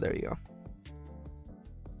little bit. There you go.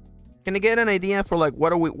 Can I get an idea for like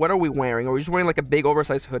what are we wearing? Are we just wearing like a big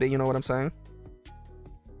oversized hoodie? You know what I'm saying?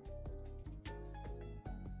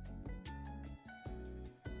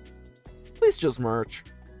 Please just merch.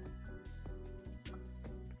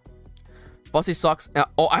 Fussy socks.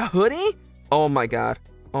 Oh, a hoodie? Oh my god.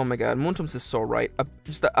 Oh my god. Moontoms is so right.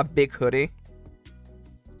 Just a big hoodie.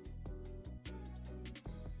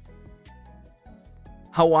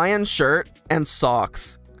 Hawaiian shirt and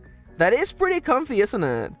socks. That is pretty comfy, isn't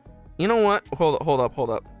it? You know what? Hold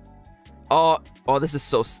up. Oh, this is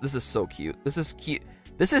so cute. This is cute.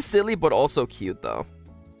 This is silly, but also cute though.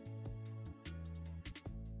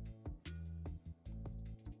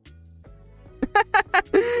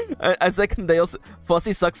 A second day,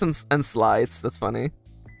 fussy socks and slides. That's funny.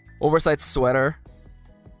 Oversized sweater.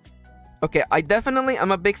 Okay,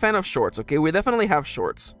 I'm a big fan of shorts. Okay, we definitely have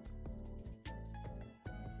shorts.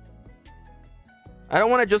 I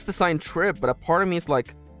don't want to just design trip, but a part of me is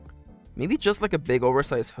like, maybe just like a big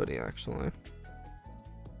oversized hoodie, actually.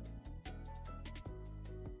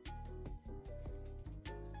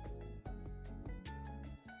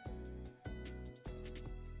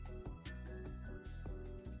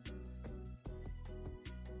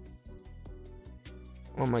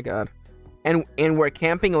 Oh my god. And we're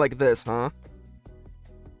camping like this, huh?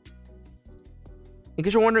 In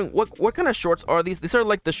case you're wondering, what kind of shorts are these? These are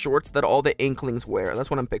like the shorts that all the Inklings wear.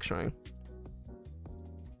 That's what I'm picturing.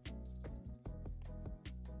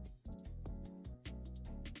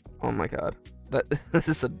 Oh my god. This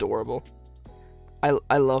is adorable.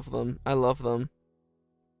 I love them. I love them.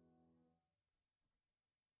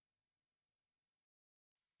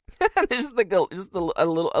 There's just like a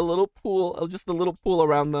little pool, just a little pool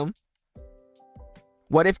around them.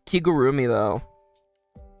 What if Kigurumi though?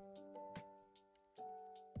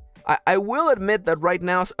 I will admit that right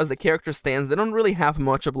now, as the character stands, they don't really have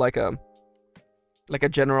much of like a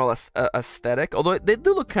general aesthetic. Although they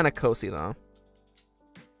do look kind of cozy though.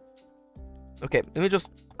 Okay, let me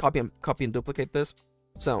just copy and duplicate this.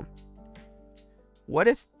 So, what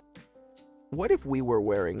if we were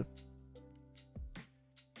wearing?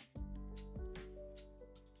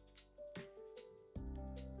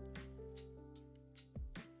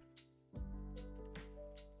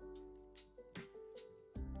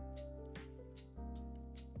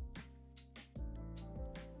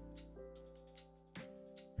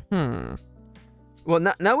 Well,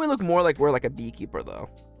 now we look more like we're like a beekeeper, though.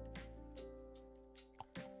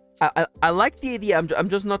 I like the idea. I'm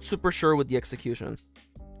just not super sure with the execution.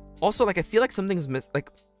 Also, like I feel like something is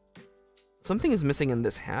missing in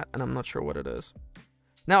this hat, and I'm not sure what it is.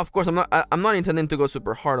 Now, of course, I'm not intending to go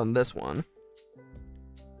super hard on this one.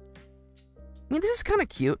 I mean, this is kind of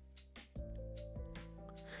cute.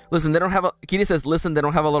 Listen, they don't have a... Kitty says, listen, they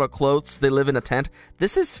don't have a lot of clothes. They live in a tent.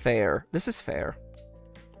 This is fair. This is fair.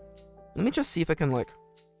 Let me just see if I can, like...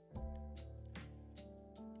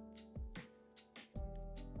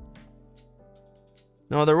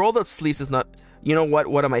 No, the rolled up sleeves is not... You know what?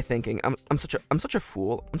 What am I thinking? I'm such a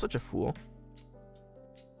fool. I'm such a fool.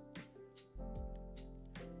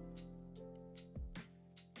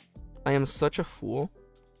 I am such a fool.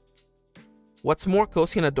 What's more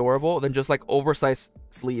cozy and adorable than just like oversized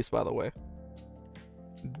sleeves, by the way?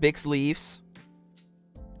 Big sleeves.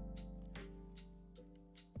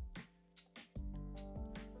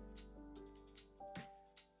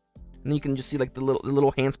 And you can just see like the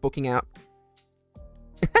little hands poking out.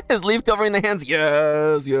 His sleeve covering the hands.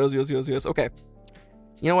 Yes, yes, yes, yes, yes. Okay.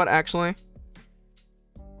 You know what, actually?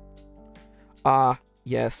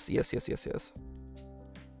 Yes, yes, yes, yes, yes.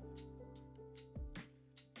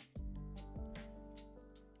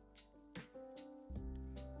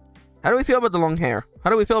 How do we feel about the long hair? How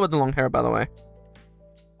do we feel about the long hair, by the way?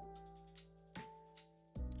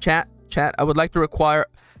 Chat, I would like to require...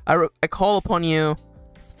 I call upon you.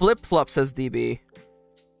 Flip-flop, says DB.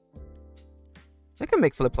 I can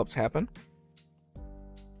make flip-flops happen.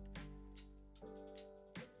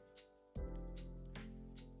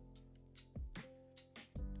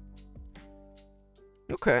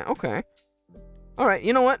 Okay, okay. Alright,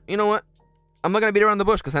 you know what? You know what? I'm not gonna beat around the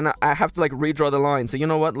bush because I have to like redraw the line. So you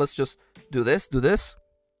know what? Let's just do this. Do this.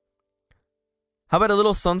 How about a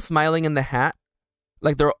little sun smiling in the hat?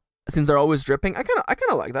 Like since they're always dripping. I kind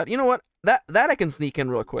of like that. You know what? That I can sneak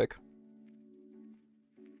in real quick.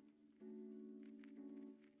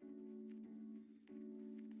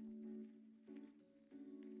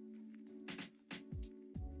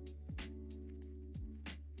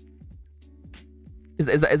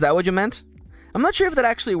 Is that what you meant? I'm not sure if that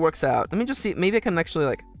actually works out. Let me just see. Maybe I can actually,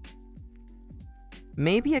 like...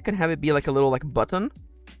 Maybe I can have it be, like, a little, like, button.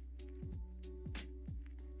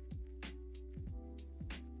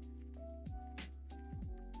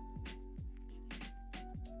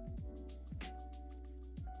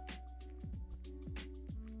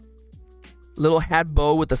 Little hat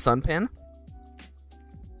bow with the sun pin.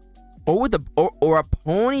 Or with the... Or a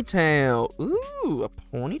ponytail. Ooh, a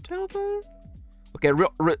ponytail, though? Okay,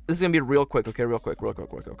 this is gonna be real quick. Okay, real quick.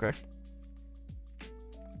 Okay.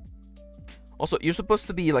 Also, you're supposed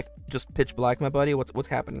to be like just pitch black, my buddy. What's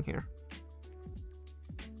happening here?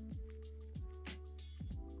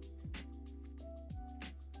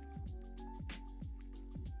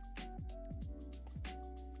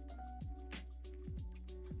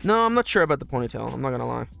 No, I'm not sure about the ponytail. I'm not gonna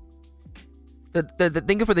lie.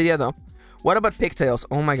 Thank you for the idea, though. What about pigtails?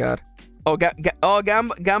 Oh my god. Oh,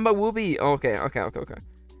 Gamba Whoopie. Okay.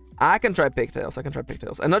 I can try pigtails.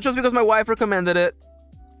 And not just because my wife recommended it.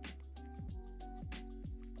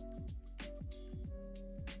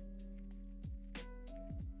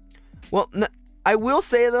 Well, I will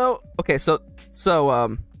say, though... Okay, so...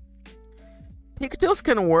 Pigtails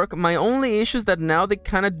can work. My only issue is that now they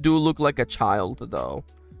kind of do look like a child, though.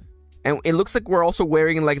 And it looks like we're also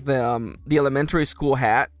wearing, like, the elementary school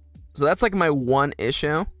hat. So that's, like, my one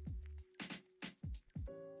issue.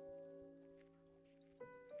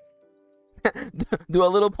 Do a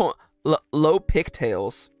little low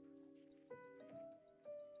pigtails.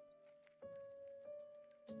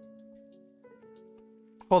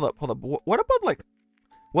 Hold up. What about like...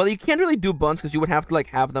 Well, you can't really do buns because you would have to like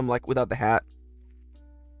have them like without the hat.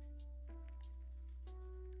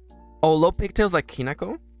 Oh, low pigtails like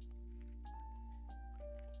Kinako?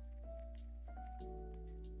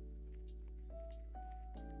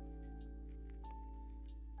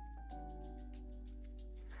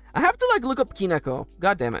 I have to like look up Kinako.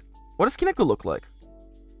 God damn it. What does Kinako look like?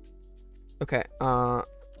 Okay,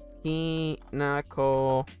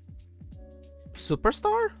 Kinako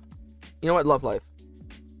Superstar? You know what? Love Life.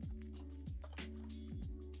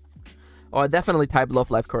 Oh, I definitely typed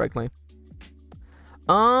Love Life correctly.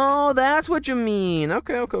 Oh, that's what you mean.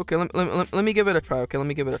 Okay. Let me give it a try. Okay, let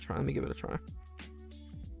me give it a try.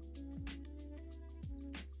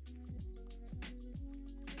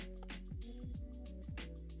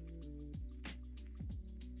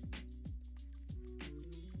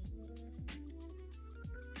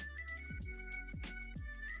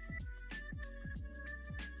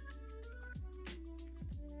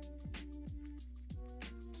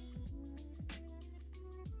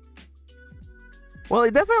 Well,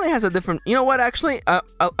 it definitely has a different... You know what, actually? I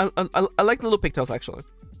like the little pigtails, actually.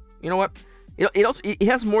 You know what? It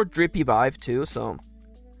has more drippy vibe, too, so...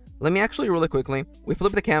 Let me actually, really quickly... We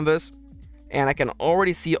flip the canvas, and I can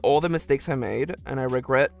already see all the mistakes I made, and I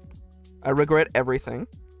regret everything.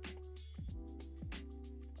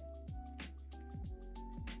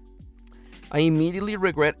 I immediately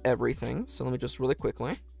regret everything. So let me just really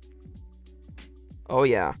quickly. Oh,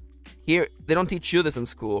 yeah. Here, they don't teach you this in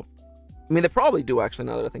school. I mean, they probably do, actually,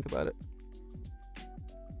 now that I think about it.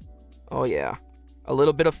 Oh, yeah. A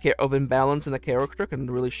little bit of imbalance in the character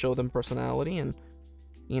can really show them personality. And,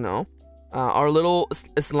 you know, our little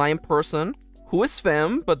slime person, who is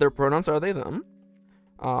femme, but their pronouns are they, them.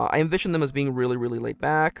 I envision them as being really, really laid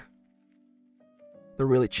back. They're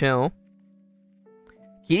really chill.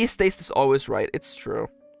 Kitty's taste is always right. It's true.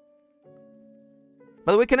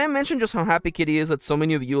 By the way, can I mention just how happy Kitty is that so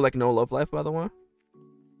many of you like know Love Life, by the way?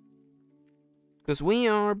 Because we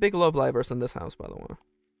are big Love Livers in this house, by the way.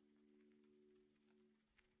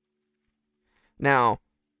 Now,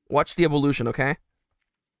 watch the evolution, okay?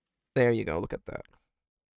 There you go. Look at that.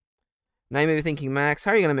 Now you may be thinking, Max,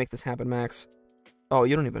 how are you going to make this happen, Max? Oh,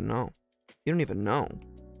 you don't even know. You don't even know.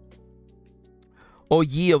 Oh,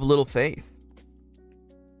 ye of little faith.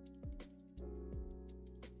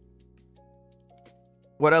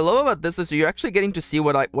 What I love about this is you're actually getting to see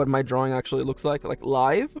what my drawing actually looks like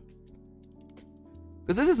live.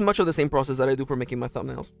 Because this is much of the same process that I do for making my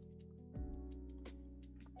thumbnails.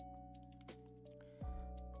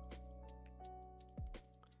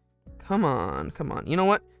 Come on, come on. You know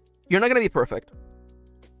what? You're not going to be perfect.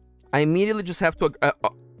 I immediately just have to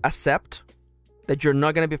accept that you're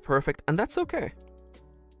not going to be perfect, and that's okay.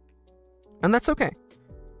 And that's okay.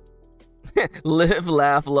 Live,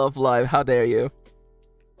 laugh, love, live. How dare you?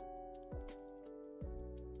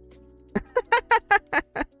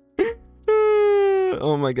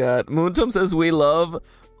 Oh my god. Moontom says we live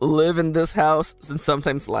in this house, and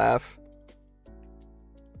sometimes laugh.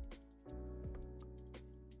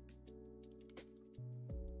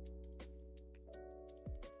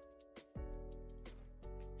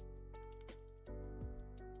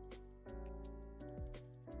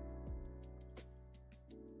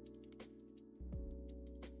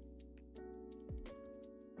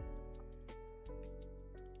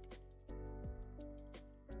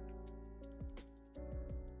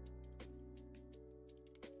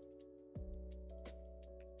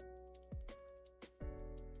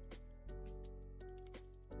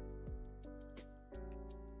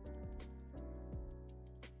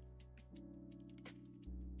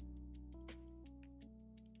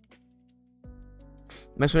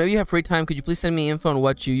 Max, whenever you have free time, could you please send me info on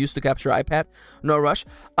what you use to capture iPad? No rush.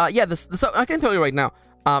 Yeah, I can tell you right now.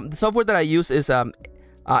 The software that I use is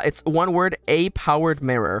it's one word, A-powered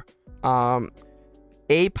mirror.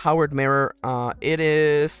 A-powered mirror.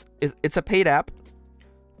 It's a paid app.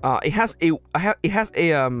 It has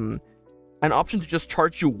an option to just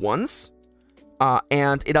charge you once,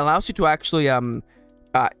 and it allows you to actually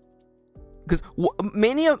because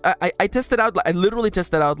I tested out. I literally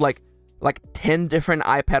tested out like 10 different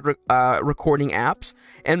iPad recording apps,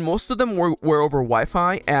 and most of them were over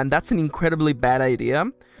Wi-Fi, and that's an incredibly bad idea.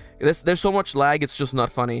 There's so much lag, it's just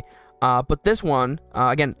not funny. But this one,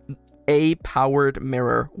 again, A-powered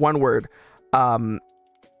mirror, one word. You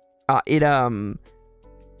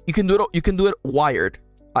can do it wired,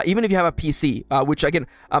 even if you have a PC. Which again,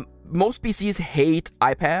 most PCs hate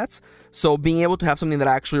iPads, so being able to have something that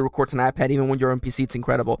actually records an iPad even when you're on PC, it's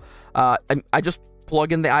incredible. I just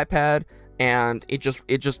plug in the iPad and it just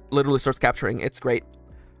literally starts capturing. It's great.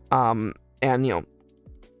 And you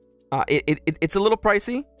know, it's a little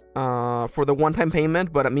pricey for the one-time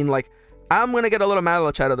payment, but I mean, like, I'm gonna get a little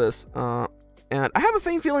mileage out of this, and I have a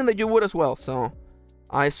faint feeling that you would as well, so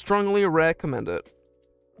I strongly recommend it.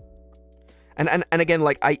 And again,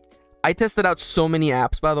 like, I tested out so many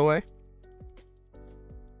apps, by the way.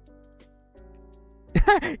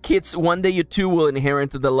 Kids, one day you too will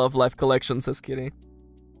inherit the Love Life collection, says Kitty.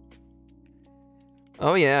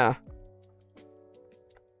 Oh, yeah.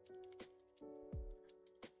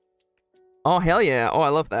 Oh, hell yeah. Oh, I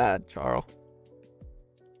love that, Charles.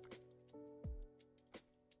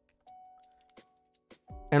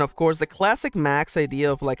 And of course, the classic Max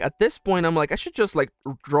idea of, like, at this point, I'm like, I should just, like,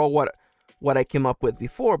 draw what I came up with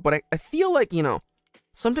before. But I feel like, you know,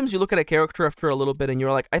 sometimes you look at a character after a little bit and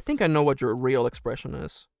you're like, I think I know what your real expression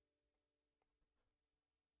is.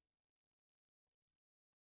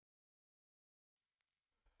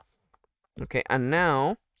 Okay, and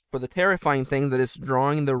now for the terrifying thing that is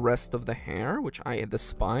drawing the rest of the hair, which I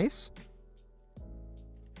despise.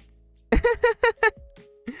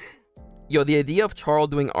 Yo, the idea of Charles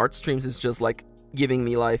doing art streams is just like giving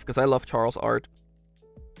me life, because I love Charles' art.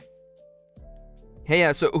 Hey,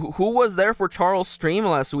 yeah, so who was there for Charles' stream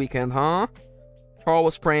last weekend, huh?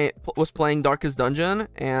 Charles was playing Darkest Dungeon,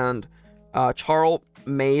 and Charles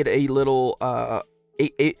made a little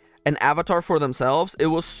an avatar for themselves. It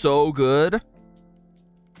was so good.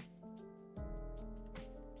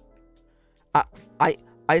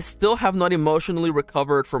 I still have not emotionally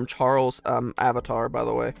recovered from Charles' avatar, by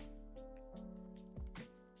the way.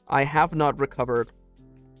 I have not recovered.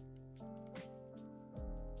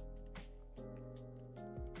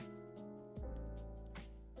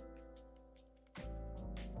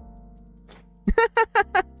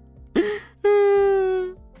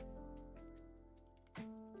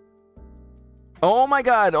 Oh my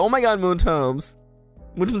god, Moontomes.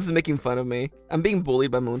 Moontomes is making fun of me. I'm being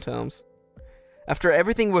bullied by Moontomes. After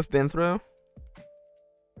everything we've been through.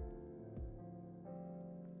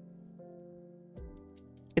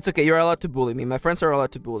 It's okay, you're allowed to bully me. My friends are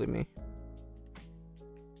allowed to bully me.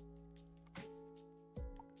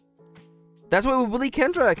 That's why we bully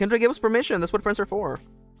Kendra. Kendra gave us permission. That's what friends are for.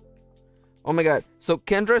 Oh my god. So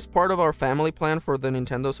Kendra is part of our family plan for the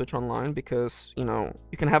Nintendo Switch Online because, you know,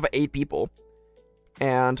 you can have 8 people.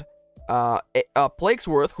 And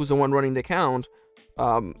Plaguesworth, who's the one running the account,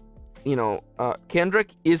 you know, Kendrick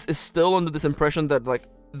is still under this impression that, like,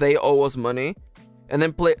 they owe us money. And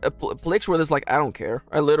then Plaguesworth is like, I don't care.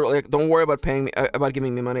 I literally, like, don't worry about paying me, about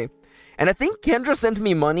giving me money. And I think Kendra sent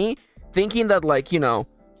me money thinking that, like, you know,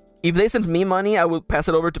 if they sent me money, I would pass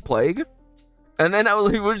it over to Plague. And then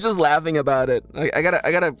we were just laughing about it. I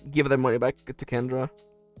gotta give that money back to Kendra.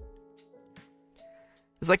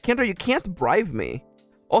 It's like, Kendra, you can't bribe me.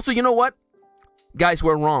 Also, you know what? Guys,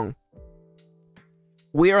 we're wrong.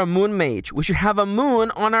 We are a moon mage. We should have a moon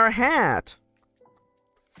on our hat.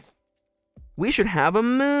 We should have a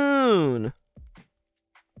moon.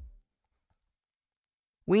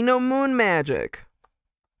 We know moon magic.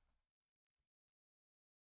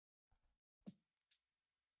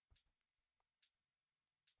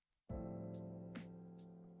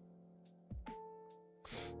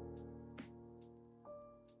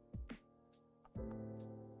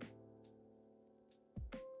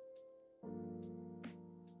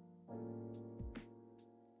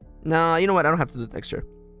 Nah, you know what? I don't have to do the texture.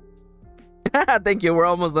 Thank you. We're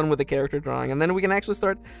almost done with the character drawing, and then we can actually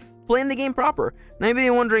start playing the game proper. Now you may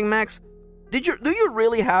be wondering, Max, do you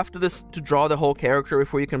really have to draw the whole character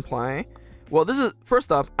before you can play? Well, this is,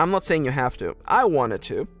 first off, I'm not saying you have to. I wanted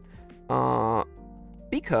to,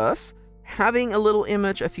 because having a little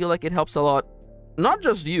image, I feel like it helps a lot. Not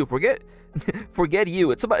just you. Forget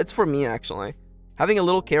you. It's for me actually. Having a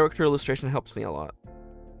little character illustration helps me a lot.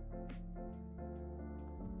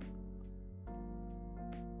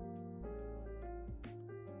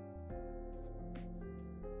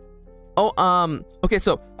 Oh, okay,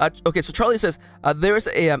 so Charlie says, there's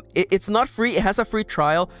a, it's not free, it has a free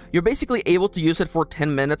trial. You're basically able to use it for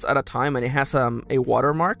 10 minutes at a time, and it has, a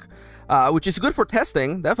watermark, which is good for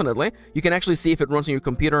testing, definitely. You can actually see if it runs on your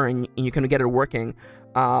computer, and you can get it working,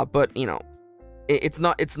 but, you know, it's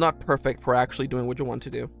not perfect for actually doing what you want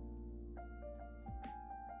to do.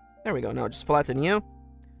 There we go, now just flatten you.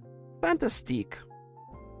 Fantastique.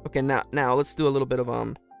 Okay, now let's do a little bit of,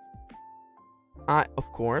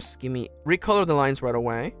 of course, recolor the lines right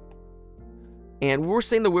away. And we were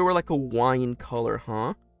saying that we were like a wine color,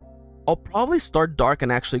 huh? I'll probably start dark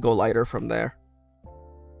and actually go lighter from there.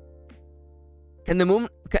 Can the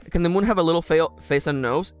moon have a little face and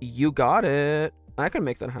nose? You got it. I can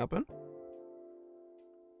make that happen.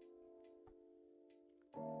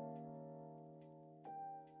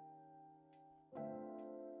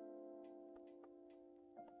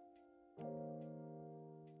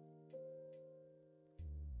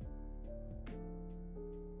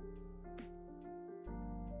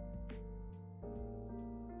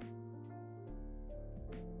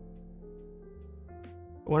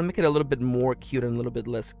 I want to make it a little bit more cute and a little bit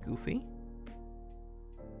less goofy.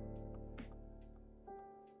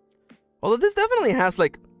 Although this definitely has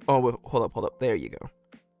like... Oh, wait, hold up. There you go.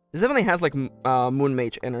 This definitely has like Moon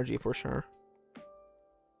Mage energy for sure.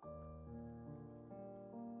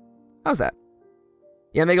 How's that?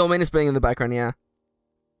 Yeah, Mega Omen is playing in the background, yeah.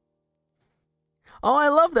 Oh, I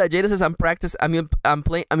love that. Jada says I'm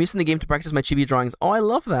using the game to practice my chibi drawings. Oh, I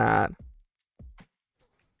love that.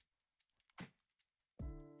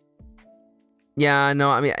 Yeah, no,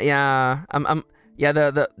 I mean, yeah,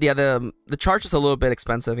 the charge is a little bit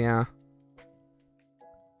expensive, yeah.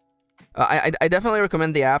 I definitely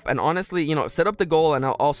recommend the app, and honestly, you know, set up the goal, and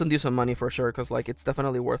I'll send you some money for sure, because like it's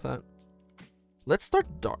definitely worth it. Let's start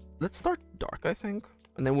dark. I think,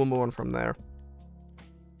 and then we'll move on from there.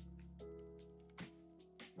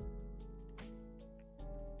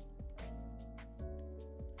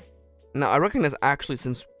 Now I recognize actually,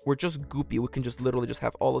 since we're just goopy, we can just literally just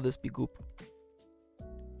have all of this be goop.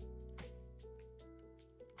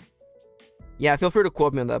 Yeah, feel free to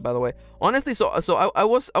quote me on that, by the way. Honestly, so I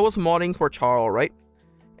was modding for Charl, right?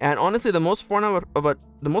 And honestly, the most fun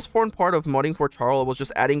the most fun part of modding for Charles was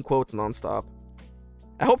just adding quotes nonstop.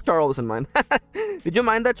 I hope Charles doesn't mind. Did you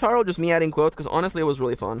mind that, Charles? Just me adding quotes? Because honestly, it was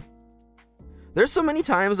really fun. There's so many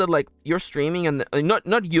times that, like, you're streaming and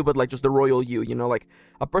not you, but like just the royal you. You know, like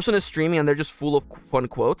a person is streaming and they're just full of fun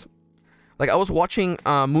quotes. Like I was watching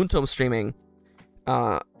Moontom streaming. You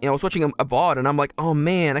know, I was watching a VOD and I'm like, oh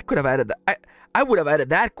man, I could have added that. I would have added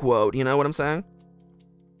that quote. You know what I'm saying?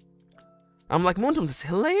 I'm like, Moontom's is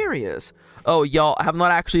hilarious. Oh, y'all, I have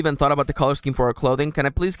not actually even thought about the color scheme for our clothing. Can I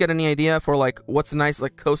please get any idea for, like, what's a nice,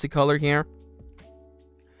 like, cozy color here?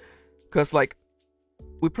 Because, like,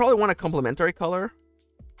 we probably want a complementary color.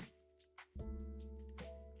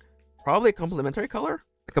 Probably a complementary color?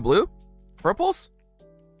 Like a blue? Purples?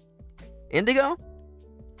 Indigo?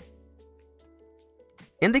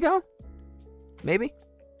 Indigo? Maybe?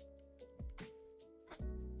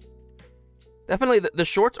 Definitely, the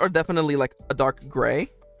shorts are definitely like a dark gray.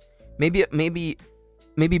 Maybe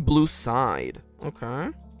blue side. Okay.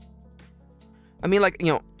 I mean, like,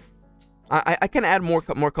 you know, I can add more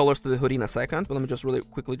colors to the hoodie in a second, but let me just really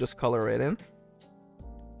quickly just color it in.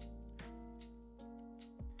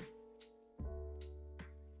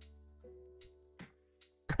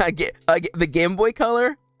 I get the Game Boy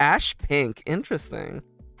color, ash pink. Interesting.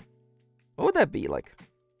 What would that be like?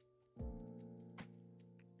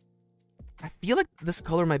 I feel like this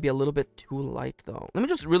color might be a little bit too light, though. Let me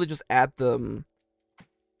just really just add the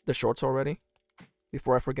shorts already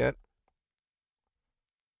before I forget.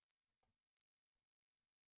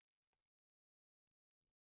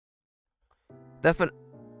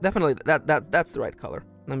 Definitely that's the right color.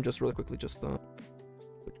 Let me just really quickly just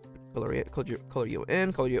color you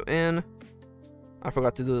in. I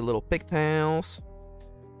forgot to do the little pigtails.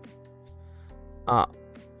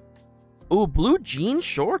 Ooh, blue jean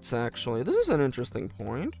shorts, actually. This is an interesting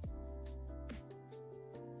point.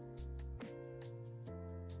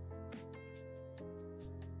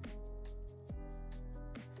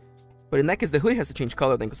 But in that case, the hoodie has to change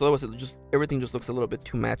color then, because otherwise everything just looks a little bit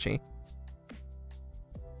too matchy.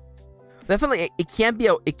 Definitely, it can't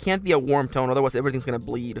be a warm tone, otherwise everything's gonna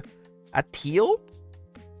bleed. A teal?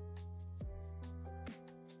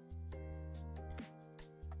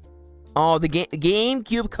 Oh, the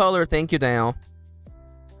GameCube color. Thank you, Dale.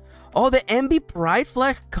 Oh, the MB Pride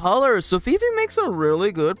Flag color. So Fifi makes a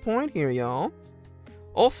really good point here, y'all.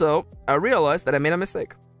 Also, I realized that I made a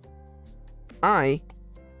mistake. I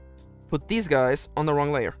put these guys on the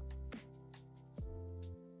wrong layer.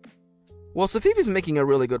 Well, so Fifi's making a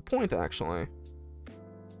really good point, actually.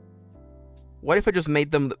 What if I just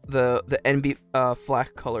made them the NB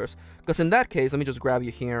flag colors? Because in that case, let me just grab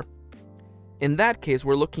you here. In that case,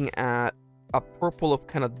 we're looking at a purple of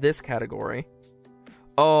kind of this category.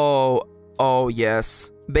 Oh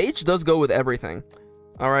yes. Beige does go with everything.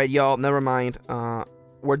 Alright, y'all, never mind.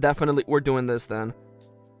 We're doing this then.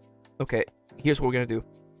 Okay, here's what we're gonna do.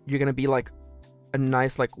 You're gonna be like a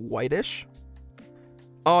nice, like, whitish.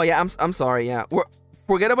 Oh yeah, I'm sorry, yeah.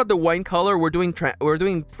 Forget about the wine color, we're doing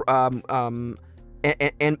NB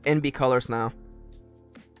colors now.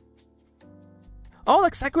 Oh,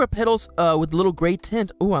 like sakura petals with little gray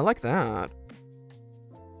tint. Oh, I like that.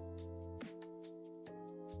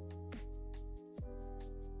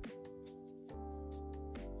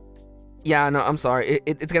 Yeah, no, I'm sorry.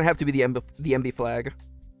 It's gonna have to be the MB flag.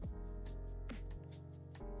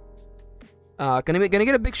 Gonna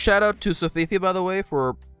get a big shout out to Sofifi, by the way,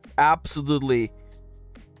 for absolutely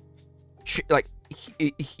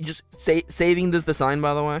just saving this design,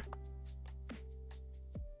 by the way.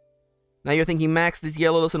 Now you're thinking, Max, this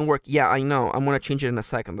yellow doesn't work. Yeah, I know. I'm gonna change it in a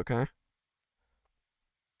second, okay?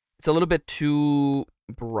 It's a little bit too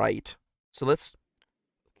bright. So let's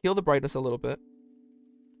kill the brightness a little bit.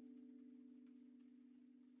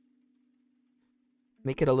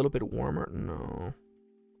 Make it a little bit warmer. No.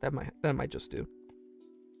 That might just do.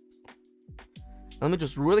 Let me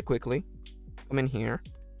just really quickly come in here.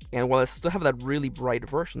 And while I still have that really bright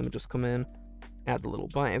version, let me just come in, add the little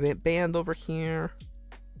band over here.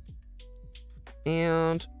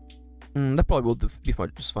 And that probably will be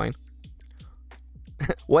fine, just fine.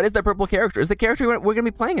 What is the purple character? Is the character we're going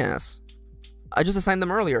to be playing as? I just assigned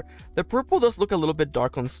them earlier. The purple does look a little bit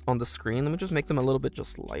dark on the screen. Let me just make them a little bit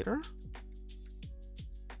just lighter.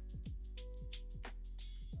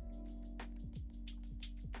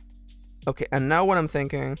 Okay, and now what I'm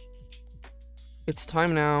thinking, it's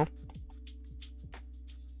time now.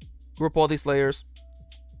 Group all these layers,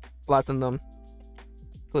 flatten them,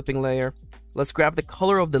 clipping layer. Let's grab the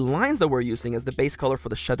color of the lines that we're using as the base color for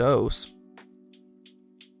the shadows.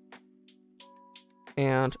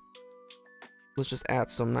 And let's just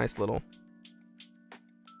add some nice little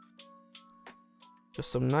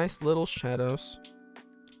Just some nice little shadows.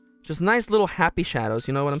 Just nice little happy shadows,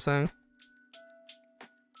 you know what I'm saying?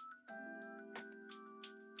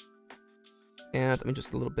 And let me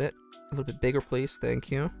just a little bit bigger, please. Thank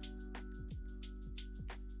you.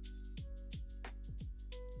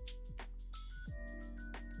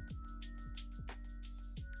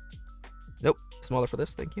 Nope, smaller for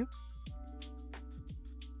this. Thank you.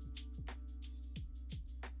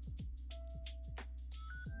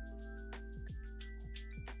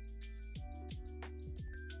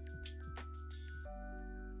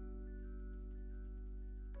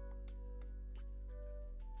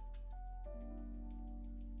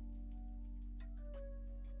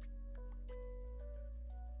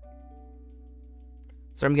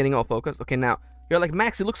 So I'm getting all focused. Okay, now you're like,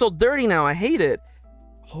 Max, it looks so dirty now. I hate it.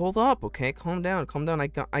 Hold up, okay, calm down, calm down. I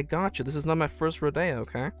got you. This is not my first rodeo,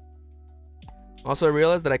 okay? Also, I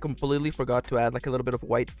realized that I completely forgot to add like a little bit of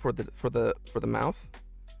white for the mouth.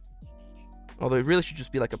 Although it really should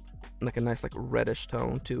just be like a nice like reddish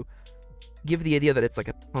tone to give the idea that it's like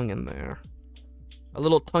a tongue in there. A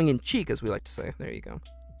little tongue in cheek, as we like to say. There you go.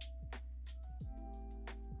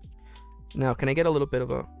 Now, can I get a little bit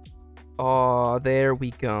of a... Oh, there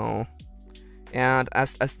we go. And I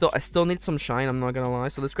still need some shine, I'm not gonna lie.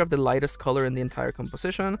 So let's grab the lightest color in the entire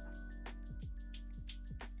composition.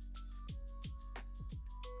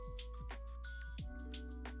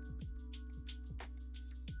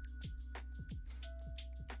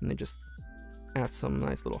 And then just add some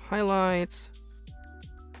nice little highlights.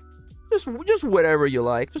 Just whatever you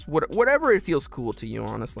like. Just whatever it feels cool to you,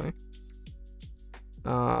 honestly.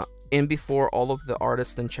 In before all of the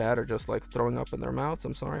artists in chat are just like throwing up in their mouths.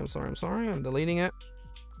 I'm sorry. I'm deleting it.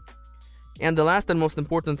 And the last and most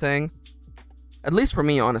important thing, at least for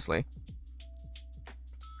me, honestly,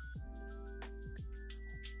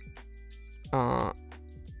 you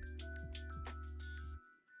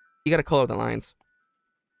gotta color the lines.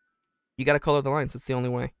 You gotta color the lines. It's the only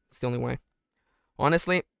way. It's the only way.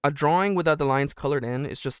 Honestly, a drawing without the lines colored in,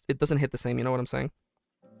 it's just, it doesn't hit the same. You know what I'm saying?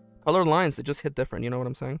 Colored lines, they just hit different. You know what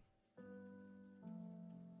I'm saying?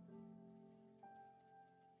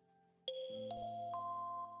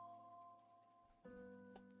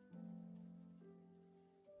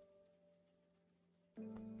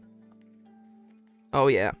 Oh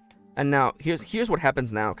yeah, and now here's what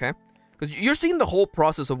happens now, okay? Because you're seeing the whole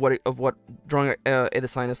process of what drawing a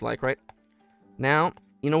design is like, right? Now,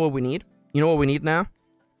 you know what we need? You know what we need now?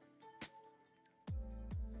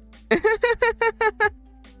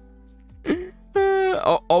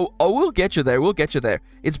 We'll get you there. We'll get you there.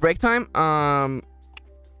 It's break time.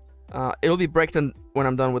 It'll be break time when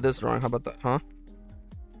I'm done with this drawing. How about that, huh?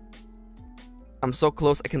 I'm so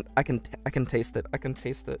close. I can taste it. I can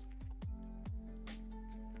taste it.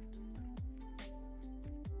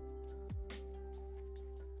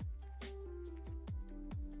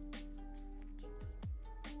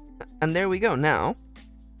 And there we go. Now,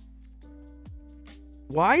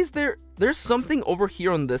 why is there's something over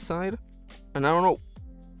here on this side, and I don't know.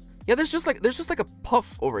 Yeah, there's just like a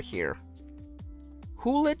puff over here.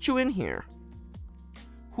 Who let you in here?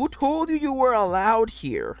 Who told you you were allowed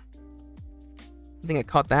here? I think I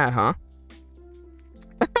caught that, huh?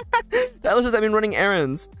 That was just I've been running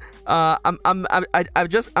errands. I'm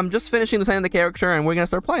just finishing designing the character, and we're gonna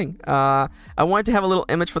start playing. I wanted to have a little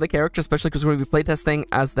image for the character, especially because we're gonna be playtesting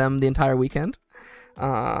as them the entire weekend,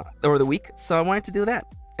 or the week. So I wanted to do that,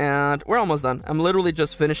 and we're almost done. I'm literally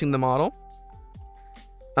just finishing the model.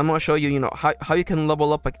 I'm gonna show you, you know, how you can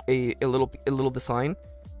level up like a little design.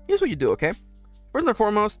 Here's what you do, okay? First and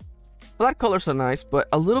foremost, flat colors are nice, but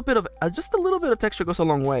a little bit of just a little bit of texture goes a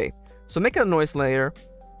long way. So make a noise layer.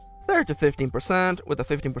 Set it to 15% with a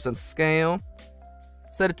 15% scale.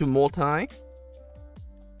 Set it to multi.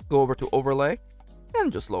 Go over to overlay.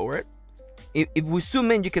 And just lower it. If we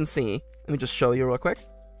zoom in, you can see. Let me just show you real quick.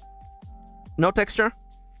 No texture.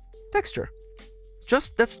 Texture.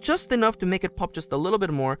 That's just enough to make it pop just a little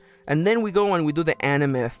bit more. And then we go and we do the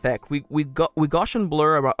anime effect. We Gaussian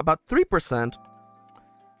blur about 3%.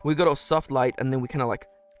 We go to soft light, and then we kind of like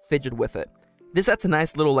fidget with it. This adds a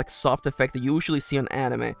nice little like soft effect that you usually see on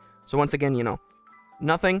anime. So once again, you know,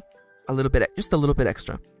 nothing, just a little bit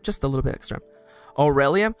extra.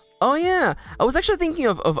 Aurelia? Oh yeah, I was actually thinking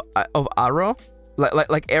of Arrow,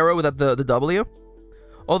 like Arrow without the W.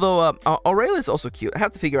 Although Aurelia is also cute. I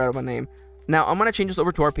have to figure out my name. Now I'm gonna change this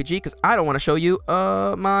over to RPG because I don't want to show you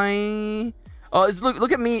my. Oh,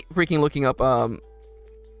 look at me freaking looking up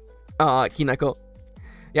Kinako.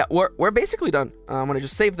 Yeah, we're basically done. I'm gonna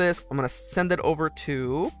just save this. I'm gonna send it over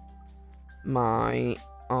to my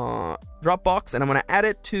Dropbox, and I'm gonna add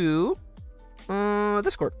it to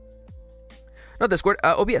Discord. not Discord,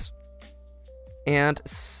 OBS. And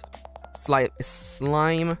slime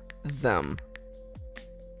them.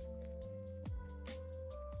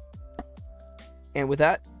 And with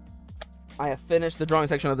that, I have finished the drawing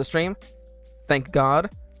section of the stream. Thank God.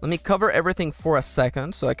 Let me cover everything for a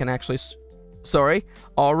second so I can actually... Sorry,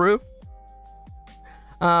 Aru.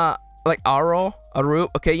 Like Aru.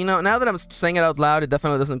 Okay, you know, now that I'm saying it out loud, it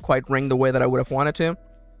definitely doesn't quite ring the way that I would have wanted to.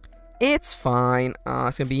 It's fine.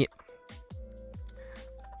 It's gonna be...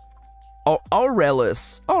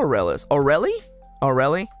 Aurelis.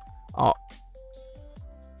 Aureli? Oh.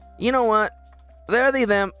 You know what? They're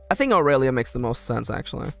them. I think Aurelia makes the most sense,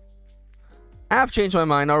 actually. I've changed my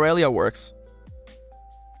mind. Aurelia works.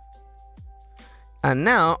 And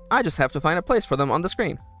now, I just have to find a place for them on the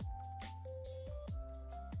screen.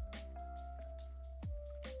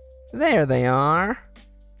 There they are.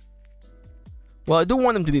 Well, I do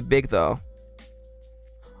want them to be big, though.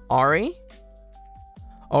 Ari?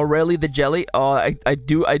 Aureli the Jelly? Oh, I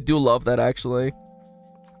do love that, actually.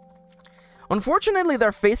 Unfortunately,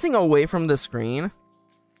 they're facing away from the screen.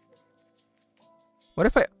 What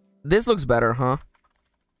if I... This looks better, huh?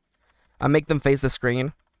 I make them face the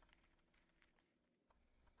screen.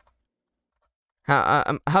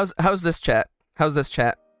 How's this chat? How's this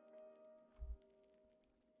chat?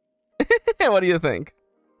 What do you think?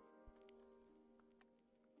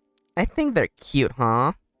 I think they're cute,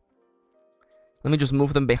 huh? Let me just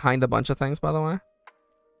move them behind a bunch of things, by the way.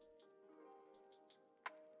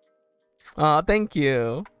 Aw, thank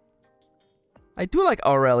you. I do like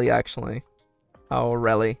Aureli, actually.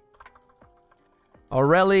 Aureli.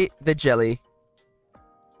 Aureli the Jelly.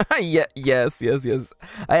 Yeah, yes.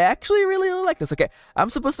 I actually really like this. Okay, I'm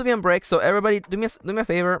supposed to be on break, so everybody, do me a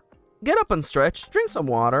favor. Get up and stretch. Drink some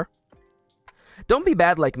water. Don't be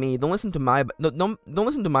bad like me. Don't listen to my don't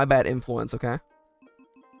listen to my bad influence. Okay.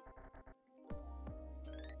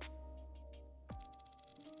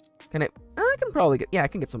 Can I can probably get... Yeah, I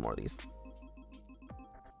can get some more of these.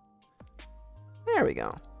 There we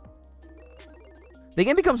go. The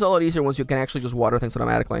game becomes a lot easier once you can actually just water things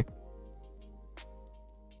automatically.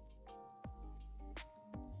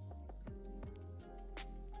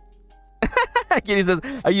 Kitty says,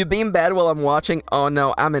 "Are you being bad while I'm watching?" Oh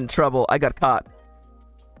no, I'm in trouble. I got caught.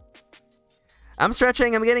 I'm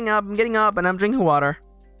stretching, I'm getting up, and I'm drinking water.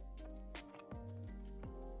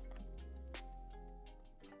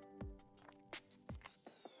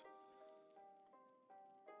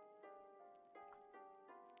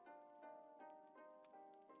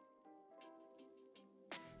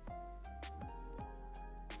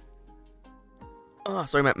 Oh,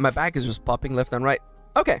 sorry, my back is just popping left and right.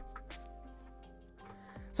 Okay.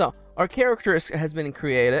 So, our character has been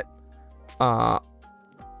created.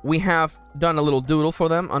 We have done a little doodle for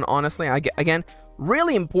them, and honestly, again,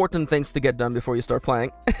 really important things to get done before you start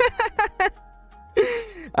playing.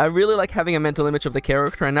 I really like having a mental image of the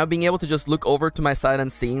character, and now being able to just look over to my side and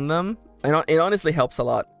seeing them, it honestly helps a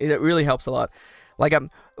lot. It really helps a lot. When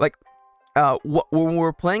we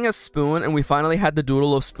were playing as Spoon and we finally had the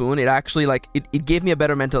doodle of Spoon, it actually, it gave me a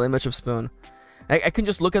better mental image of Spoon. I can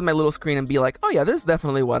just look at my little screen and be like, oh yeah, this is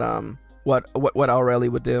definitely what Aureli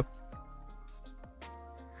would do.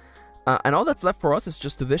 And all that's left for us is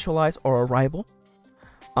just to visualize our arrival.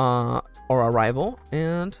 And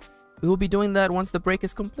we will be doing that once the break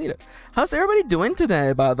is completed. How's everybody doing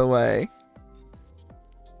today, by the way?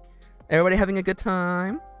 Everybody having a good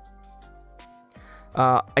time?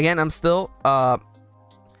 Again, I'm still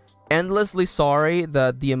endlessly sorry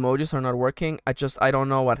that the emojis are not working. I don't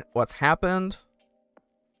know what's happened.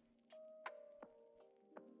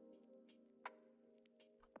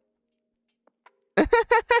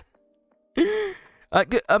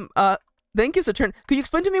 Thank you, Saturn. Could you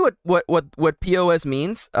explain to me what POS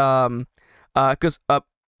means? Because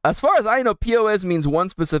as far as I know, POS means one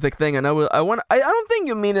specific thing, and I don't think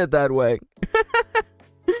you mean it that way.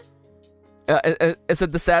 Is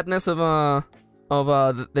it the sadness of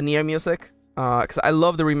the Nier music? Because I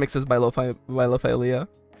love the remixes by Lo-Fi Leah.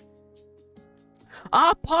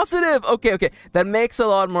 Ah, positive. Okay. That makes a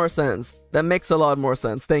lot more sense.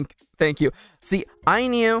 Thank you. See, I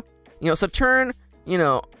knew, Saturn,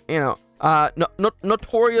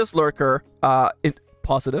 notorious lurker.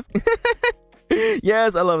 Positive.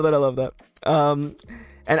 Yes, I love that. And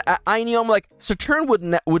I knew, I'm like, Saturn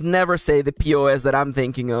would never say the POS that I'm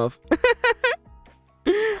thinking of.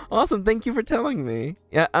 Awesome, thank you for telling me.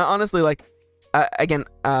 Yeah, honestly, again,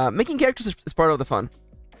 making characters is part of the fun.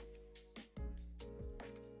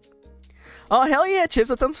 Oh, hell yeah, Chips,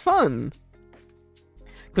 that sounds fun.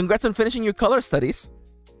 Congrats on finishing your color studies.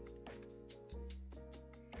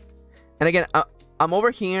 And again, I'm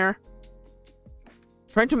over here.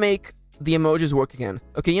 trying to make the emojis work again.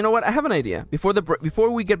 Okay, you know what? I have an idea.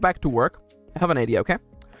 Before we get back to work, I have an idea, okay?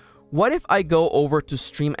 What if I go over to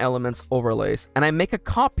Stream Elements Overlays and I make a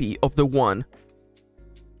copy of the one?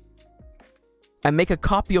 I make a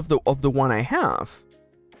copy of the one I have.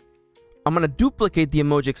 I'm gonna duplicate the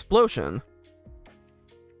emoji explosion,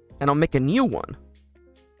 and I'll make a new one.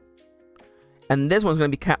 And this one's gonna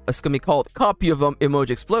be called copy of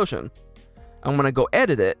emoji explosion. I'm gonna go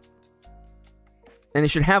edit it, and it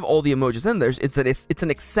should have all the emojis in there. It's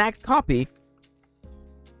an exact copy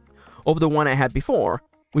of the one I had before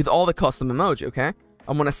with all the custom emoji. Okay,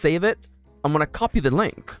 I'm gonna save it. I'm gonna copy the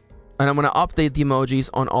link, and I'm gonna update the emojis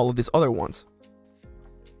on all of these other ones.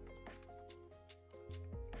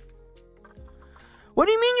 What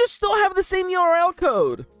do you mean you still have the same URL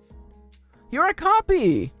code? You're a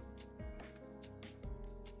copy.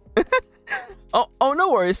 oh, no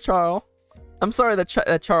worries, Charles. I'm sorry that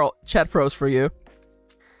chat froze for you.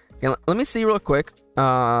 Okay, let me see real quick.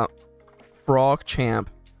 Frog Champ.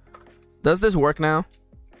 Does this work now?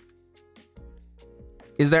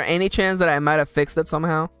 Is there any chance that I might have fixed it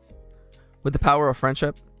somehow? With the power of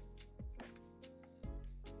friendship?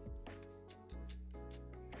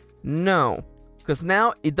 No. Because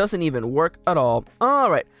now it doesn't even work at all.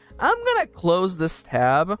 Alright. I'm gonna close this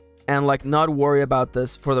tab and like not worry about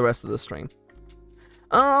this for the rest of the stream.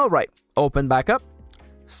 Alright. Open back up.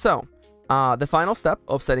 So, the final step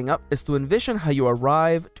of setting up is to envision how you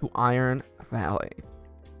arrive to Iron Valley.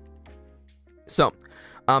 So,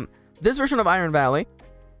 this version of Iron Valley,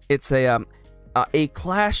 it's a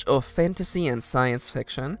clash of fantasy and science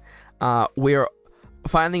fiction. We're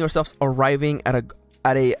finding ourselves arriving at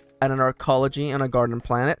an arcology on a garden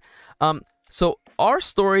planet. So our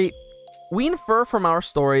story, we infer from our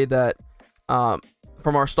story that, from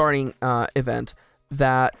our starting event,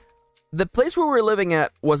 that the place where we're living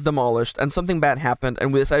at was demolished and something bad happened,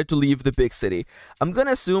 and we decided to leave the big city. I'm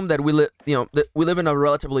gonna assume that we live in a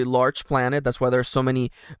relatively large planet. That's why there's so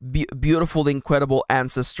many beautiful, incredible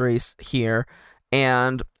ancestries here,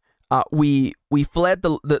 and we fled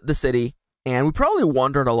the city, and we probably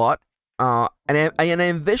wandered a lot. And I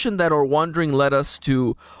envisioned that our wandering led us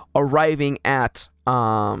to arriving at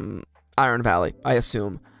Iron Valley, I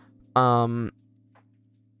assume.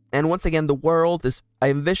 And once again, I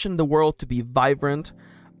envisioned the world to be vibrant,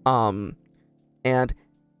 and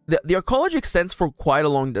the arcology extends for quite a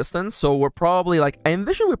long distance, so we're probably like, I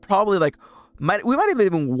envision we might have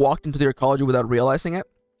even walked into the arcology without realizing it.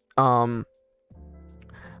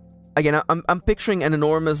 Again, I'm picturing an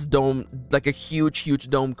enormous dome, like a huge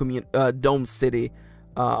dome dome city,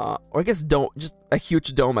 or I guess just a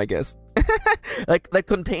huge dome, I guess.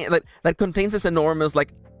 that contains this enormous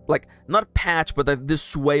like not patch, but this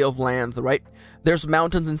sway of land, right? There's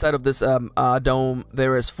mountains inside of this dome.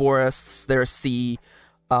 There is forests. There's sea,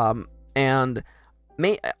 and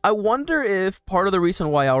I wonder if part of the reason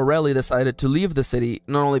why Aureli decided to leave the city,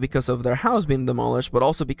 not only because of their house being demolished, but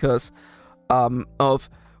also because of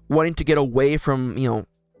wanting to get away from,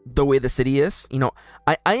 the way the city is.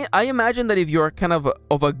 I imagine that if you're kind of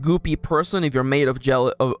a goopy person, if you're made of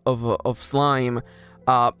gel of slime,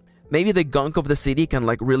 maybe the gunk of the city can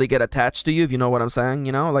like really get attached to you, if you know what I'm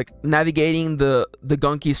saying. Like navigating the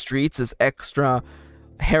gunky streets is extra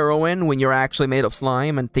heroin when you're actually made of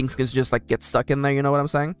slime, and things can just like get stuck in there. You know what I'm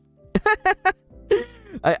saying?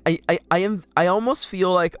 I almost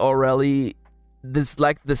feel like Aureli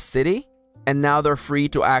disliked the city, and now they're free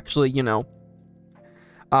to actually, not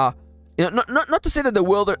to say that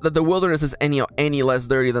the wilderness is any less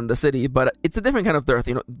dirty than the city, but it's a different kind of dirt.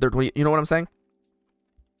 You know what I'm saying?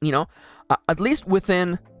 At least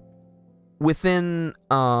within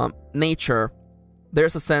nature,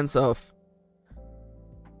 there's a sense of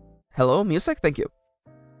hello music. Thank you.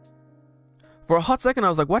 For a hot second, I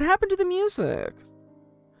was like, what happened to the music?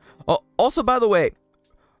 Oh, also, by the way,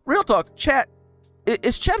 real talk, chat.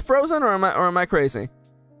 Is chat frozen, or am I crazy?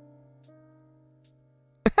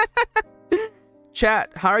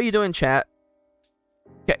 Chat, how are you doing, chat?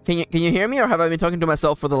 Can you hear me, or have I been talking to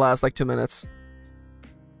myself for the last like 2 minutes?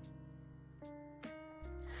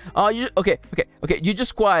 Oh, okay. You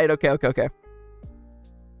just quiet. Okay.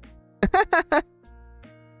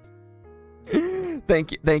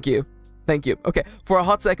 Thank you. Okay, for a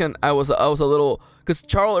hot second, I was a little, because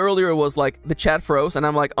Charles earlier was like the chat froze, and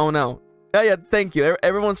I'm like, oh no. Yeah, thank you.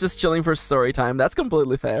 Everyone's just chilling for story time. That's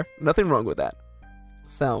completely fair. Nothing wrong with that.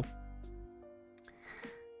 So,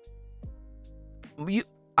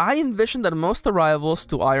 I envision that most arrivals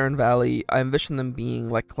to Iron Valley, I envision them being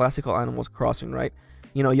like classical Animal Crossing, right?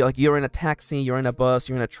 You're in a taxi, you're in a bus,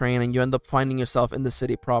 you're in a train, and you end up finding yourself in the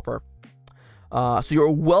city proper. So you're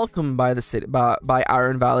welcomed by the city, by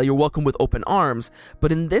Iron Valley. You're welcomed with open arms.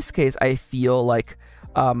 But in this case, I feel like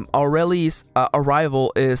Aureli's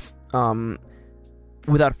arrival is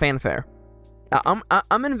without fanfare.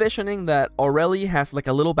 I'm envisioning that Aureli has like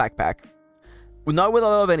a little backpack, not with a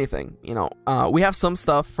lot of anything. You know, we have some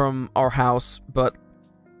stuff from our house, but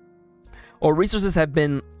our resources have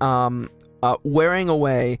been wearing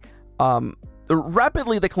away,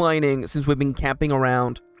 rapidly declining since we've been camping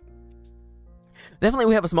around. Definitely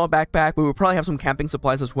we have a small backpack, but we probably have some camping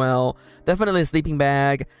supplies as well. Definitely a sleeping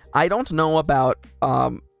bag. I don't know about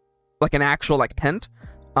like an actual like tent,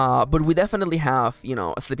 but we definitely have, you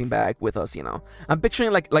know, a sleeping bag with us, you know. I'm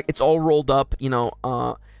picturing like it's all rolled up, you know,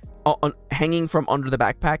 hanging from under the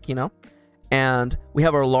backpack, you know. And we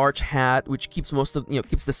have our large hat, which keeps most of, you know,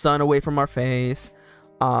 keeps the sun away from our face.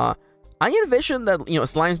 I envision that, you know,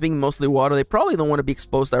 slimes being mostly water, they probably don't want to be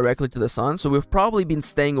exposed directly to the sun, so we've probably been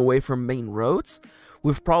staying away from main roads.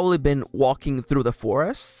 We've probably been walking through the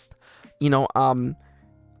forest. You know,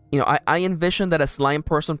 I envision that a slime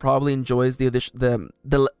person probably enjoys a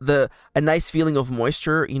nice feeling of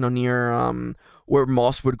moisture, you know, near where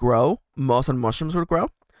moss would grow, moss and mushrooms would grow.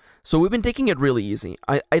 So we've been taking it really easy.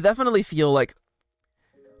 I definitely feel like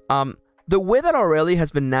the way that Aureli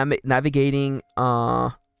has been navigating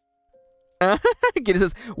it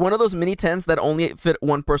says one of those mini tents that only fit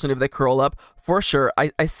one person if they curl up. For sure,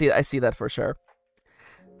 I see that for sure.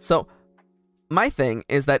 So my thing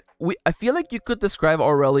is that I feel like you could describe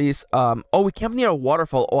Aureli's oh, we camped near a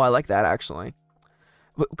waterfall. Oh, I like that actually,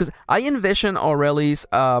 because I envision Aureli's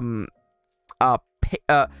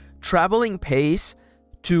traveling pace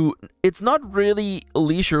to, it's not really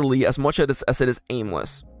leisurely as much as it is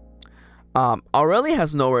aimless. Aureli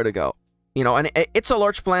has nowhere to go. You know, and it's a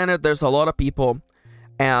large planet, there's a lot of people,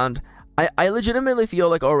 and I legitimately feel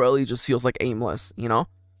like Aureli just feels like aimless, you know?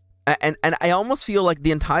 And I almost feel like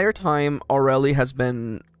the entire time Aureli has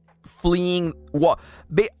been fleeing,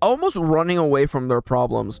 almost running away from their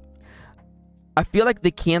problems. I feel like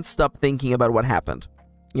they can't stop thinking about what happened,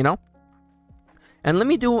 you know? And let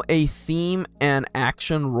me do a theme and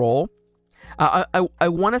action roll. I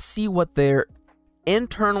want to see what their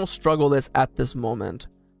internal struggle is at this moment.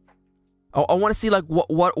 I want to see like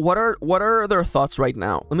what are their thoughts right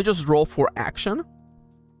now. Let me just roll for action.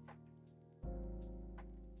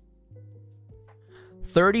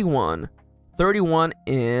 31. 31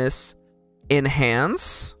 is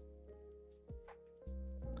enhance,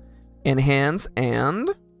 and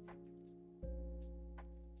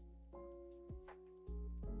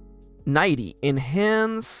 90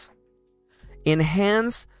 enhance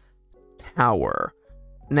tower.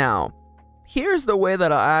 Now, here's the way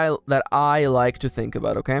that I like to think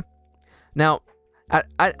about, okay? Now,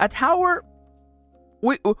 a tower,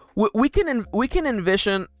 we can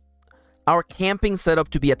envision our camping setup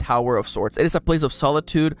to be a tower of sorts. It is a place of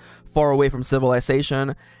solitude, far away from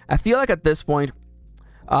civilization. I feel like at this point,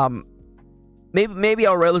 maybe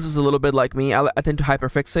Aurelius is a little bit like me. I tend to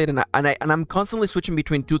hyperfixate, and I'm constantly switching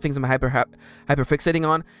between two things I'm hyperfixating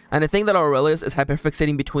on. And I think that Aurelius is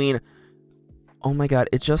hyperfixating between, oh my god,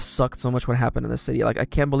 it just sucked so much what happened in the city. Like, I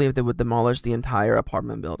can't believe they would demolish the entire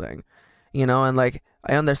apartment building. You know, and like,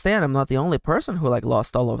 I understand I'm not the only person who like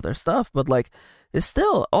lost all of their stuff, but like, it's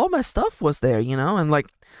still, all my stuff was there, you know, and like,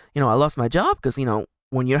 you know, I lost my job because, you know,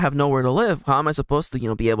 when you have nowhere to live, how am I supposed to, you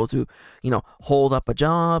know, be able to, you know, hold up a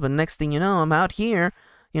job? And next thing you know, I'm out here,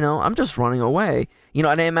 you know, I'm just running away, you know.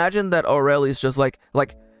 And I imagine that Aureli's just like,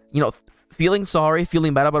 you know, feeling sorry,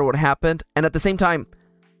 feeling bad about what happened, and at the same time,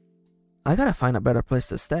 I gotta find a better place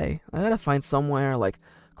to stay. I gotta find somewhere like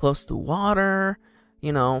close to water,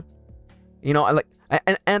 you know, like,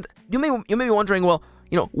 and you may be wondering, well,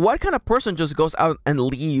 you know, what kind of person just goes out and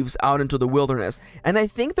leaves out into the wilderness? And I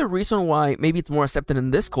think the reason why maybe it's more accepted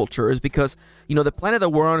in this culture is because, you know, the planet that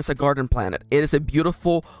we're on is a garden planet. It is a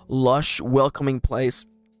beautiful, lush, welcoming place.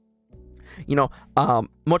 You know,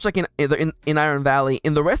 much like in Iron Valley,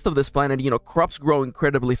 in the rest of this planet, you know, crops grow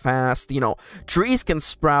incredibly fast. You know, trees can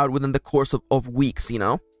sprout within the course of weeks, you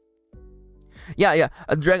know. Yeah.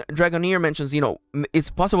 Dragoneer mentions, you know,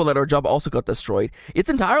 it's possible that our job also got destroyed. It's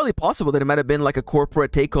entirely possible that it might have been like a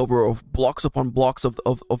corporate takeover of blocks upon blocks of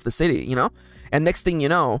the city, you know. And next thing you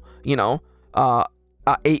know,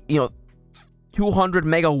 200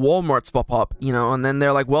 mega Walmarts pop up, you know, and then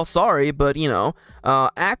they're like, well, sorry, but, you know,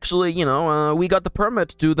 actually, you know, we got the permit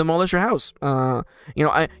to demolish your house. You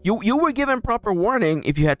know, you were given proper warning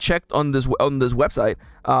if you had checked on this website,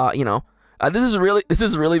 you know. This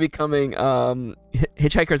is really becoming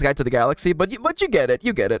Hitchhiker's Guide to the Galaxy, but you get it.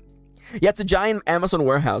 Yeah, it's a giant Amazon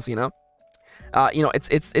warehouse, you know. You know,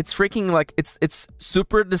 it's freaking like it's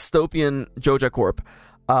super dystopian Joja Corp.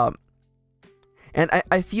 And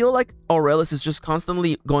I feel like Aurelius is just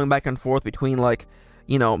constantly going back and forth between, like,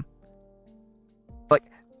 you know, like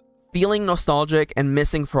feeling nostalgic and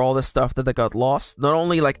missing for all the stuff that got lost. Not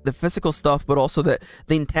only like the physical stuff, but also the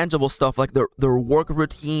intangible stuff, like their work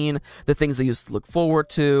routine, the things they used to look forward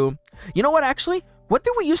to. You know what, actually? What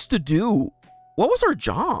did we used to do? What was our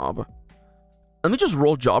job? Let me just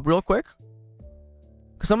roll job real quick.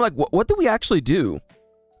 Because I'm like, what did we actually do?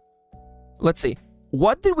 Let's see.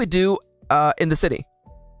 What did we do in the city?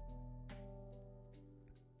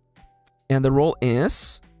 And the role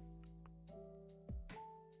is...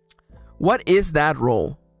 What is that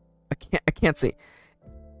role? I can't see.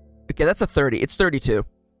 Okay, that's a 30. It's 32.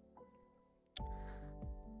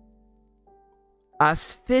 A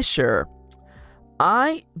fisher.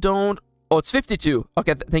 I don't... Oh, it's 52.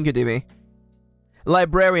 Okay, thank you, DB.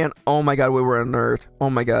 Librarian. Oh my god, we were a nerd.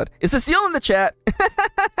 Oh my god. Is Cecile in the chat?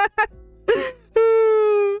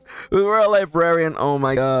 We were a librarian. Oh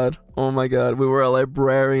my god. Oh my god. We were a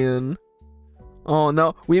librarian. Oh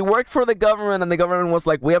no. We worked for the government, and the government was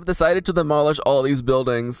like, we have decided to demolish all these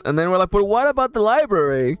buildings. And then we're like, but what about the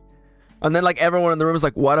library? And then like everyone in the room is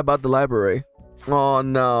like, what about the library? Oh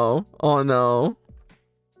no. Oh no.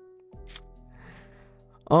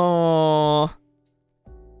 Oh.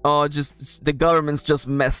 Oh, just the government's just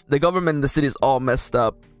messed. The government and the city's all messed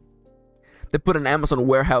up. They put an Amazon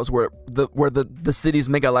warehouse where the city's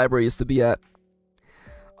mega library used to be at.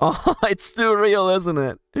 Oh, it's too real, isn't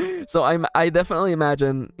it? So I definitely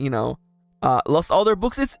imagine, you know, lost all their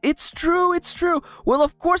books. It's true. It's true. Well,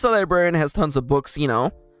 of course, a librarian has tons of books. You know,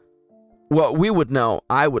 well, we would know.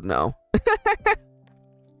 I would know.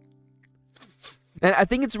 And I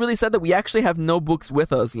think it's really sad that we actually have no books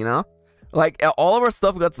with us. You know. Like, all of our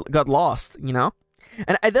stuff got lost, you know?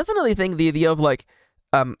 And I definitely think the idea of, like,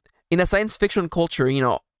 in a science fiction culture, you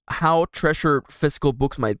know, how treasured physical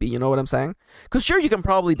books might be, you know what I'm saying? Because sure, you can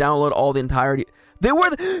probably download all the entirety. They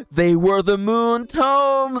were the moon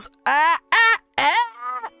tomes!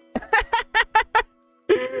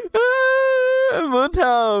 Moon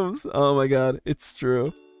tomes! Oh my god, it's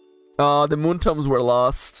true. Oh, the moon tomes were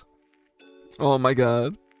lost. Oh my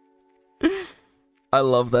god. I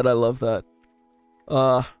love that. I love that.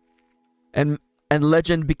 And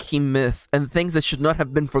legend became myth, and things that should not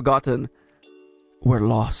have been forgotten were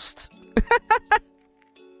lost.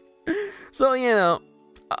 So, you know,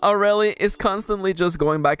 Aurelie is constantly just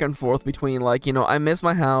going back and forth between, like, you know, I miss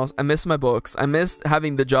my house, I miss my books, I miss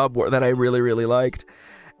having the job that I really, really liked.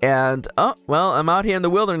 And, oh, well, I'm out here in the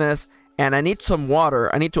wilderness, and I need some water.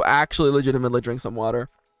 I need to actually legitimately drink some water.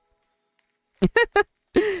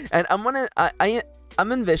 And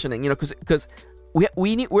I'm envisioning, you know, because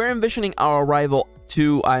we're envisioning our arrival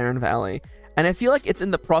to Iron Valley, and I feel like it's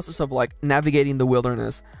in the process of like navigating the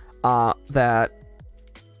wilderness that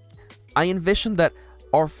I envision that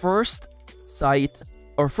our first sight,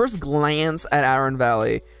 our first glance at Iron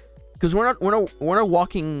Valley, because we're not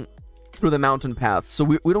walking through the mountain path, so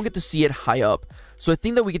we don't get to see it high up. So I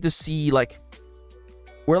think that we get to see, like,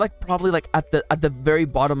 we're like probably like at the very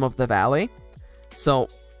bottom of the valley. So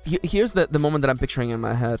here's the moment that I'm picturing in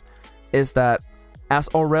my head, is that as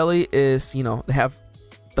Aurelie is, you know, they have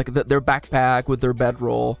like their backpack with their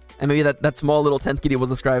bedroll, and maybe that small little tent Kitty was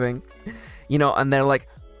describing, you know, and they're like,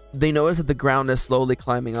 they notice that the ground is slowly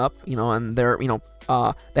climbing up, you know, and they're, you know,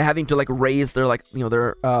 they're having to like raise their, like, you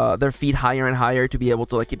know, their feet higher and higher to be able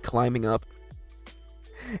to like keep climbing up.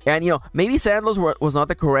 And, you know, maybe sandals was not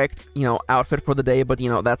the correct, you know, outfit for the day, but, you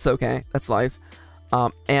know, that's okay. That's life.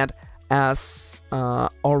 And as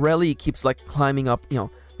Aurelie keeps like climbing up, you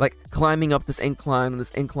know, like climbing up this incline,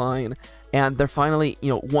 and they're finally, you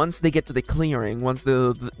know, once they get to the clearing, once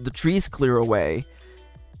the trees clear away,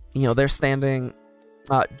 you know, they're standing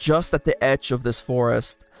just at the edge of this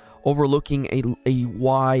forest, overlooking a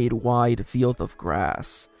wide field of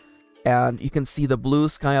grass. And you can see the blue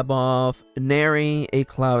sky above, nary a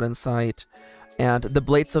cloud in sight, and the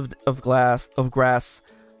blades of grass,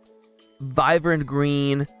 vibrant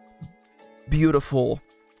green, beautiful,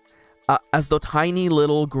 as though tiny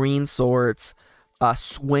little green swords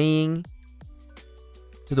swaying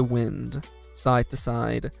to the wind, side to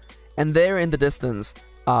side. And there in the distance,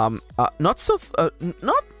 not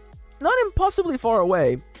impossibly far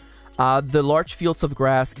away, the large fields of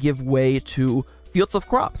grass give way to fields of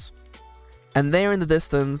crops. And there in the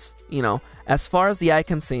distance, you know, as far as the eye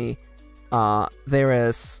can see, there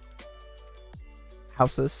is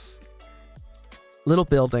houses, little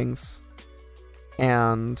buildings,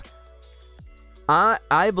 and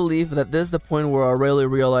I believe that this is the point where Aurelie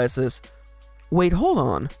realizes, wait, hold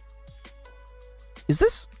on.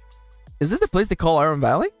 Is this the place they call Iron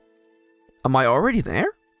Valley? Am I already there?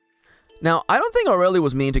 Now, I don't think Aurelie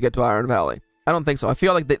was meaning to get to Iron Valley. I don't think so. I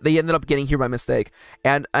feel like they ended up getting here by mistake.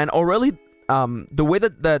 And Aurelie, the way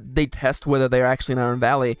that they test whether they're actually in Iron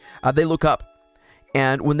Valley, they look up.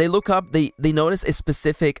 And when they look up, they notice a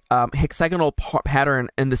specific hexagonal pattern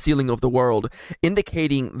in the ceiling of the world,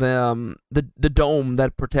 indicating the dome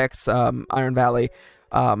that protects Iron Valley.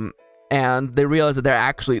 And they realize that they're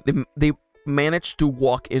actually they managed to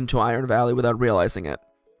walk into Iron Valley without realizing it.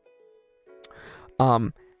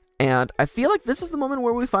 And I feel like this is the moment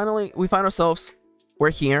where we find ourselves.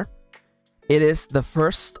 We're here. It is the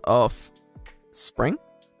 1st of spring,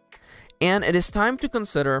 and it is time to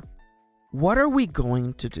consider, what are we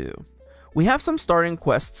going to do? We have some starting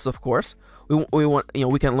quests, of course. We want, you know,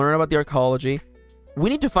 we can learn about the archaeology. We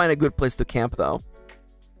need to find a good place to camp, though.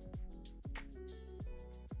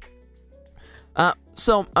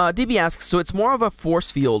 So DB asks, so it's more of a force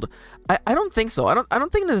field. I don't think so. I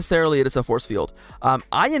don't think necessarily it is a force field.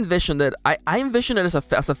 I envisioned it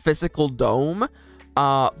as a physical dome.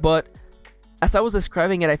 But as I was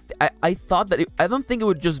describing it, I thought that I don't think it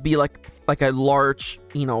would just be like a large,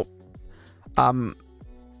 you know,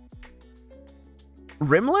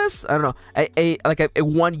 rimless. I don't know, a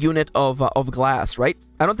 1 unit of glass, right?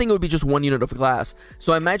 I don't think it would be just 1 unit of glass.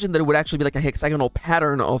 So I imagine that it would actually be like a hexagonal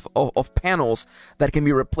pattern of panels that can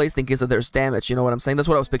be replaced in case that there's damage. You know what I'm saying? That's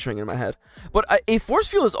what I was picturing in my head. But a force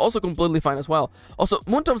field is also completely fine as well. Also,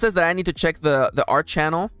 Moontom says that I need to check the art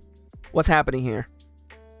channel. What's happening here?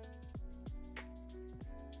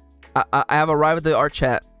 I have arrived at the art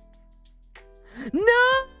chat.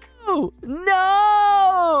 No!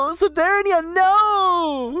 No! Sodernia,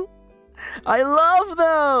 no! I love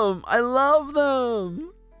them! I love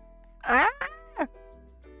them! Ah!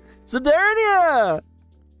 Sodernia!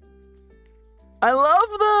 I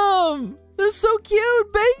love them! They're so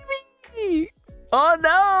cute, baby! Oh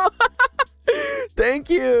no! Thank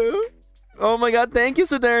you! Oh my god, thank you,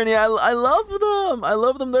 Sodernia! I love them! I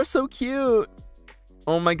love them, they're so cute!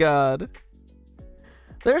 Oh my god.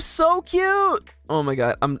 They're so cute! Oh my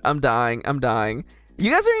god, I'm dying, I'm dying.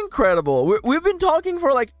 You guys are incredible. We've been talking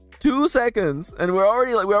for like 2 seconds, and we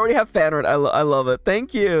already have fanart. I love it.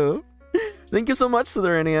 Thank you. Thank you so much,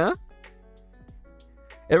 Sodernia.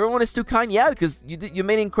 Everyone is too kind. Yeah, because you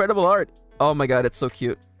made incredible art. Oh my god, it's so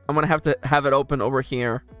cute. I'm gonna have to have it open over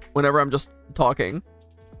here whenever I'm just talking.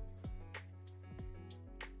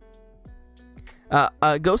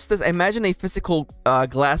 Ghost says, imagine a physical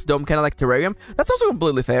glass dome, kind of like terrarium. That's also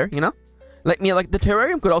completely fair, you know? Like the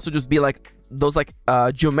terrarium could also just be like those like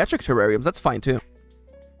geometric terrariums. That's fine too.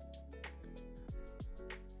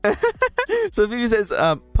 So Fifi says,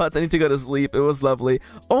 Putz, I need to go to sleep. It was lovely.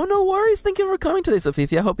 Oh, no worries. Thank you for coming today,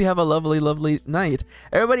 Sofifi. I hope you have a lovely, lovely night.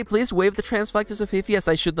 Everybody, please wave the transflag to Sofifi as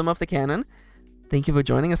I shoot them off the cannon. Thank you for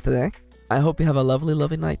joining us today. I hope you have a lovely,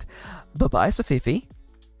 lovely night. Bye-bye, Sofifi.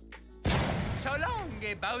 So long,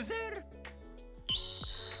 Bowser.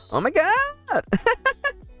 Oh my god!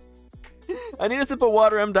 I need a sip of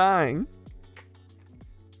water. I'm dying.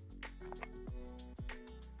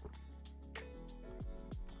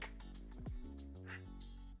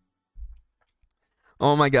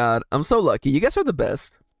 Oh my god, I'm so lucky. You guys are the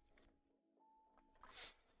best.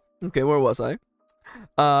 Okay, where was I?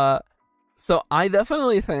 So I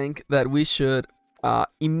definitely think that we should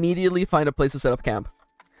immediately find a place to set up camp.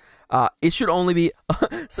 It should only be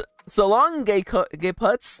so long, gay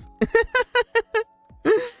putts.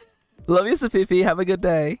 Love you, Sofifi. Have a good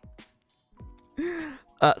day.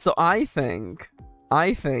 So I think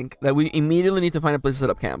that we immediately need to find a place to set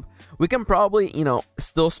up camp. We can probably, you know,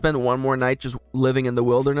 still spend one more night just living in the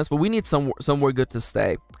wilderness, but we need somewhere good to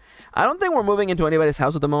stay. I don't think we're moving into anybody's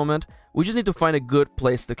house at the moment. We just need to find a good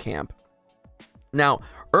place to camp. Now,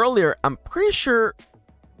 earlier, I'm pretty sure,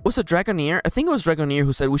 was it Dragoneer? I think it was Dragoneer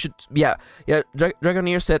who said we should, yeah,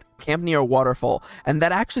 Dragoneer said camp near a waterfall, and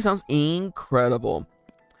that actually sounds incredible.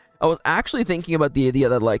 I was actually thinking about the idea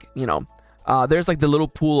that, like, you know, there's like the little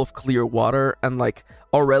pool of clear water, and like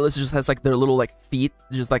Aurelis just has like their little like feet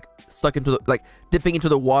just like stuck into the, like dipping into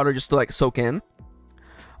the water just to like soak in.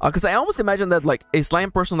 Because I almost imagine that like a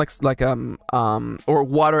slime person or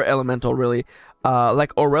water elemental really,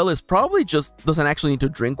 like Aurelis probably just doesn't actually need to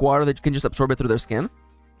drink water; they can just absorb it through their skin.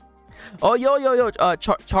 Oh, yo,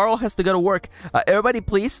 Charles has to go to work. Everybody,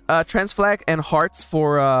 please, transflag and hearts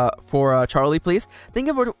for Charlie, please. Thank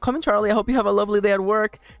you for coming, Charlie. I hope you have a lovely day at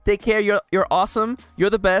work. Take care. You're awesome. You're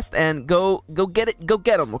the best. And go get it. Go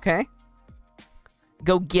get him, okay?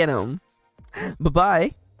 Go get him.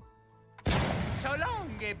 Bye-bye. So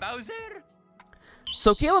long, Bowser.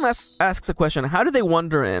 So Caleb asks a question. How do they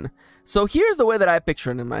wander in? So here's the way that I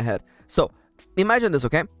picture it in my head. So imagine this,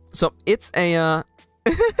 okay? So it's a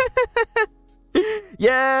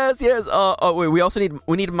yes, yes. Oh wait, we also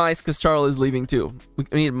need mice because Charles is leaving too. We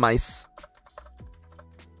need mice.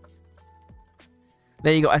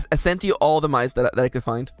 There you go. I sent you all the mice that I could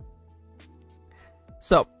find.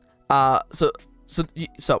 So so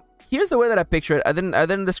here's the way that I picture it. I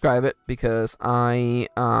didn't describe it because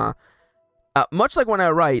much like when I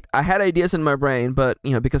write, I had ideas in my brain, but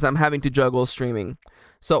you know, because I'm having to juggle streaming.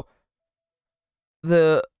 So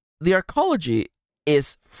the arcology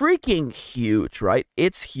is freaking huge, right?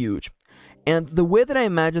 It's huge. And the way that I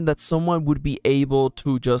imagine that someone would be able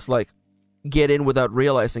to just like get in without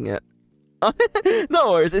realizing it.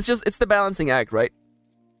 No worries, it's the balancing act, right?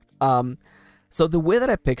 So the way that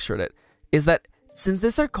I pictured it is that since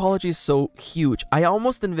this arcology is so huge, I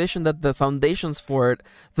almost envision that the foundations for it,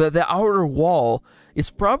 the outer wall,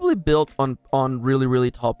 is probably built on really,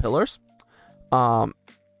 really tall pillars.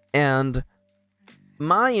 And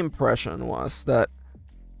my impression was that,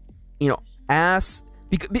 you know,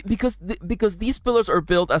 because these pillars are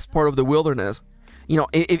built as part of the wilderness, you know,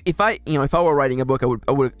 if I were writing a book, I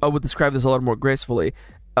would describe this a lot more gracefully.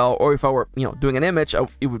 Or if I were, you know, doing an image,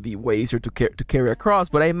 it would be way easier to carry across.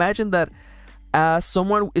 But I imagine that as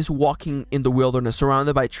someone is walking in the wilderness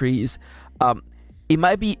surrounded by trees, it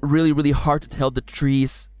might be really, really hard to tell the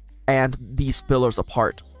trees and these pillars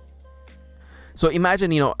apart. So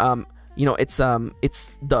imagine,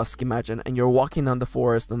 it's dusk, imagine, and you're walking down the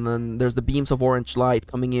forest, and then there's the beams of orange light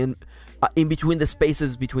coming in between the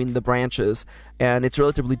spaces between the branches, and it's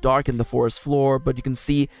relatively dark in the forest floor, but you can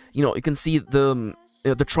see, the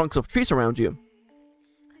trunks of trees around you.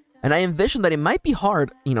 And I envision that it might be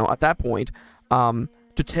hard, at that point,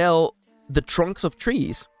 to tell the trunks of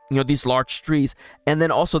trees, these large trees, and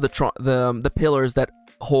then also the pillars that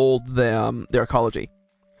hold the arcology.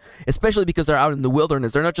 Especially because they're out in the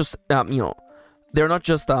wilderness. They're not just,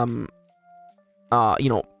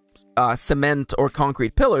 cement or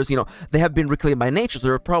concrete pillars. They have been reclaimed by nature. So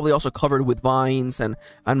they're probably also covered with vines and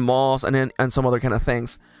moss and some other kind of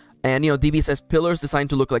things. And, DB says pillars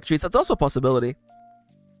designed to look like trees. That's also a possibility.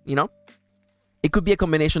 It could be a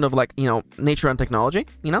combination of, like, nature and technology,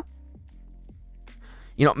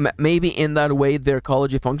 maybe in that way their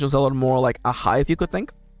ecology functions a lot more like a hive, you could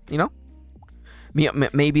think,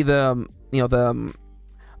 maybe the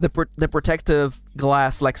protective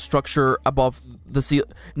glass-like structure above the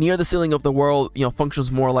near the ceiling of the world,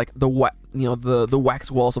 functions more like the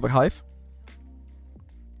wax walls of a hive.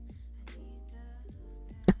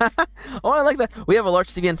 Oh, I like that. We have a large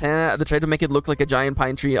TV antenna that tried to make it look like a giant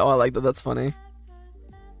pine tree. Oh, I like that. That's funny.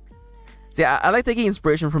 See, I like taking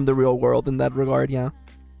inspiration from the real world in that regard, yeah.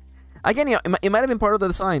 Again, it might have been part of the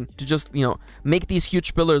design to just, make these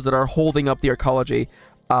huge pillars that are holding up the arcology,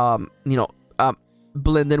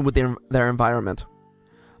 blend in with their environment.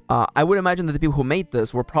 I would imagine that the people who made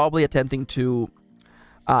this were probably attempting to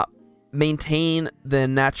maintain the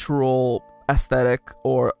natural aesthetic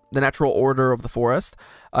or the natural order of the forest.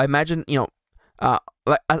 I imagine,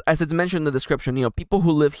 as it's mentioned in the description, people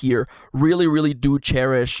who live here really, really do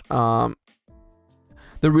cherish,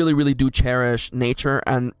 nature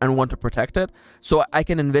and want to protect it. So I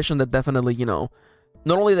can envision that definitely, not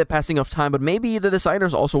only the passing of time, but maybe the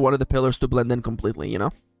designers also wanted the pillars to blend in completely,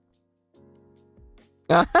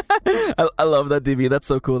 I love that, DB. That's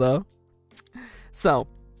so cool, though. So,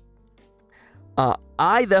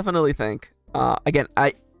 I definitely think, again,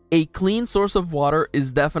 a clean source of water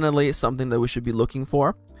is definitely something that we should be looking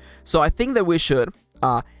for. So I think that we should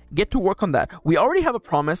get to work on that. We already have a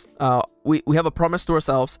promise. We have a promise to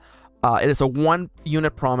ourselves. It is a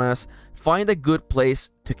 1-unit promise. Find a good place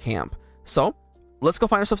to camp. So let's go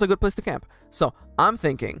find ourselves a good place to camp. So I'm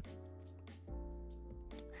thinking,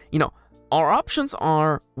 our options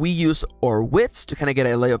are we use our wits to kind of get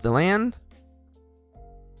a lay of the land.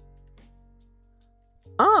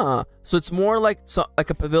 So it's more like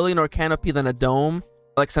a pavilion or canopy than a dome,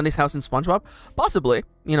 like Sandy's house in SpongeBob? Possibly,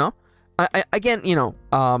 Again,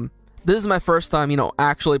 this is my first time,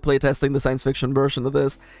 actually playtesting the science fiction version of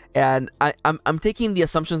this, and I'm taking the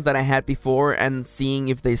assumptions that I had before and seeing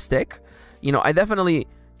if they stick. I definitely,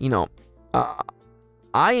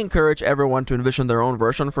 I encourage everyone to envision their own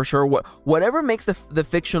version for sure. Whatever makes the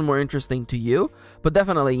fiction more interesting to you, but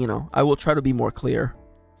definitely, I will try to be more clear.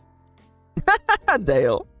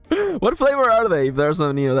 Dale. What flavor are they? If there's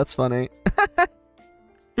no new, that's funny.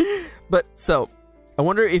 But so, I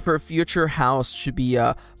wonder if her future house should be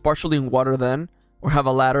partially in water then, or have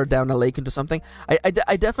a ladder down a lake into something.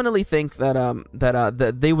 I definitely think that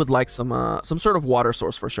that they would like some sort of water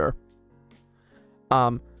source for sure.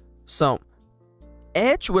 So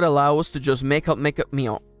edge would allow us to just make a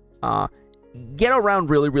get around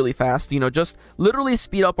really fast. You know, just literally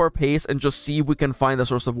speed up our pace and just see if we can find the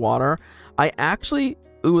source of water. I actually,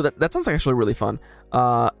 ooh, that sounds actually really fun.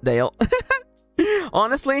 Dale,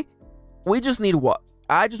 honestly, we just need what?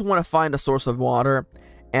 I just want to find a source of water.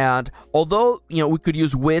 And although, you know, we could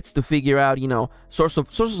use wits to figure out, you know,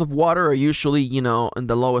 sources of water are usually, you know, in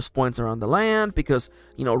the lowest points around the land, because,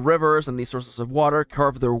 you know, rivers and these sources of water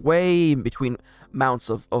carve their way in between mounts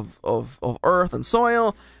of earth and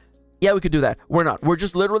soil. Yeah, we could do that. We're not. We're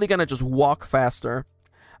just literally gonna just walk faster.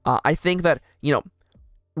 I think that, you know,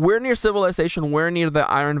 we're near civilization. We're near the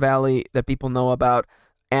Iron Valley that people know about,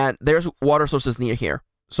 and there's water sources near here.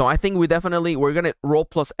 So I think we're gonna roll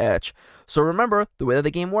plus edge. So remember, the way that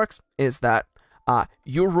the game works is that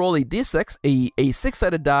you roll a d6, a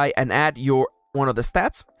six-sided die, and add one of the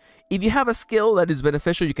stats. If you have a skill that is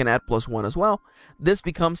beneficial, you can add +1 as well. This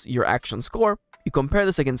becomes your action score. You compare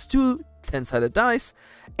this against two 10-sided dice,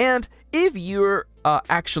 and if your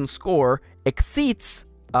action score exceeds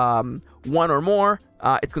 1 or more,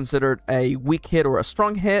 it's considered a weak hit or a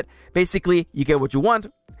strong hit. Basically, you get what you want.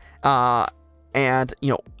 And,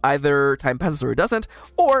 you know, either time passes or it doesn't,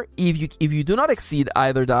 or if you do not exceed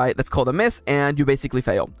either die, that's called a miss, and you basically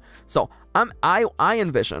fail. So I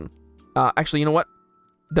envision, actually, you know what?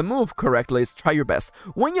 The move correctly is try your best.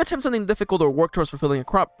 When you attempt something difficult or work towards fulfilling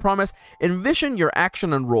a promise, envision your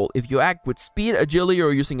action and roll. If you act with speed, agility,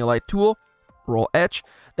 or using a light tool, roll edge.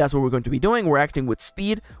 That's what we're going to be doing. We're acting with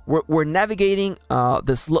speed. We're navigating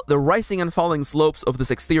the rising and falling slopes of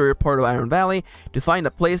this exterior part of Iron Valley to find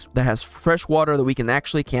a place that has fresh water that we can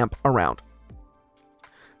actually camp around.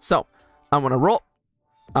 So I'm gonna roll.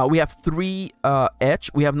 We have 3 edge.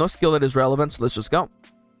 We have no skill that is relevant, so let's just go.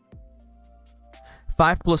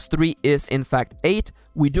 5 plus 3 is in fact 8.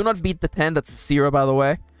 We do not beat the 10. That's 0, by the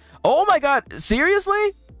way. Oh my god,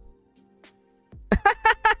 seriously?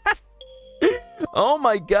 Oh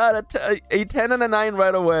my god, a 10 and a 9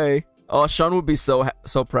 right away. Oh, Sean would be so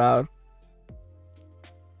proud.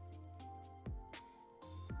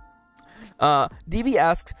 DB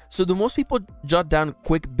asks, so do most people jot down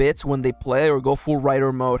quick bits when they play or go full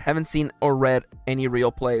writer mode? Haven't seen or read any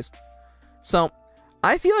real plays. So,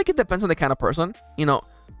 I feel like it depends on the kind of person. You know,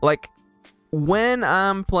 like, when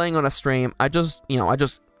I'm playing on a stream, I just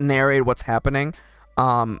narrate what's happening.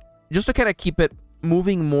 Just to kind of keep it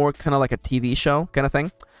moving more kind of like a TV show kind of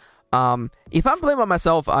thing. If I'm playing by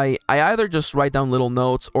myself, I either just write down little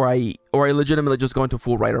notes or I legitimately just go into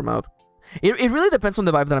full writer mode. It really depends on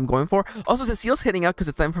the vibe that I'm going for. Also, Cecile's heading out because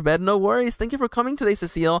it's time for bed. No worries. Thank you for coming today,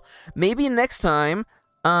 Cecile. Maybe next time,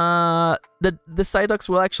 the Psyducks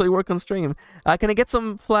will actually work on stream. Can I get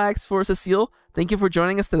some flags for Cecile? Thank you for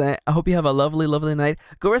joining us today. I hope you have a lovely, lovely night.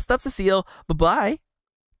 Go rest up, Cecile. Bye-bye.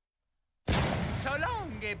 So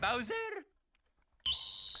long, Bowser.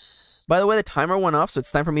 By the way, the timer went off, so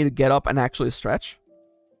it's time for me to get up and actually stretch.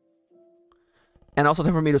 And also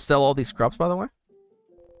time for me to sell all these crops, by the way.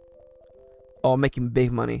 Oh, I'm making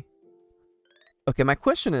big money. Okay, my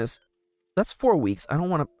question is, that's 4 weeks. I don't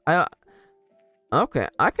want to... Okay,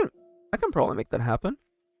 I can probably make that happen.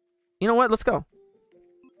 You know what? Let's go.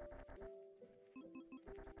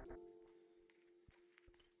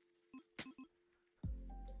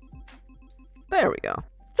 There we go.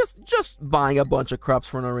 Just buying a bunch of crops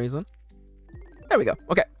for no reason. There we go.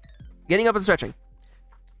 Okay. Getting up and stretching.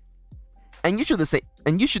 And you should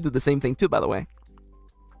do the same thing too, by the way.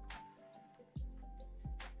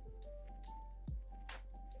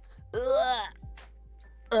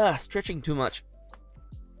 Stretching too much.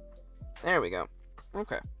 There we go.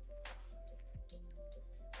 Okay.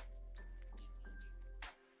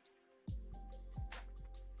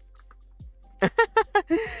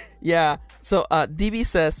 Yeah. So DB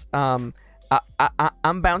says I'm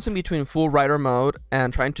bouncing between full writer mode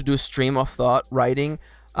and trying to do stream of thought writing.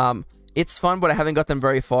 It's fun, but I haven't gotten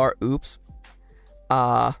very far. Oops.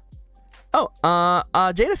 Jada's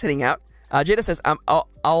heading out. Jada says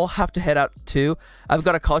I'll have to head out too. I've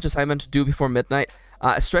got a college assignment to do before midnight.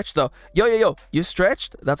 Stretch though. Yo, you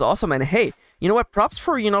stretched? That's awesome. And hey, you know what? Props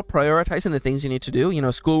for, prioritizing the things you need to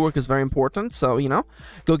do. Schoolwork is very important, so,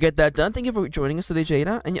 go get that done. Thank you for joining us today,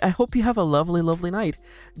 Jada, and I hope you have a lovely, lovely night.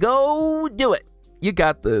 Go do it. You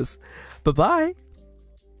got this. Bye-bye.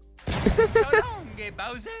 So long,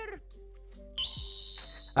 Bowser.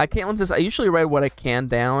 Caitlin says, I usually write what I can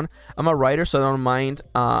down. I'm a writer, so I don't mind,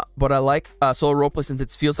 but I like solo roleplay since it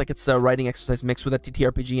feels like it's a writing exercise mixed with a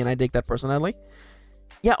ttrpg, and I dig that personally.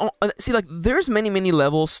 Yeah, see, like, there's many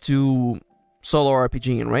levels to solo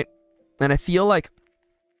RPGing, right? And I feel like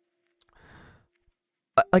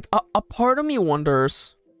a part of me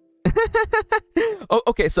wonders Oh,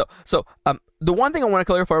 okay, so the one thing I want to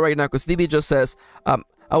clarify right now, because DB just says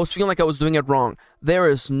I was feeling like I was doing it wrong. There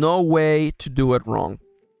is no way to do it wrong,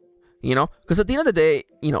 you know, because at the end of the day,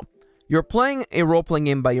 you know, you're playing a role-playing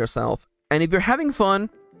game by yourself, and if you're having fun,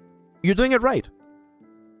 you're doing it right.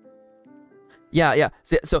 Yeah.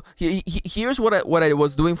 So here's what I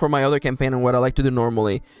was doing for my other campaign, and what I like to do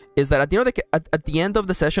normally is that at the end of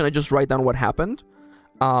the session, I just write down what happened.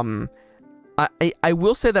 I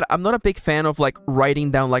will say that I'm not a big fan of like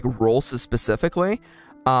writing down like roles specifically,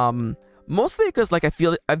 mostly because like I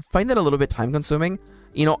find it a little bit time consuming.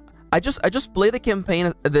 You know, I just play the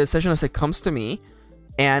campaign, the session as it comes to me,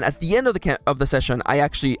 and at the end of the session, I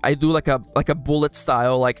do like a bullet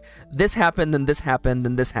style, like this happened and this happened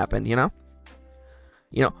and this happened. You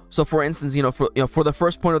know, so for instance, for the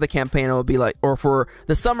first point of the campaign, it would be like, or for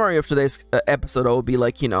the summary of today's episode, it would be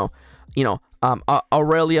like,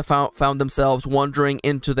 Aurelia found themselves wandering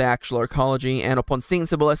into the actual arcology, and upon seeing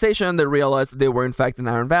civilization, they realized that they were in fact in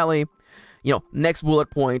Iron Valley. You know, next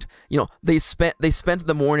bullet point, they spent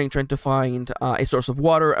the morning trying to find a source of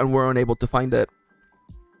water and were unable to find it,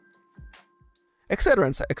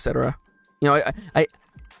 etc., etc. You know, I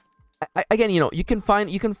again, you can find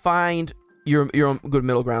your own good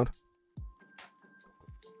middle ground.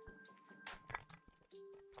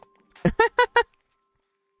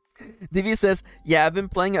 DV says, yeah, I've been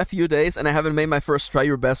playing a few days and I haven't made my first try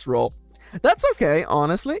your best roll. That's okay,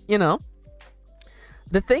 honestly, The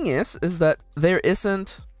thing is that there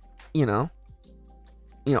isn't,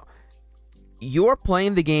 you're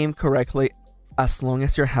playing the game correctly as long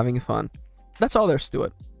as you're having fun. That's all there's to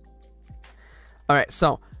it. Alright,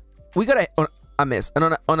 so we got a miss.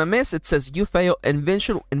 And on a miss, it says you fail.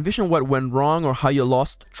 Envision what went wrong or how you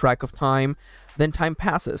lost track of time. Then time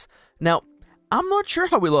passes. Now, I'm not sure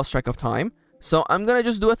how we lost track of time, so I'm gonna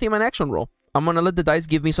just do a theme and action roll. I'm gonna let the dice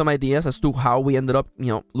give me some ideas as to how we ended up,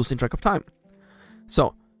 losing track of time.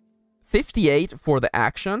 So, 58 for the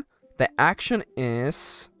action. The action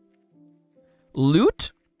is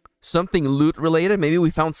loot. Something loot related. Maybe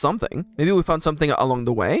we found something. Maybe we found something along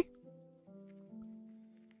the way.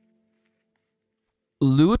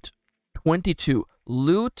 Loot 22.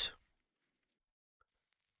 Loot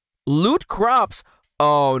crops.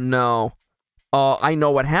 Oh no. I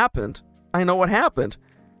know what happened. You know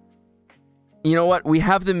what? We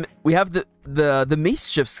have the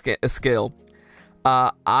mischief skill.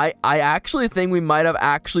 I actually think we might have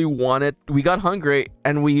actually won it. We got hungry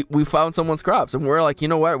and we found someone's crops, and we're like, you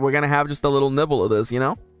know what? We're gonna have just a little nibble of this.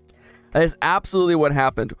 That is absolutely what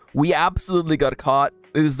happened. We absolutely got caught.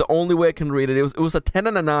 It is the only way I can read it. It was a 10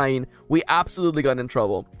 and a 9. We absolutely got in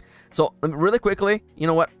trouble. So really quickly, you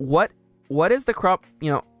know what? What is the crop?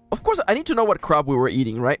 Of course, I need to know what crop we were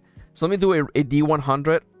eating, right? So let me do a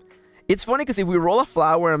D100. It's funny because if we roll a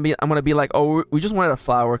flower, I'm gonna be like, oh, we just wanted a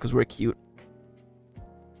flower because we're cute.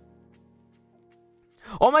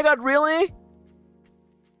 Oh my god, really?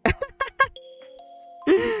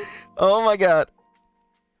 Oh my god.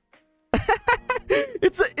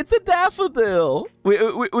 It's a daffodil.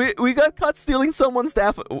 We got caught stealing someone's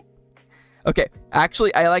daffodil. Okay,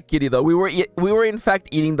 actually, I like Kitty though. We were in fact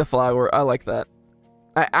eating the flower. I like that.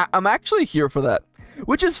 I'm actually here for that.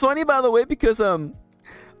 Which is funny, by the way, because in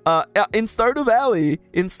Stardew Valley,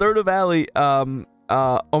 oh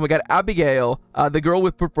my god, Abigail, the girl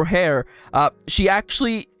with purple hair, she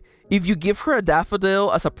actually, if you give her a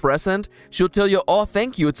daffodil as a present, she'll tell you, oh,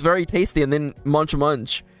 thank you, it's very tasty, and then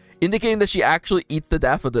munch, indicating that she actually eats the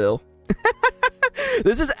daffodil.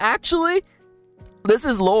 This is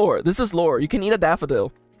lore. This is lore. You can eat a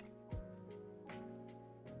daffodil.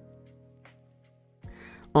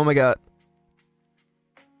 Oh my god.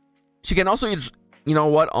 She can also eat, you know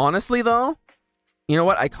what, honestly though? You know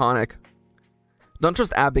what, iconic. Don't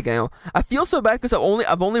trust Abigail. I feel so bad because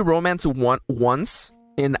I've only romanced once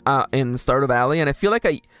in Stardew Valley, and I feel like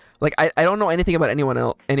I don't know anything about anyone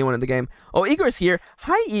in the game. Oh, Igor's here.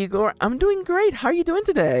 Hi, Igor. I'm doing great. How are you doing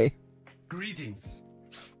today? Greetings.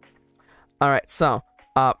 All right. So,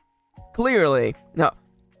 clearly, no,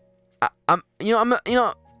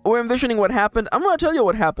 we're envisioning what happened. I'm gonna tell you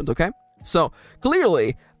what happened. Okay. So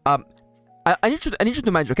clearly, I need you to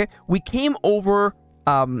imagine. Okay, we came over.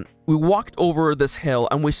 We walked over this hill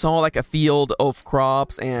and we saw like a field of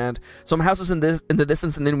crops and some houses in the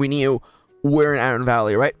distance, and then we knew we're in Iron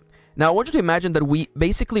Valley, right? Now I want you to imagine that we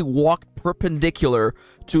basically walked perpendicular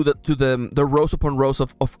to the rows upon rows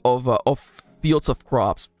of fields of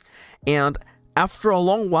crops, and after a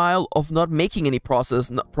long while of not making any progress,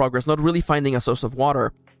 not really finding a source of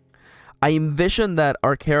water, I envisioned that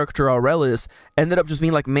our character Aurelius ended up just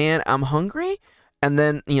being like, man, I'm hungry, and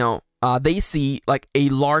then they see like a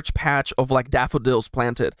large patch of like daffodils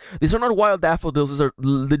planted. These are not wild daffodils. These are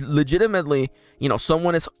legitimately, you know,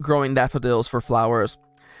 someone is growing daffodils for flowers.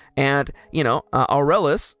 And, you know,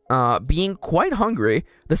 Aurelis, being quite hungry,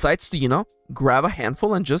 decides to, you know, grab a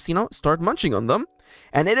handful and just, you know, start munching on them.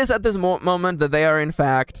 And it is at this moment that they are, in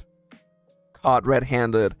fact, caught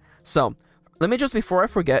red-handed. So, let me just, before I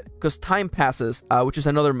forget, because time passes, which is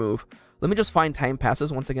another move, let me just find time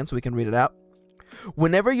passes once again so we can read it out.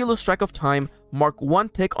 Whenever you lose track of time, mark 1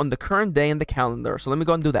 tick on the current day in the calendar. So let me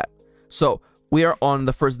go and do that. So we are on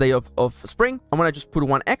the first day of spring. I'm going to just put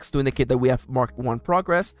 1x to indicate that we have marked 1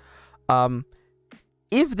 progress.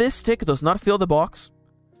 If this tick does not fill the box,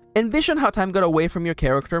 envision how time got away from your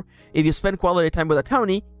character. If you spend quality time with a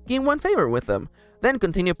townie, gain 1 favor with them. Then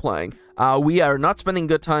continue playing. We are not spending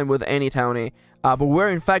good time with any townie, but we're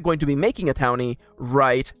in fact going to be making a townie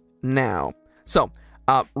right now. So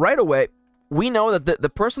right away, we know that the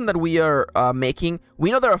person that we are making,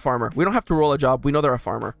 we know they're a farmer. We don't have to roll a job. We know they're a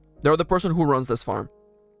farmer. They're the person who runs this farm.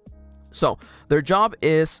 So their job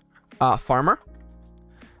is farmer.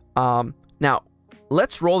 Now,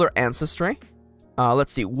 let's roll their ancestry.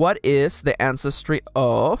 Let's see. What is the ancestry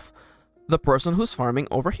of the person who's farming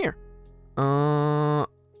over here?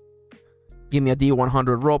 Give me a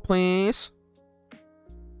D100 roll, please.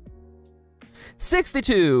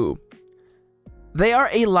 62. They are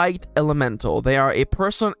a light elemental. They are a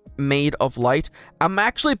person made of light. I'm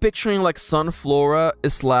actually picturing like sunflora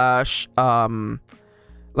slash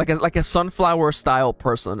like a sunflower style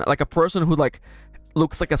person, like a person who like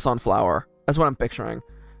looks like a sunflower. That's what I'm picturing.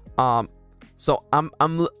 So I'm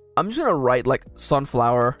just gonna write like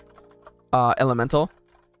sunflower elemental,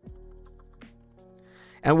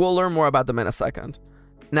 and we'll learn more about them in a second.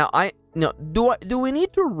 Now do we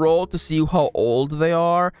need to roll to see how old they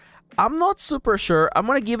are? I'm not super sure. I'm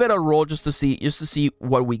gonna give it a roll just to see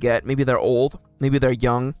what we get. Maybe they're old. Maybe they're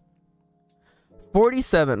young.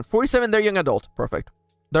 47. 47, they're young adult. Perfect.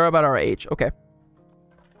 They're about our age. Okay.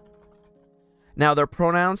 Now their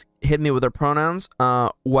pronouns. Hit me with their pronouns.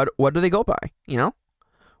 What do they go by? You know?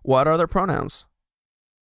 What are their pronouns?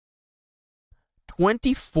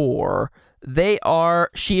 24. They are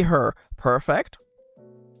she, her. Perfect.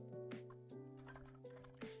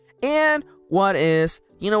 And what is...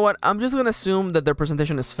 You know what? I'm just going to assume that their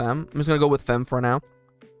presentation is femme. I'm just going to go with femme for now.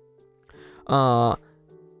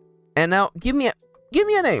 And now, give me a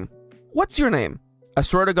name. What's your name? I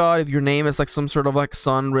swear to God, if your name is like some sort of like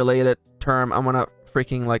sun-related term, I'm going to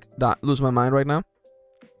freaking like lose my mind right now.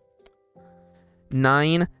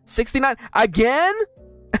 969. Again?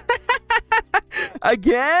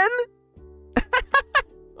 Again?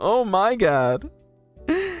 Oh my God.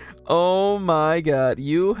 Oh my God.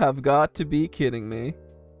 You have got to be kidding me.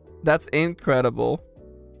 That's incredible.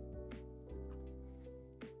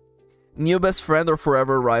 New best friend or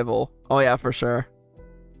forever rival? Oh yeah, for sure.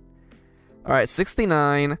 Alright,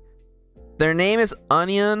 69. Their name is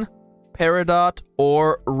Onion, Peridot,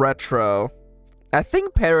 or Retro. I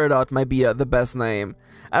think Peridot might be the best name.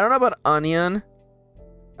 I don't know about Onion.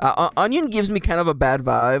 Onion gives me kind of a bad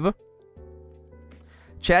vibe.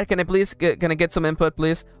 Chat, can I get some input,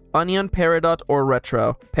 please? Onion, Peridot, or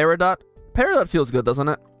Retro? Peridot? Peridot feels good, doesn't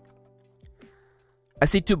it? I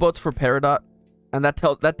see 2 votes for Peridot, and that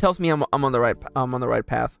tells me I'm on the right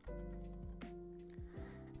path.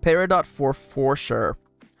 Peridot for sure.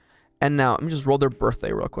 And now let me just roll their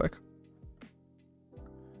birthday real quick.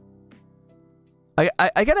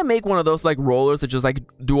 I gotta make one of those like rollers that just like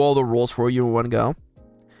do all the rolls for you in one go.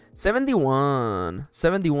 71.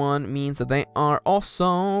 71 means that they are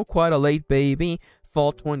also quite a late baby.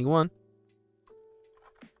 Fall 21.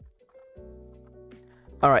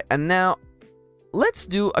 All right, and now let's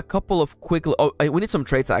do a couple of quick... Oh, we need some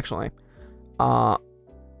traits, actually.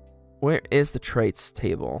 Where is the traits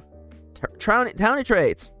table? Townie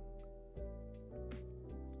traits.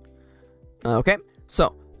 Okay,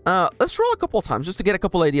 so let's roll a couple times just to get a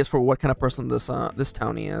couple ideas for what kind of person this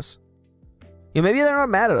townie is. Yeah, maybe they're not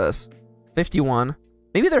mad at us. 51.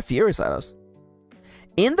 Maybe they're furious at us.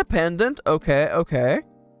 Independent. Okay, okay.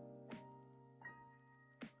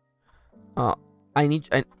 Oh,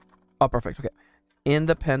 perfect. Okay.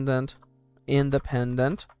 Independent.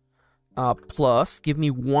 Plus, give me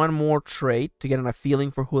one more trait to get a feeling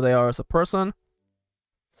for who they are as a person.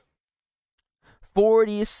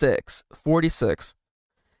 46. 46.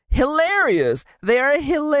 Hilarious. They are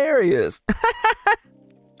hilarious.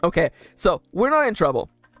 Okay, so we're not in trouble.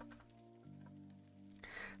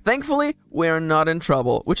 Thankfully, we're not in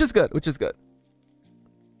trouble, which is good,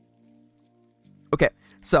 Okay,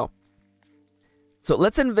 so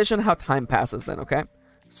let's envision how time passes then, okay?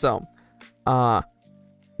 So,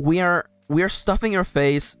 we are stuffing your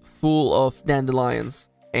face full of dandelions,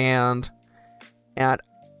 and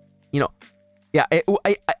you know, yeah,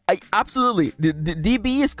 I absolutely, the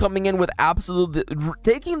DB is coming in with absolutely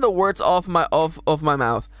taking the words off my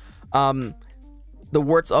mouth, the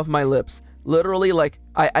words off my lips. Literally, like,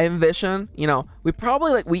 I envision, you know, we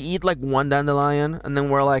probably, like, we eat like one dandelion, and then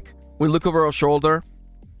we're like, we look over our shoulder,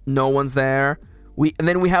 no one's there. And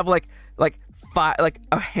then we have like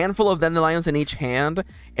a handful of dandelions in each hand,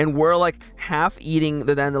 and we're like half eating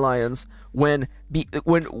the dandelions when we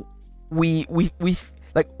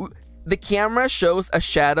like, the camera shows a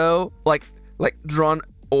shadow like drawn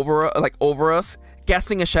over us,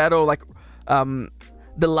 casting a shadow, like the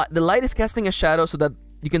light is casting a shadow so that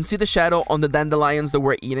you can see the shadow on the dandelions that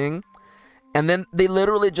we're eating. And then they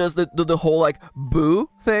literally just do the whole like boo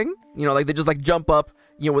thing, you know, like they just like jump up,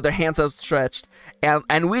 you know, with their hands outstretched,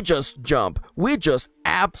 and we just jump. We just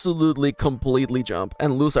absolutely completely jump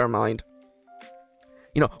and lose our mind.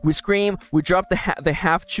 You know, we scream, we drop the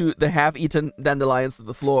half-eaten dandelions to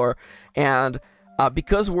the floor, and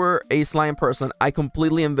because we're a slime person, I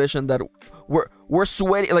completely envision that we're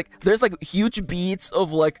sweating, like there's like huge beads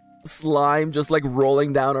of like slime just like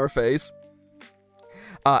rolling down our face.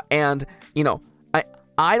 And you know,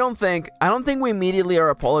 I don't think we immediately are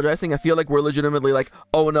apologizing. I feel like we're legitimately like,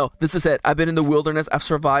 oh no, this is it. I've been in the wilderness. I've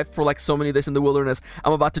survived for like so many days in the wilderness.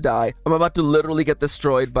 I'm about to die. I'm about to literally get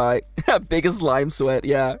destroyed by a big slime sweat.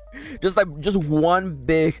 Yeah, just one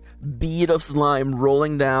big bead of slime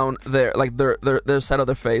rolling down their side of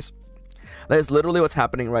their face. That is literally what's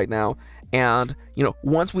happening right now. And you know,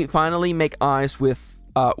 once we finally make eyes with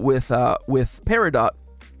Peridot,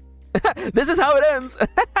 this is how it ends.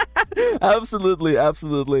 Absolutely.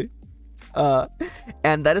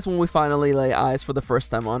 And that is when we finally lay eyes for the first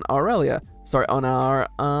time on Aurelia. Sorry, on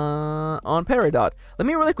Peridot. Let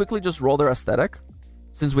me really quickly just roll their aesthetic.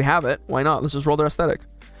 Since we have it, why not? Let's just roll their aesthetic.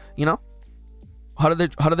 You know? How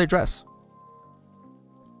do they dress?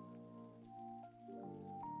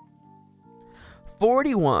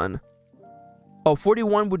 41. Oh,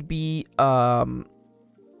 41 would be divided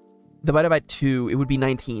by 2, it would be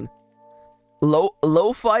 19.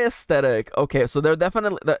 Lo-fi aesthetic. Okay, so they're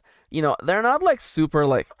definitely, you know, they're not like super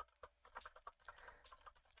like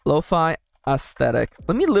lo-fi aesthetic.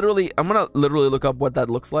 I'm gonna literally look up what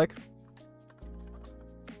that looks like,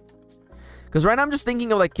 because right now I'm just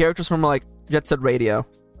thinking of like characters from like Jet Set Radio.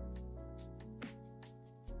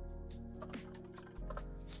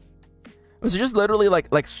 So just literally like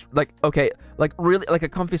okay, like really like a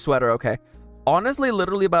comfy sweater. Okay, honestly,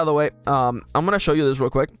 literally, by the way, I'm gonna show you this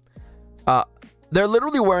real quick. They're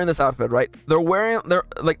literally wearing this outfit, right? They're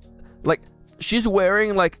like she's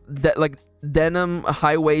wearing like denim,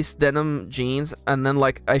 high-waist denim jeans, and then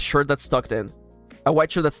like a shirt that's tucked in, a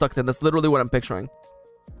white shirt that's tucked in. That's literally what I'm picturing.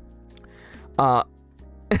 Not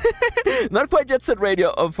quite Jet Set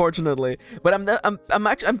Radio, unfortunately, but I'm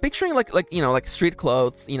picturing like you know, like street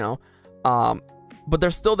clothes, you know. But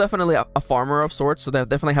they're still definitely a farmer of sorts, so they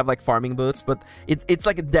definitely have like farming boots, but it's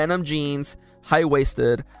like denim jeans,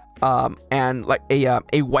 high-waisted, and like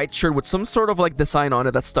a white shirt with some sort of like design on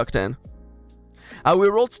it that's tucked in. We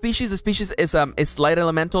rolled species. The species is light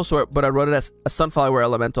elemental, but I wrote it as a sunflower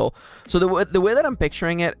elemental. So the way that I'm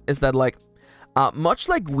picturing it is that like much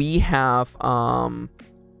like we have you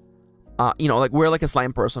know, like we're like a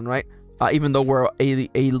slime person, right? Even though we're a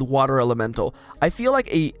water elemental, I feel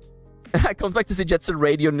like I come back to see Jet Set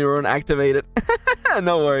Radio neuron activated.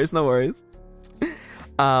 No worries.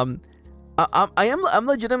 I'm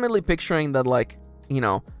legitimately picturing that, like, you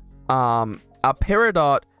know, a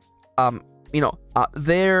Peridot, you know,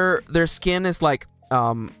 their skin is like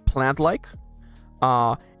plant-like,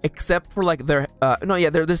 except for like their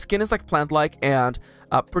their skin is like plant-like, and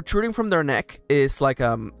protruding from their neck is like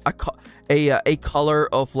a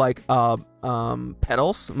color of like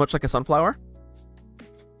petals, much like a sunflower.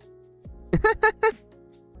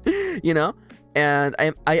 You know, and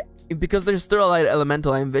I because there's still a light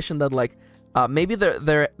elemental, I envision that like maybe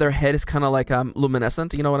their head is kind of like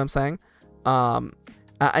luminescent. You know what I'm saying? I'm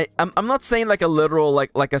not saying like a literal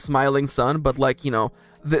like a smiling sun, but like, you know,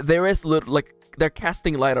 there is like they're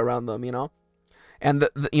casting light around them, you know, and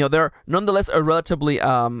you know, they're nonetheless a relatively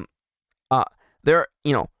they're,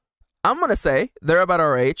 you know, I'm gonna say they're about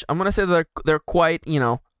our age. I'm gonna say they're quite, you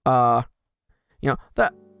know that.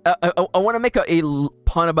 I want to make a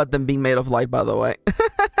pun about them being made of light, by the way.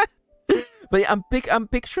 But yeah, I'm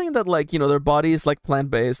picturing that, like, you know, their body is like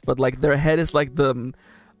plant-based, but like their head is like the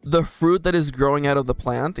fruit that is growing out of the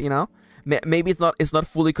plant, you know. Maybe it's not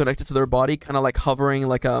fully connected to their body, kind of like hovering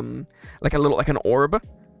like a little, like an orb,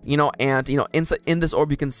 you know. And you know, inside in this orb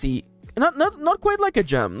you can see like not quite like a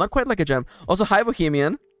gem. Not quite like a gem. Also, hi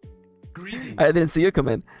Bohemian. Greetings. I didn't see you come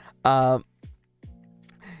in.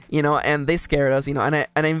 You know, and they scared us, you know, and I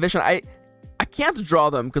envision I can't draw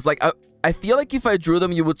them because like I feel like if I drew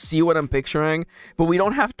them you would see what I'm picturing, but we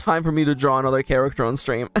don't have time for me to draw another character on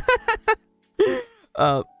stream.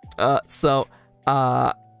 So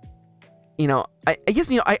you know, I guess,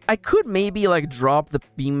 you know, I could maybe like drop the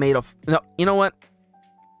being made of, no, you know what?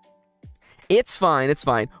 It's fine, it's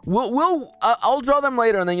fine. I'll draw them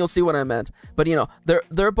later and then you'll see what I meant. But, you know,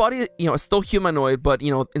 their body, you know, is still humanoid, but,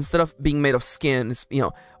 you know, instead of being made of skin, it's, you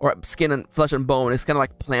know, or skin and flesh and bone, it's kind of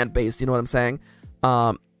like plant-based, you know what I'm saying?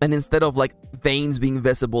 And instead of, like, veins being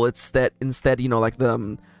visible, it's instead, you know, like,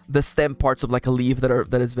 the stem parts of, like, a leaf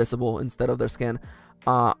that is visible instead of their skin.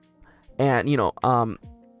 And, you know,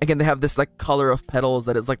 again, they have this, like, color of petals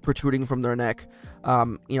that is, like, protruding from their neck,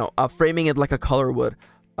 you know, framing it like a color would,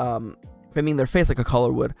 framing their face like a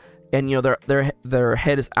color would, and you know their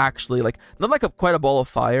head is actually like not like quite a ball of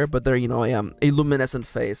fire, but they're, you know, a luminescent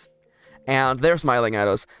face, and they're smiling at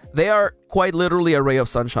us. They are quite literally a ray of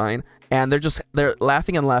sunshine, and they're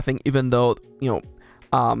laughing and laughing, even though, you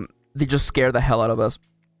know, they just scare the hell out of us.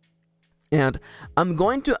 And I'm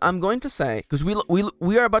going to say, because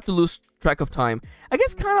we are about to lose track of time. I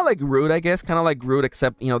guess kind of like Groot.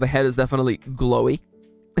 Except, you know, the head is definitely glowy.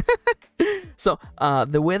 So,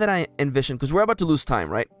 the way that I envision, because we're about to lose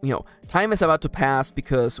time, right? You know, time is about to pass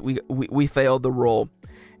because we failed the roll.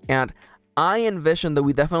 And I envision that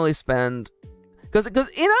we definitely spend... Because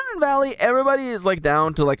in Iron Valley, everybody is, like,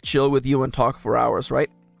 down to, like, chill with you and talk for hours,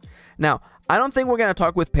 right? Now, I don't think we're going to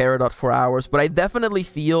talk with Peridot for hours, but I definitely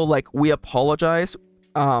feel like we apologize.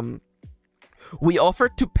 We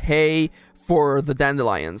offered to pay for the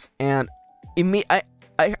dandelions, and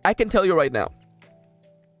I can tell you right now,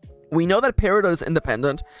 we know that Peridot is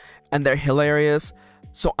independent, and they're hilarious,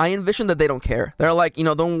 so I envision that they don't care. They're like, you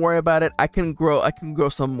know, don't worry about it. I can grow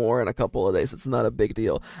some more in a couple of days. It's not a big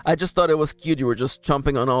deal. I just thought it was cute. You were just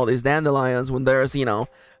chomping on all these dandelions when there's, you know,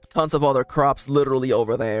 tons of other crops literally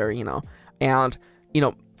over there, you know. And, you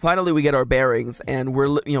know, finally we get our bearings, and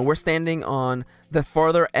we're standing on the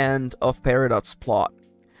farther end of Peridot's plot.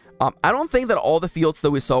 I don't think that all the fields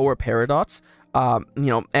that we saw were Peridots. You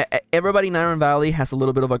know, everybody in Iron Valley has a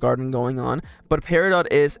little bit of a garden going on, but Peridot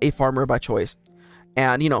is a farmer by choice.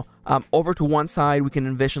 And, you know, over to one side, we can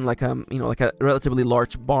envision like, you know, like a relatively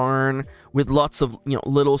large barn with lots of, you know,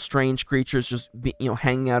 little strange creatures just, you know,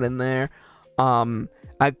 hanging out in there.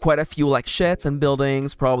 Quite a few, like, sheds and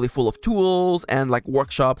buildings, probably full of tools and, like,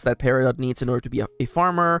 workshops that Peridot needs in order to be a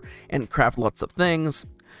farmer and craft lots of things.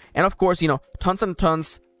 And, of course, you know, tons and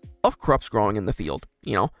tons of crops growing in the field,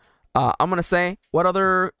 you know. I'm gonna say, what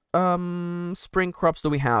other spring crops do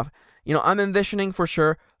we have? You know, I'm envisioning for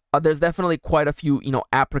sure, there's definitely quite a few, you know,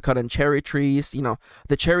 apricot and cherry trees. You know,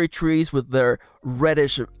 the cherry trees with their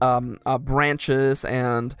reddish branches,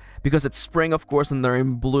 and because it's spring, of course, and they're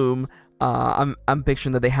in bloom, I'm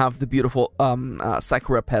picturing that they have the beautiful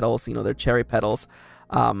sakura petals, you know, their cherry petals,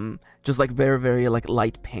 just like very, very like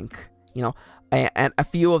light pink, you know, and a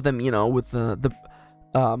few of them, you know, with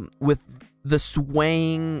with the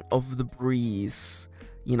swaying of the breeze,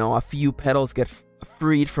 you know, a few petals get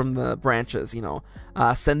freed from the branches, you know,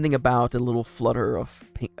 sending about a little flutter of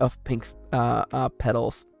pink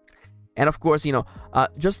petals. And of course, you know,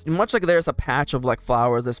 just much like there's a patch of like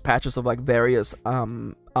flowers, there's patches of like various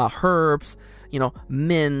herbs, you know,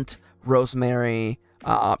 mint, rosemary,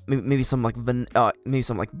 maybe some like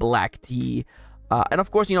black tea, and of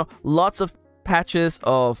course, you know, lots of patches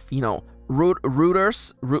of, you know,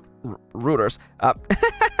 rooters,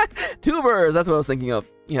 tubers. That's what I was thinking of.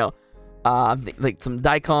 You know, like some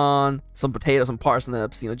daikon, some potatoes, some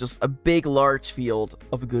parsnips. You know, just a big, large field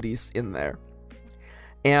of goodies in there.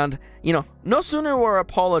 And you know, no sooner we're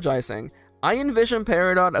apologizing, I envision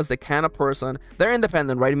Peridot as the kind of person. They're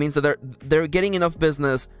independent, right? It means that they're getting enough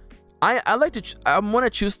business. I want to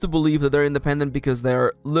choose to believe that they're independent because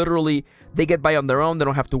they're literally, they get by on their own. They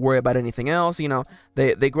don't have to worry about anything else. You know,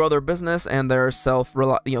 they grow their business and they're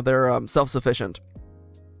self-sufficient.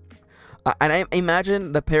 And I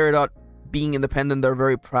imagine that Peridot being independent, they're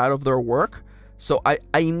very proud of their work. So I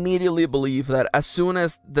immediately believe that as soon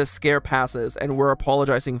as the scare passes and we're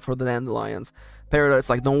apologizing for the dandelions, Peridot's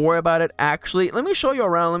like, don't worry about it. Actually, let me show you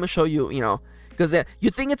around. Let me show you, you know. Because you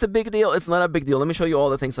think it's a big deal, it's not a big deal. Let me show you all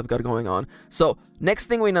the things I've got going on. So, next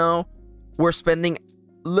thing we know, we're spending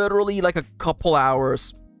literally like a couple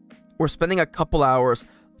hours. We're spending a couple hours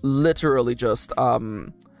literally just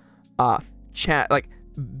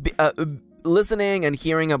listening and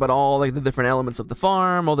hearing about all like the different elements of the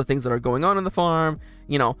farm, all the things that are going on in the farm.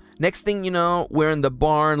 You know, next thing you know, we're in the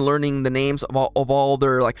barn learning the names of all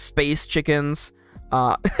their like space chickens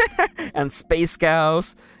and space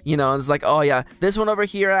cows. You know, and it's like, oh yeah, this one over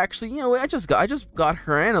here actually, you know, I just got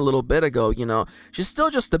her in a little bit ago. You know, she's still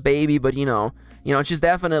just a baby, but you know, she's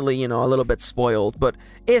definitely, you know, a little bit spoiled, but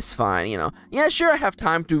it's fine, you know. Yeah, sure, I have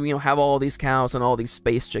time to, you know, have all these cows and all these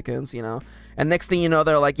space chickens, you know. And next thing you know,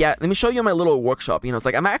 they're like, yeah, let me show you my little workshop. You know, it's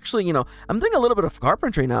like, I'm actually, you know, I'm doing a little bit of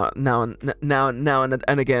carpentry now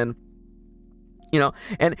and again. You know,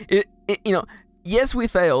 and you know, yes, we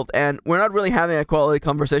failed, and we're not really having a quality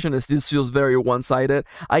conversation. This feels very one-sided.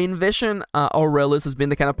 I envision Aurelius as being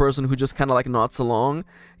the kind of person who just kind of like nods along,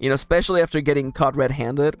 you know, especially after getting caught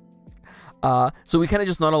red-handed. So we kind of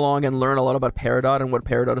just nod along and learn a lot about Peridot and what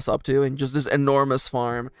Peridot is up to, and just this enormous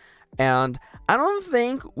farm. And I don't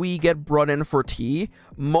think we get brought in for tea,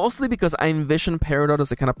 mostly because I envision Peridot as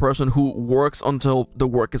the kind of person who works until the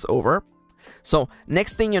work is over. So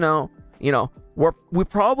next thing you know, we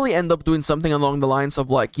probably end up doing something along the lines of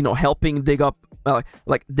like, you know, helping dig up,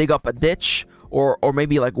 dig up a ditch, or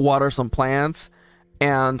maybe like water some plants.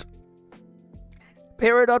 And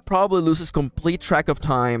Peridot probably loses complete track of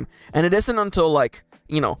time, and it isn't until like,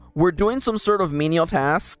 you know, we're doing some sort of menial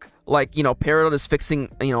task, like, you know, Peridot is fixing,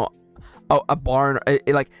 you know, a barn,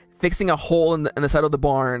 like fixing a hole in the side of the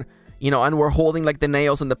barn, you know, and we're holding like the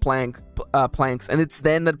nails and the planks, and it's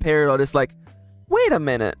then that Peridot is like, wait a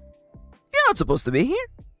minute, you're not supposed to be here.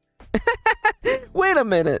 Wait a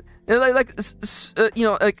minute, you know, like,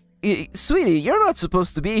 sweetie, you're not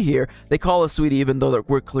supposed to be here. They call us sweetie even though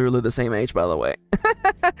we're clearly the same age, by the way.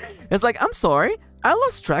 It's like, I'm sorry, I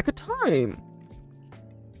lost track of time.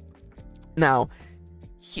 Now,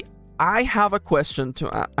 I have a question to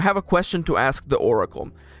ask the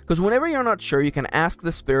Oracle, because whenever you're not sure, you can ask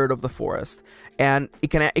the spirit of the forest, and it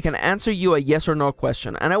can answer you a yes or no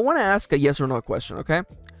question. And I want to ask a yes or no question. Okay,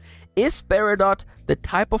 is Peridot the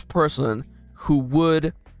type of person who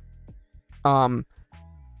would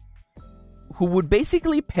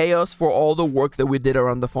basically pay us for all the work that we did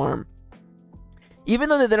around the farm? Even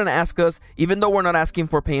though they didn't ask us, even though we're not asking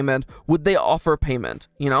for payment, would they offer payment?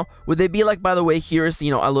 You know, would they be like, by the way, here's,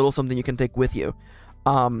 you know, a little something you can take with you?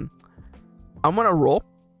 I'm gonna roll.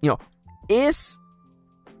 You know, is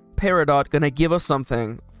Peridot gonna give us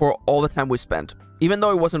something for all the time we spent? Even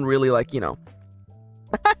though it wasn't really like, you know.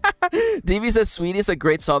 DV says sweetie is a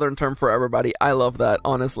great southern term for everybody. I love that,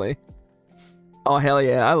 honestly. Oh, hell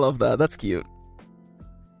yeah, I love that. That's cute.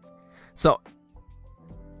 So,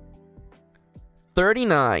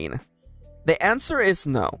 39. The answer is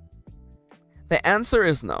no. The answer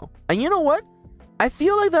is no. And you know what? I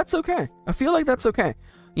feel like that's okay. I feel like that's okay.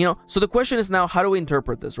 You know, so the question is now, how do we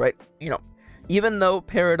interpret this, right? You know, even though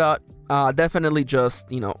Peridot definitely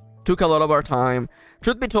just, you know, took a lot of our time,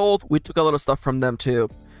 truth be told, we took a lot of stuff from them too.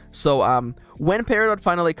 So, when Peridot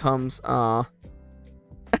finally comes, I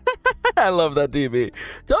love that, DB.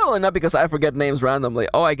 Totally not because I forget names randomly.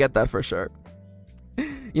 Oh, I get that for sure.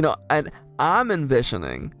 You know, and I'm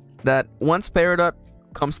envisioning that once Peridot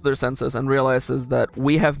comes to their senses and realizes that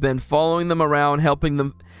we have been following them around, helping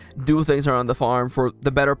them do things around the farm for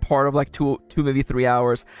the better part of like two maybe 3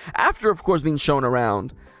 hours, after of course being shown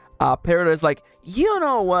around, Peridot is like, you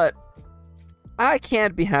know what? I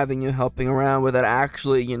can't be having you helping around without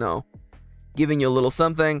actually, you know, giving you a little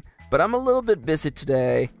something, but I'm a little bit busy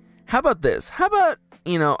today. How about this? How about,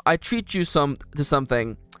 you know, I treat you to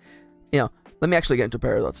something, you know. Let me actually get into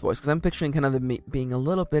Peridot's voice, because I'm picturing kind of the being a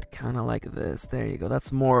little bit kind of like this. There you go.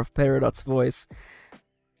 That's more of Peridot's voice.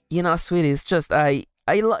 You know, sweetie, it's just, you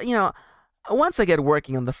know, once I get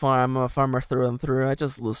working on the farm, I'm a farmer through and through. I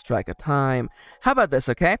just lose track of time. How about this,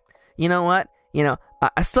 okay? You know what? You know,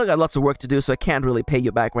 I still got lots of work to do, so I can't really pay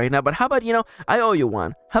you back right now. But how about, you know, I owe you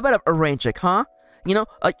one. How about a rain check, huh? You know,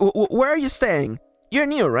 like, where are you staying? You're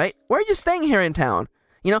new, right? Where are you staying here in town?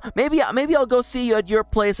 You know, maybe I'll go see you at your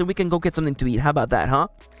place and we can go get something to eat. How about that, huh?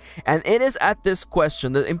 And it is at this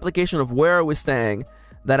question, the implication of where are we staying,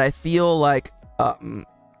 that I feel like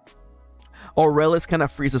Aurelius kind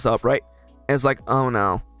of freezes up, right? It's like, oh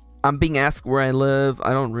no, I'm being asked where I live.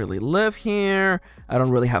 I don't really live here. I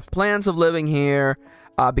don't really have plans of living here,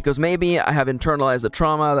 because maybe I have internalized the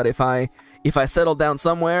trauma that if I settle down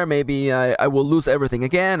somewhere, maybe I will lose everything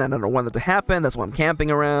again, and I don't want that to happen. That's why I'm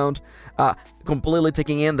camping around, completely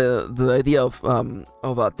taking in the idea of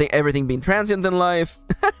everything being transient in life.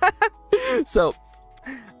 So,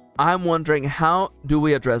 I'm wondering, how do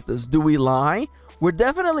we address this? Do we lie? We're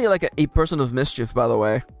definitely like a person of mischief, by the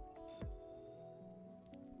way.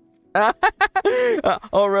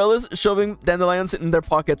 Aurelius shoving dandelions in their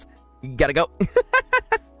pockets. Gotta go.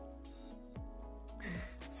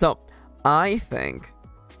 So, I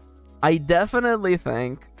definitely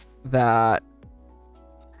think that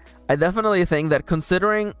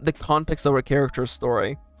considering the context of our character's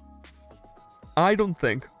story, I don't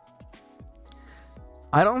think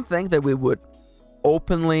that we would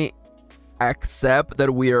openly accept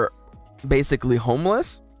that we're basically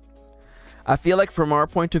homeless. I feel like from our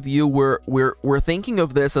point of view, we're thinking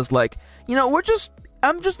of this as like, you know,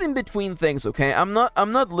 I'm just in between things, okay? I'm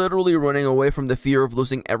not literally running away from the fear of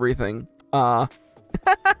losing everything. I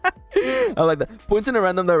like that. Points in a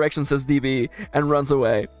random direction, says DB, and runs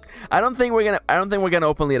away. I don't think we're gonna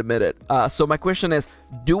openly admit it. So my question is,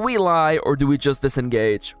 do we lie or do we just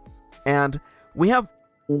disengage? And we have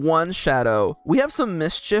one shadow. We have some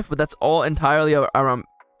mischief, but that's all entirely around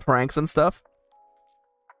pranks and stuff.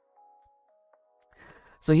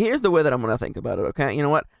 So here's the way that I'm gonna think about it, okay? You know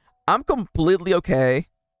what? I'm completely okay.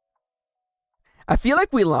 I feel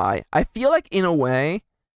like we lie. I feel like in a way,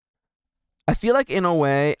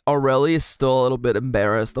 Aurelie is still a little bit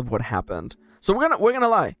embarrassed of what happened. So we're gonna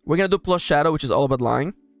lie. We're gonna do plus shadow, which is all about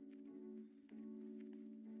lying.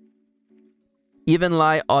 Even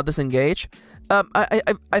lie, odd disengage.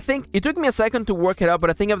 I think it took me a second to work it out,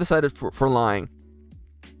 but I think I've decided for lying.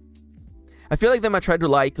 I feel like they might try to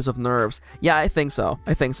lie because of nerves. Yeah, I think so.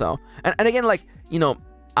 And again, like, you know,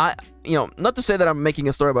 not to say that I'm making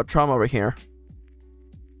a story about trauma over here.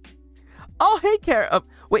 Oh, hey,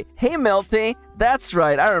 wait, hey, Melty. That's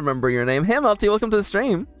right, I remember your name. Hey, Melty, welcome to the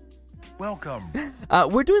stream. Welcome.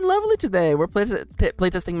 We're doing lovely today. We're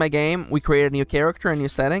playtesting my game. We created a new character, a new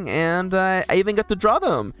setting, and I even got to draw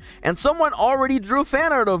them. And someone already drew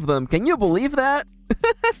fan art of them. Can you believe that?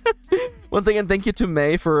 Once again, thank you to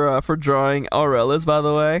May for drawing Aurelis, by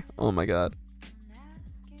the way. Oh my god.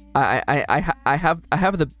 I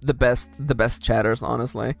have the best chatters,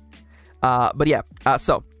 honestly. But yeah,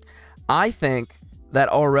 so I think that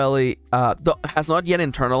Aurelie has not yet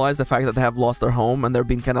internalized the fact that they have lost their home and they're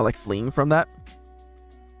being kind of like fleeing from that.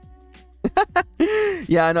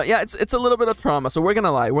 Yeah, I know. Yeah, it's a little bit of trauma. So we're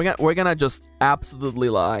gonna lie. We're gonna just absolutely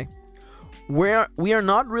lie. We are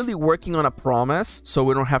not really working on a promise, so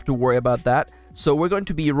we don't have to worry about that. So we're going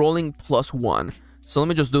to be rolling +1. So let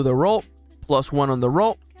me just do the roll. +1 on the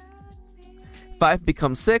roll. 5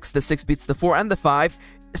 becomes 6. The 6 beats the 4 and the 5.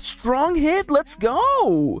 Strong hit. Let's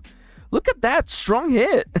go. Look at that. Strong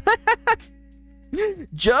hit.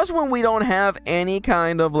 Just when we don't have any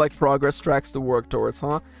kind of like progress tracks to work towards,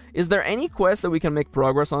 huh? Is there any quest that we can make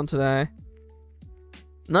progress on today?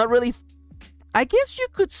 Not really. I guess you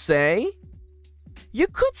could say. You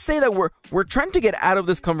could say that we're trying to get out of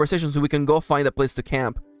this conversation so we can go find a place to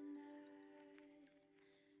camp.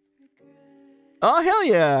 Oh, hell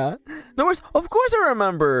yeah. No worries. Of course I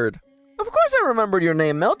remembered. Of course I remembered your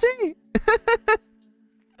name, Melty.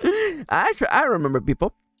 I remember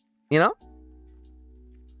people. You know?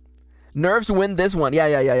 Nerves win this one. Yeah.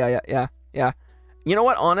 You know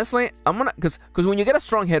what? Honestly, I'm gonna... Because when you get a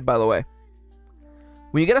strong hit, by the way.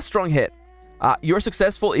 When you get a strong hit, you're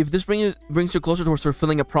successful. If this brings you closer towards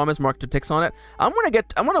fulfilling a promise, mark 2 ticks on it. I'm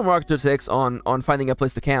gonna mark 2 ticks on finding a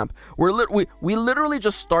place to camp. We literally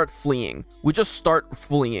just start fleeing. We just start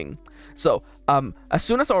fleeing. So as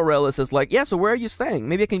soon as Aurelis is like, yeah, so where are you staying?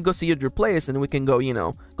 Maybe I can go see you at your place and we can go, you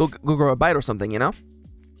know, go grab a bite or something, you know?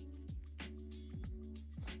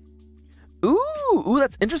 Ooh,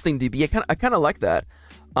 that's interesting, DB. I kind of like that.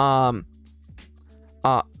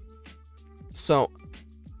 So.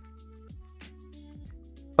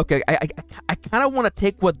 Okay, I kind of want to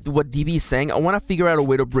take what DB is saying. I want to figure out a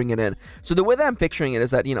way to bring it in. So the way that I'm picturing it is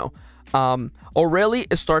that, you know,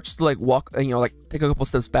 Aurelie starts to like walk, you know, like take a couple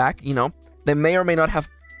steps back, you know. They may or may not have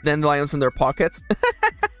dandelions in their pockets.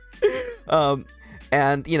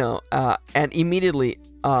 And, you know, and immediately,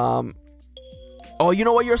 oh, you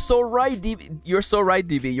know what? You're so right, DB. You're so right,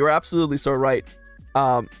 DB. You're absolutely so right.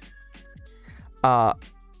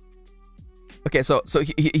 Okay, so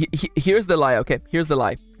here's the lie, okay? Here's the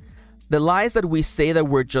lie. The lie is that we say that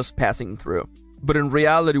we're just passing through. But in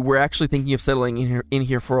reality, we're actually thinking of settling in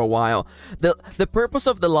here for a while. The purpose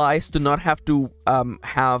of the lie is to not have to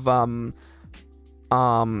have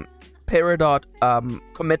Peridot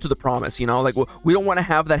commit to the promise, you know? Like, we don't want to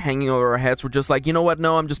have that hanging over our heads. We're just like, you know what?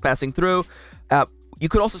 No, I'm just passing through. You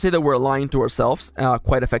could also say that we're lying to ourselves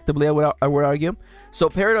quite effectively, I would argue. So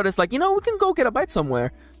Peridot is like, you know, we can go get a bite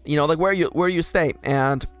somewhere. You know, like where you stay,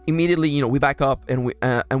 and immediately, you know, we back up and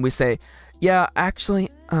we say, yeah, actually,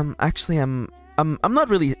 I'm not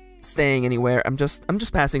really staying anywhere. I'm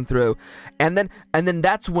just passing through. And then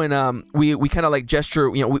that's when we kind of like gesture,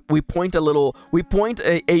 you know, we point a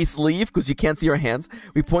sleeve, because you can't see our hands.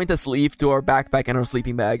 We point a sleeve to our backpack and our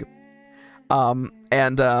sleeping bag. And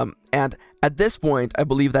at this point, I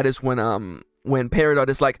believe that is when Peridot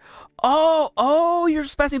is like, oh, you're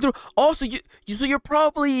just passing through. Oh, so you're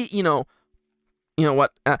probably, you know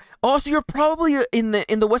what? Oh, so you're probably in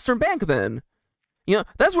the Western Bank then. You know,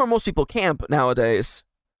 that's where most people camp nowadays.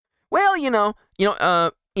 Well,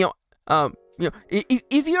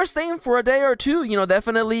 if you're staying for a day or two, you know,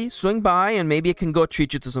 definitely swing by and maybe it can go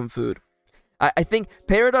treat you to some food. I think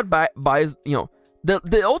Peridot buys, you know,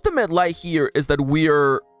 the ultimate lie here is that we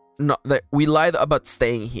lied about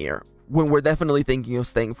staying here when we're definitely thinking of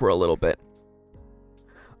staying for a little bit.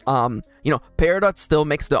 You know, Peridot still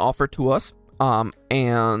makes the offer to us,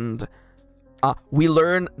 and we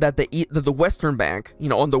learn that the Western Bank, you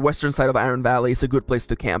know, on the western side of Iron Valley, is a good place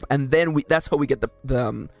to camp, and then that's how we get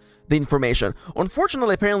the information.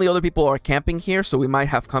 Unfortunately, apparently other people are camping here, so we might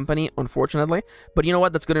have company, unfortunately. But you know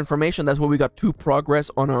what? That's good information. That's why we got 2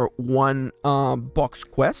 progress on our 1 box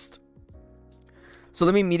quest. So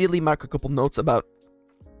let me immediately mark a couple notes about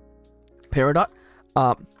Peridot.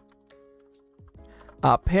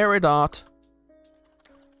 Peridot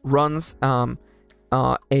runs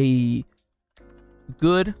a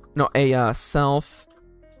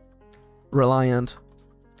self-reliant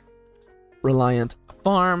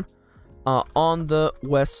farm on the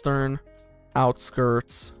western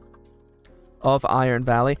outskirts of Iron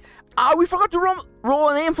Valley. We forgot to roll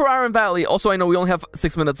a name for Iron Valley. Also, I know we only have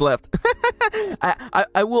 6 minutes left.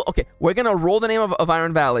 I will. Okay, we're gonna roll the name of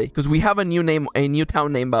Iron Valley because we have a new name, a new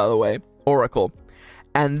town name, by the way, Oracle.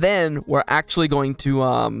 And then we're actually going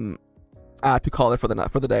to call it for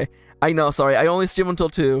the day. I know, sorry, I only stream until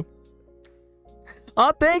 2.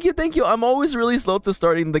 Oh, thank you. I'm always really slow to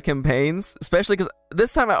starting the campaigns, especially because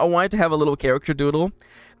this time I wanted to have a little character doodle,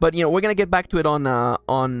 but you know, we're gonna get back to it on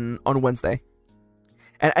Wednesday.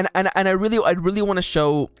 And I really want to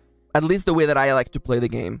show at least the way that I like to play the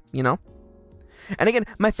game, you know. And again,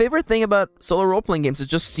 my favorite thing about solo role-playing games is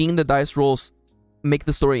just seeing the dice rolls make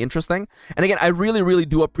the story interesting. And again, I really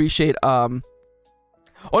do appreciate oh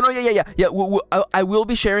no, yeah. I will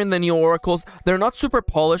be sharing the new oracles. They're not super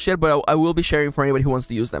polished yet, but I will be sharing for anybody who wants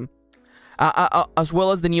to use them, as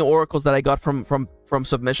well as the new oracles that I got from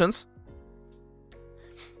submissions.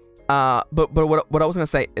 But what I was gonna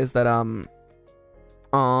say is that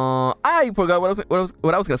I forgot what I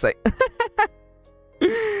was gonna say.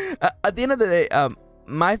 At the end of the day, I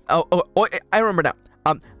remember now.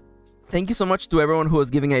 Thank you so much to everyone who was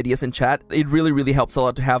giving ideas in chat. It really helps a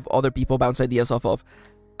lot to have other people bounce ideas off of.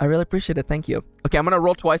 I really appreciate it. Thank you. Okay, I'm gonna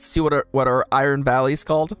roll twice to see what our Iron Valley is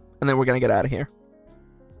called, and then we're gonna get out of here.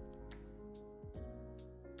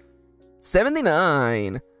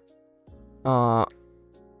 79. Oh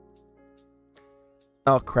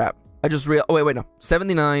crap! I just real. Oh wait, no.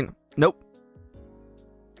 79. Nope.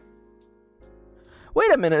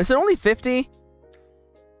 Wait a minute. Is it only 50?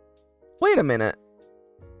 Wait a minute.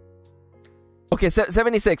 Okay,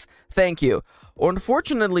 76. Thank you.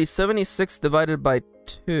 Unfortunately, 76 divided by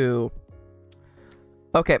 2.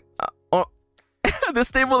 Okay.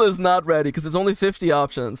 This table is not ready because it's only 50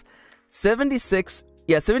 options. 76.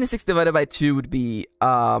 Yeah, 76 divided by 2 would be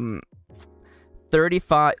 38.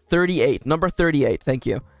 Number 38. Thank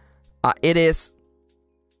you. It is.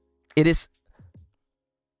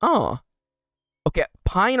 Oh. Okay,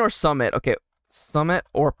 pine or summit. Okay, summit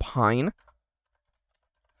or pine.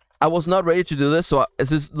 I was not ready to do this, so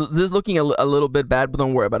this is looking a little bit bad, but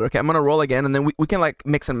don't worry about it. Okay, I'm gonna roll again, and then we can like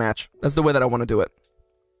mix and match. That's the way that I want to do it.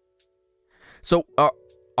 So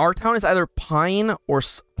our town is either pine or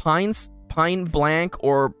pine blank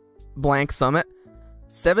or blank summit.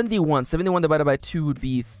 71 divided by 2 would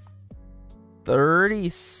be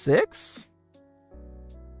 36.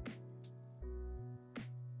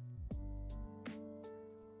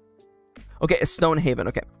 Okay, Stone Haven.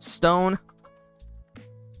 Okay, Stone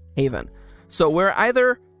Haven. So we're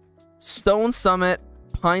either Stone Summit,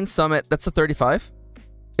 Pine Summit. That's a 35.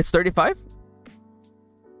 It's 35?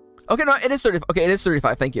 Okay, no, it is 35. Okay, it is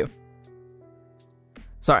 35. Thank you.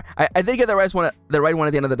 Sorry, I did get the right one at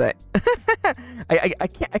the end of the day. I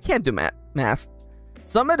can't do math.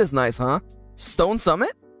 Summit is nice, huh? Stone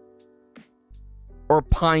Summit or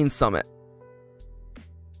Pine Summit?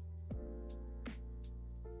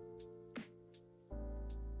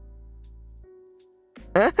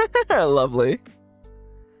 Lovely.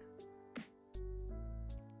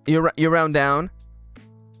 You round down.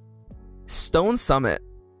 Stone Summit.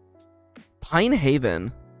 Pine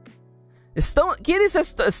Haven. Kitty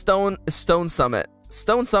says Stone Summit.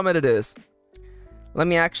 Stone Summit it is. Let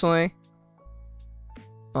me actually...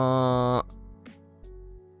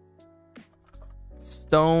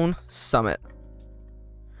 Stone Summit.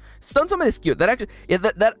 Stone Summit is cute. That actually, yeah,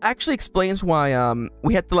 that actually explains why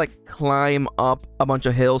we had to like climb up a bunch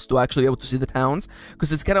of hills to actually be able to see the towns,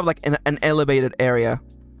 because it's kind of like an elevated area.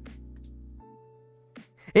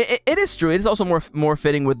 It is true. It is also more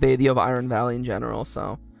fitting with the idea of Iron Valley in general.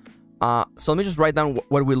 So, so let me just write down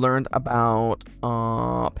what we learned about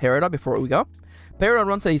Peridot before we go. Peridot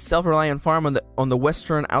runs a self-reliant farm on the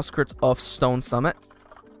western outskirts of Stone Summit.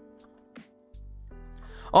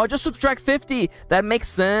 Oh, just subtract 50. That makes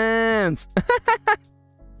sense.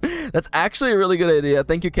 That's actually a really good idea.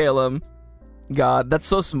 Thank you, Caleb. God, that's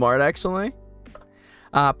so smart, actually.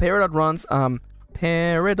 Peridot runs.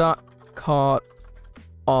 Peridot caught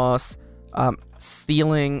us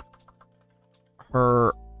stealing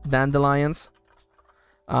her dandelions.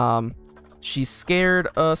 She scared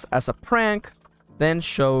us as a prank, then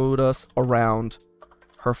showed us around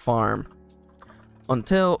her farm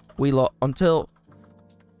until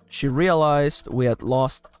she realized we had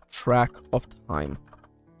lost track of time.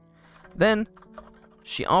 Then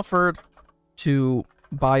she offered to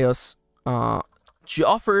buy us, she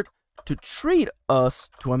offered to treat us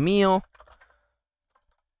to a meal,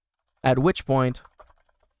 at which point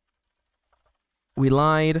we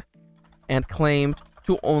lied and claimed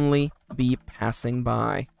to only be passing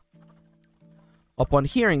by. Upon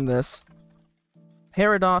hearing this,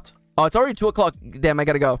 Peridot... Oh, it's already 2 o'clock. Damn, I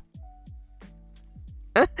gotta go.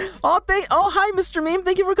 Oh, hi, Mr. Meme.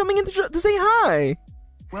 Thank you for coming in to say hi.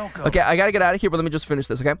 Welcome. Okay, I gotta get out of here, but let me just finish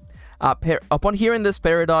this, okay? Upon hearing this,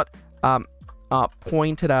 Peridot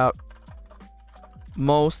pointed out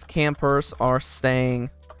most campers are staying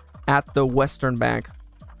at the western bank,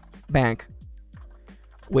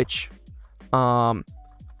 which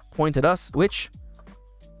pointed us, which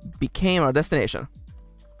became our destination.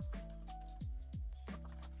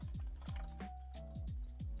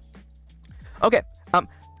 Okay.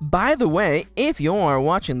 By the way, if you are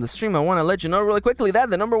watching the stream, I want to let you know really quickly that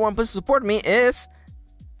the #1 place to support me is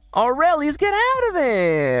Aurelius. Get out of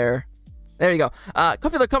there. There you go.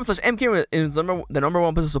 Coffee.com/MKirin is the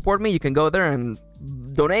 #1 place to support me. You can go there and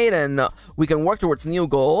donate, and we can work towards new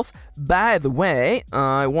goals. By the way,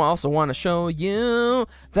 I also want to show you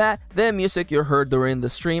that the music you heard during the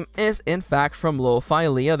stream is in fact from Lo-Fi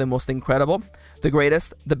Leah, the most incredible, the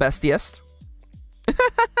greatest, the bestiest.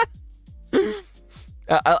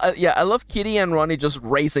 Yeah, I love Kitty and Ronnie just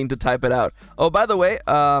racing to type it out. Oh, by the way,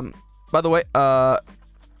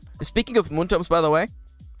 speaking of Moontoms, by the way,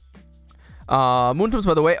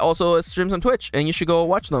 also streams on Twitch, and you should go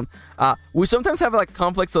watch them. We sometimes have like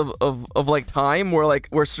conflicts of like time where like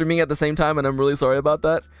we're streaming at the same time, and I'm really sorry about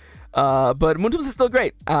that. But Moontoms is still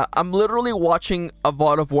great. I'm literally watching a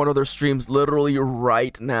VOD of one of their streams literally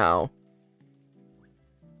right now.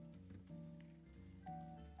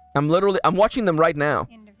 I'm watching them right now.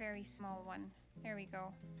 In the very small one. There we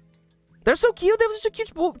go. They're so cute. They have such a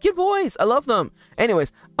cute voice. I love them.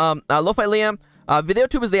 Anyways, Lo-Fi Liam.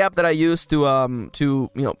 Vtuber is the app that I use to be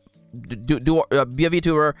a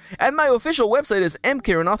VTuber. And my official website is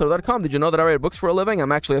MKirinauthor.com. Did you know that I write books for a living?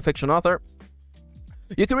 I'm actually a fiction author.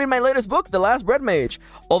 You can read my latest book, The Last Bread Mage.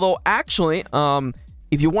 Although, actually,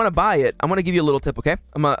 if you want to buy it, I'm going to give you a little tip, okay?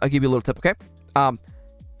 I'll give you a little tip, okay?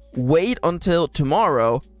 Wait until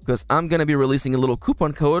tomorrow, because I'm going to be releasing a little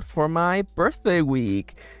coupon code for my birthday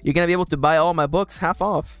week. You're going to be able to buy all my books half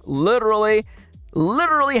off. Literally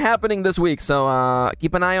happening this week. So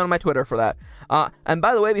keep an eye on my Twitter for that. And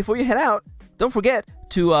by the way, before you head out, don't forget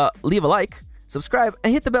to leave a like, subscribe,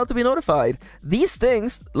 and hit the bell to be notified. These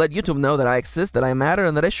things let YouTube know that I exist, that I matter,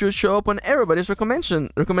 and that I should show up on everybody's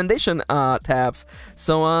recommendation tabs.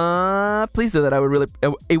 So please do that.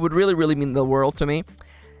 It would really mean the world to me.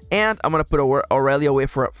 And I'm going to put Aurelia away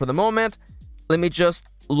for the moment. Let me just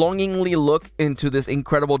longingly look into this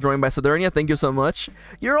incredible drawing by Sodernia. Thank you so much.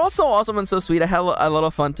 You're all so awesome and so sweet. I had a lot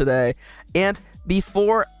of fun today. And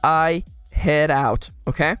before I head out,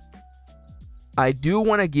 okay, I do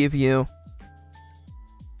want to give you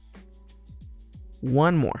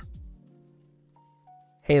one more.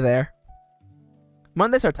 Hey there.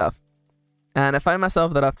 Mondays are tough. And I find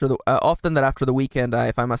myself that often after the weekend,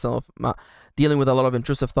 I find myself dealing with a lot of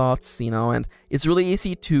intrusive thoughts, you know, and it's really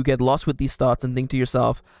easy to get lost with these thoughts and think to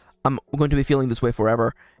yourself, I'm going to be feeling this way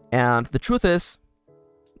forever. And the truth is,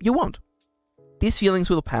 you won't. These feelings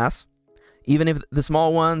will pass. Even if the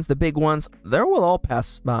small ones, the big ones, they will all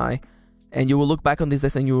pass by. And you will look back on these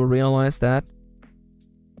days and you will realize that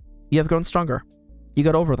you have grown stronger. You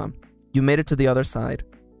got over them. You made it to the other side.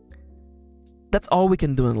 That's all we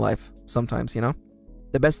can do in life sometimes, you know?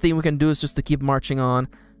 The best thing we can do is just to keep marching on,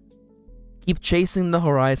 keep chasing the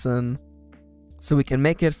horizon, so we can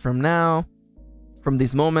make it from now, from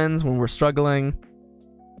these moments when we're struggling,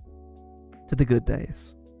 to the good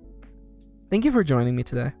days. Thank you for joining me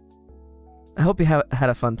today. I hope you had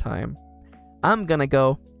a fun time. I'm gonna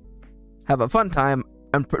go have a fun time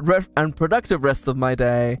and productive rest of my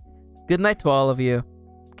day. Good night to all of you.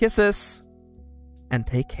 Kisses, and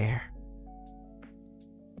take care.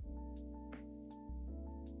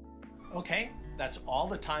 Okay, that's all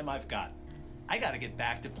the time I've got. I gotta get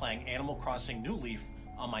back to playing Animal Crossing New Leaf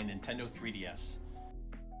on my Nintendo 3DS.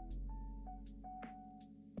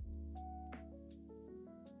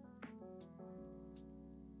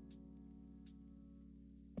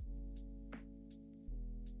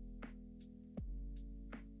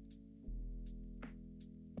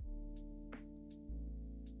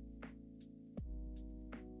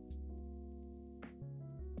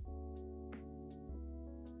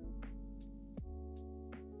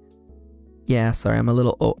 Yeah, sorry, I'm a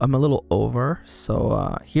little over.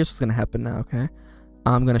 So here's what's gonna happen now. Okay,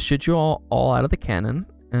 I'm gonna shoot you all out of the cannon,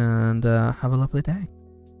 and have a lovely day.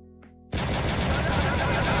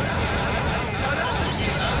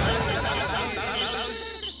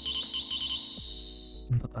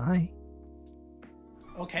 Bye-bye.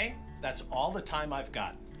 Okay, that's all the time I've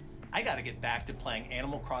got. I gotta get back to playing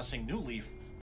Animal Crossing New Leaf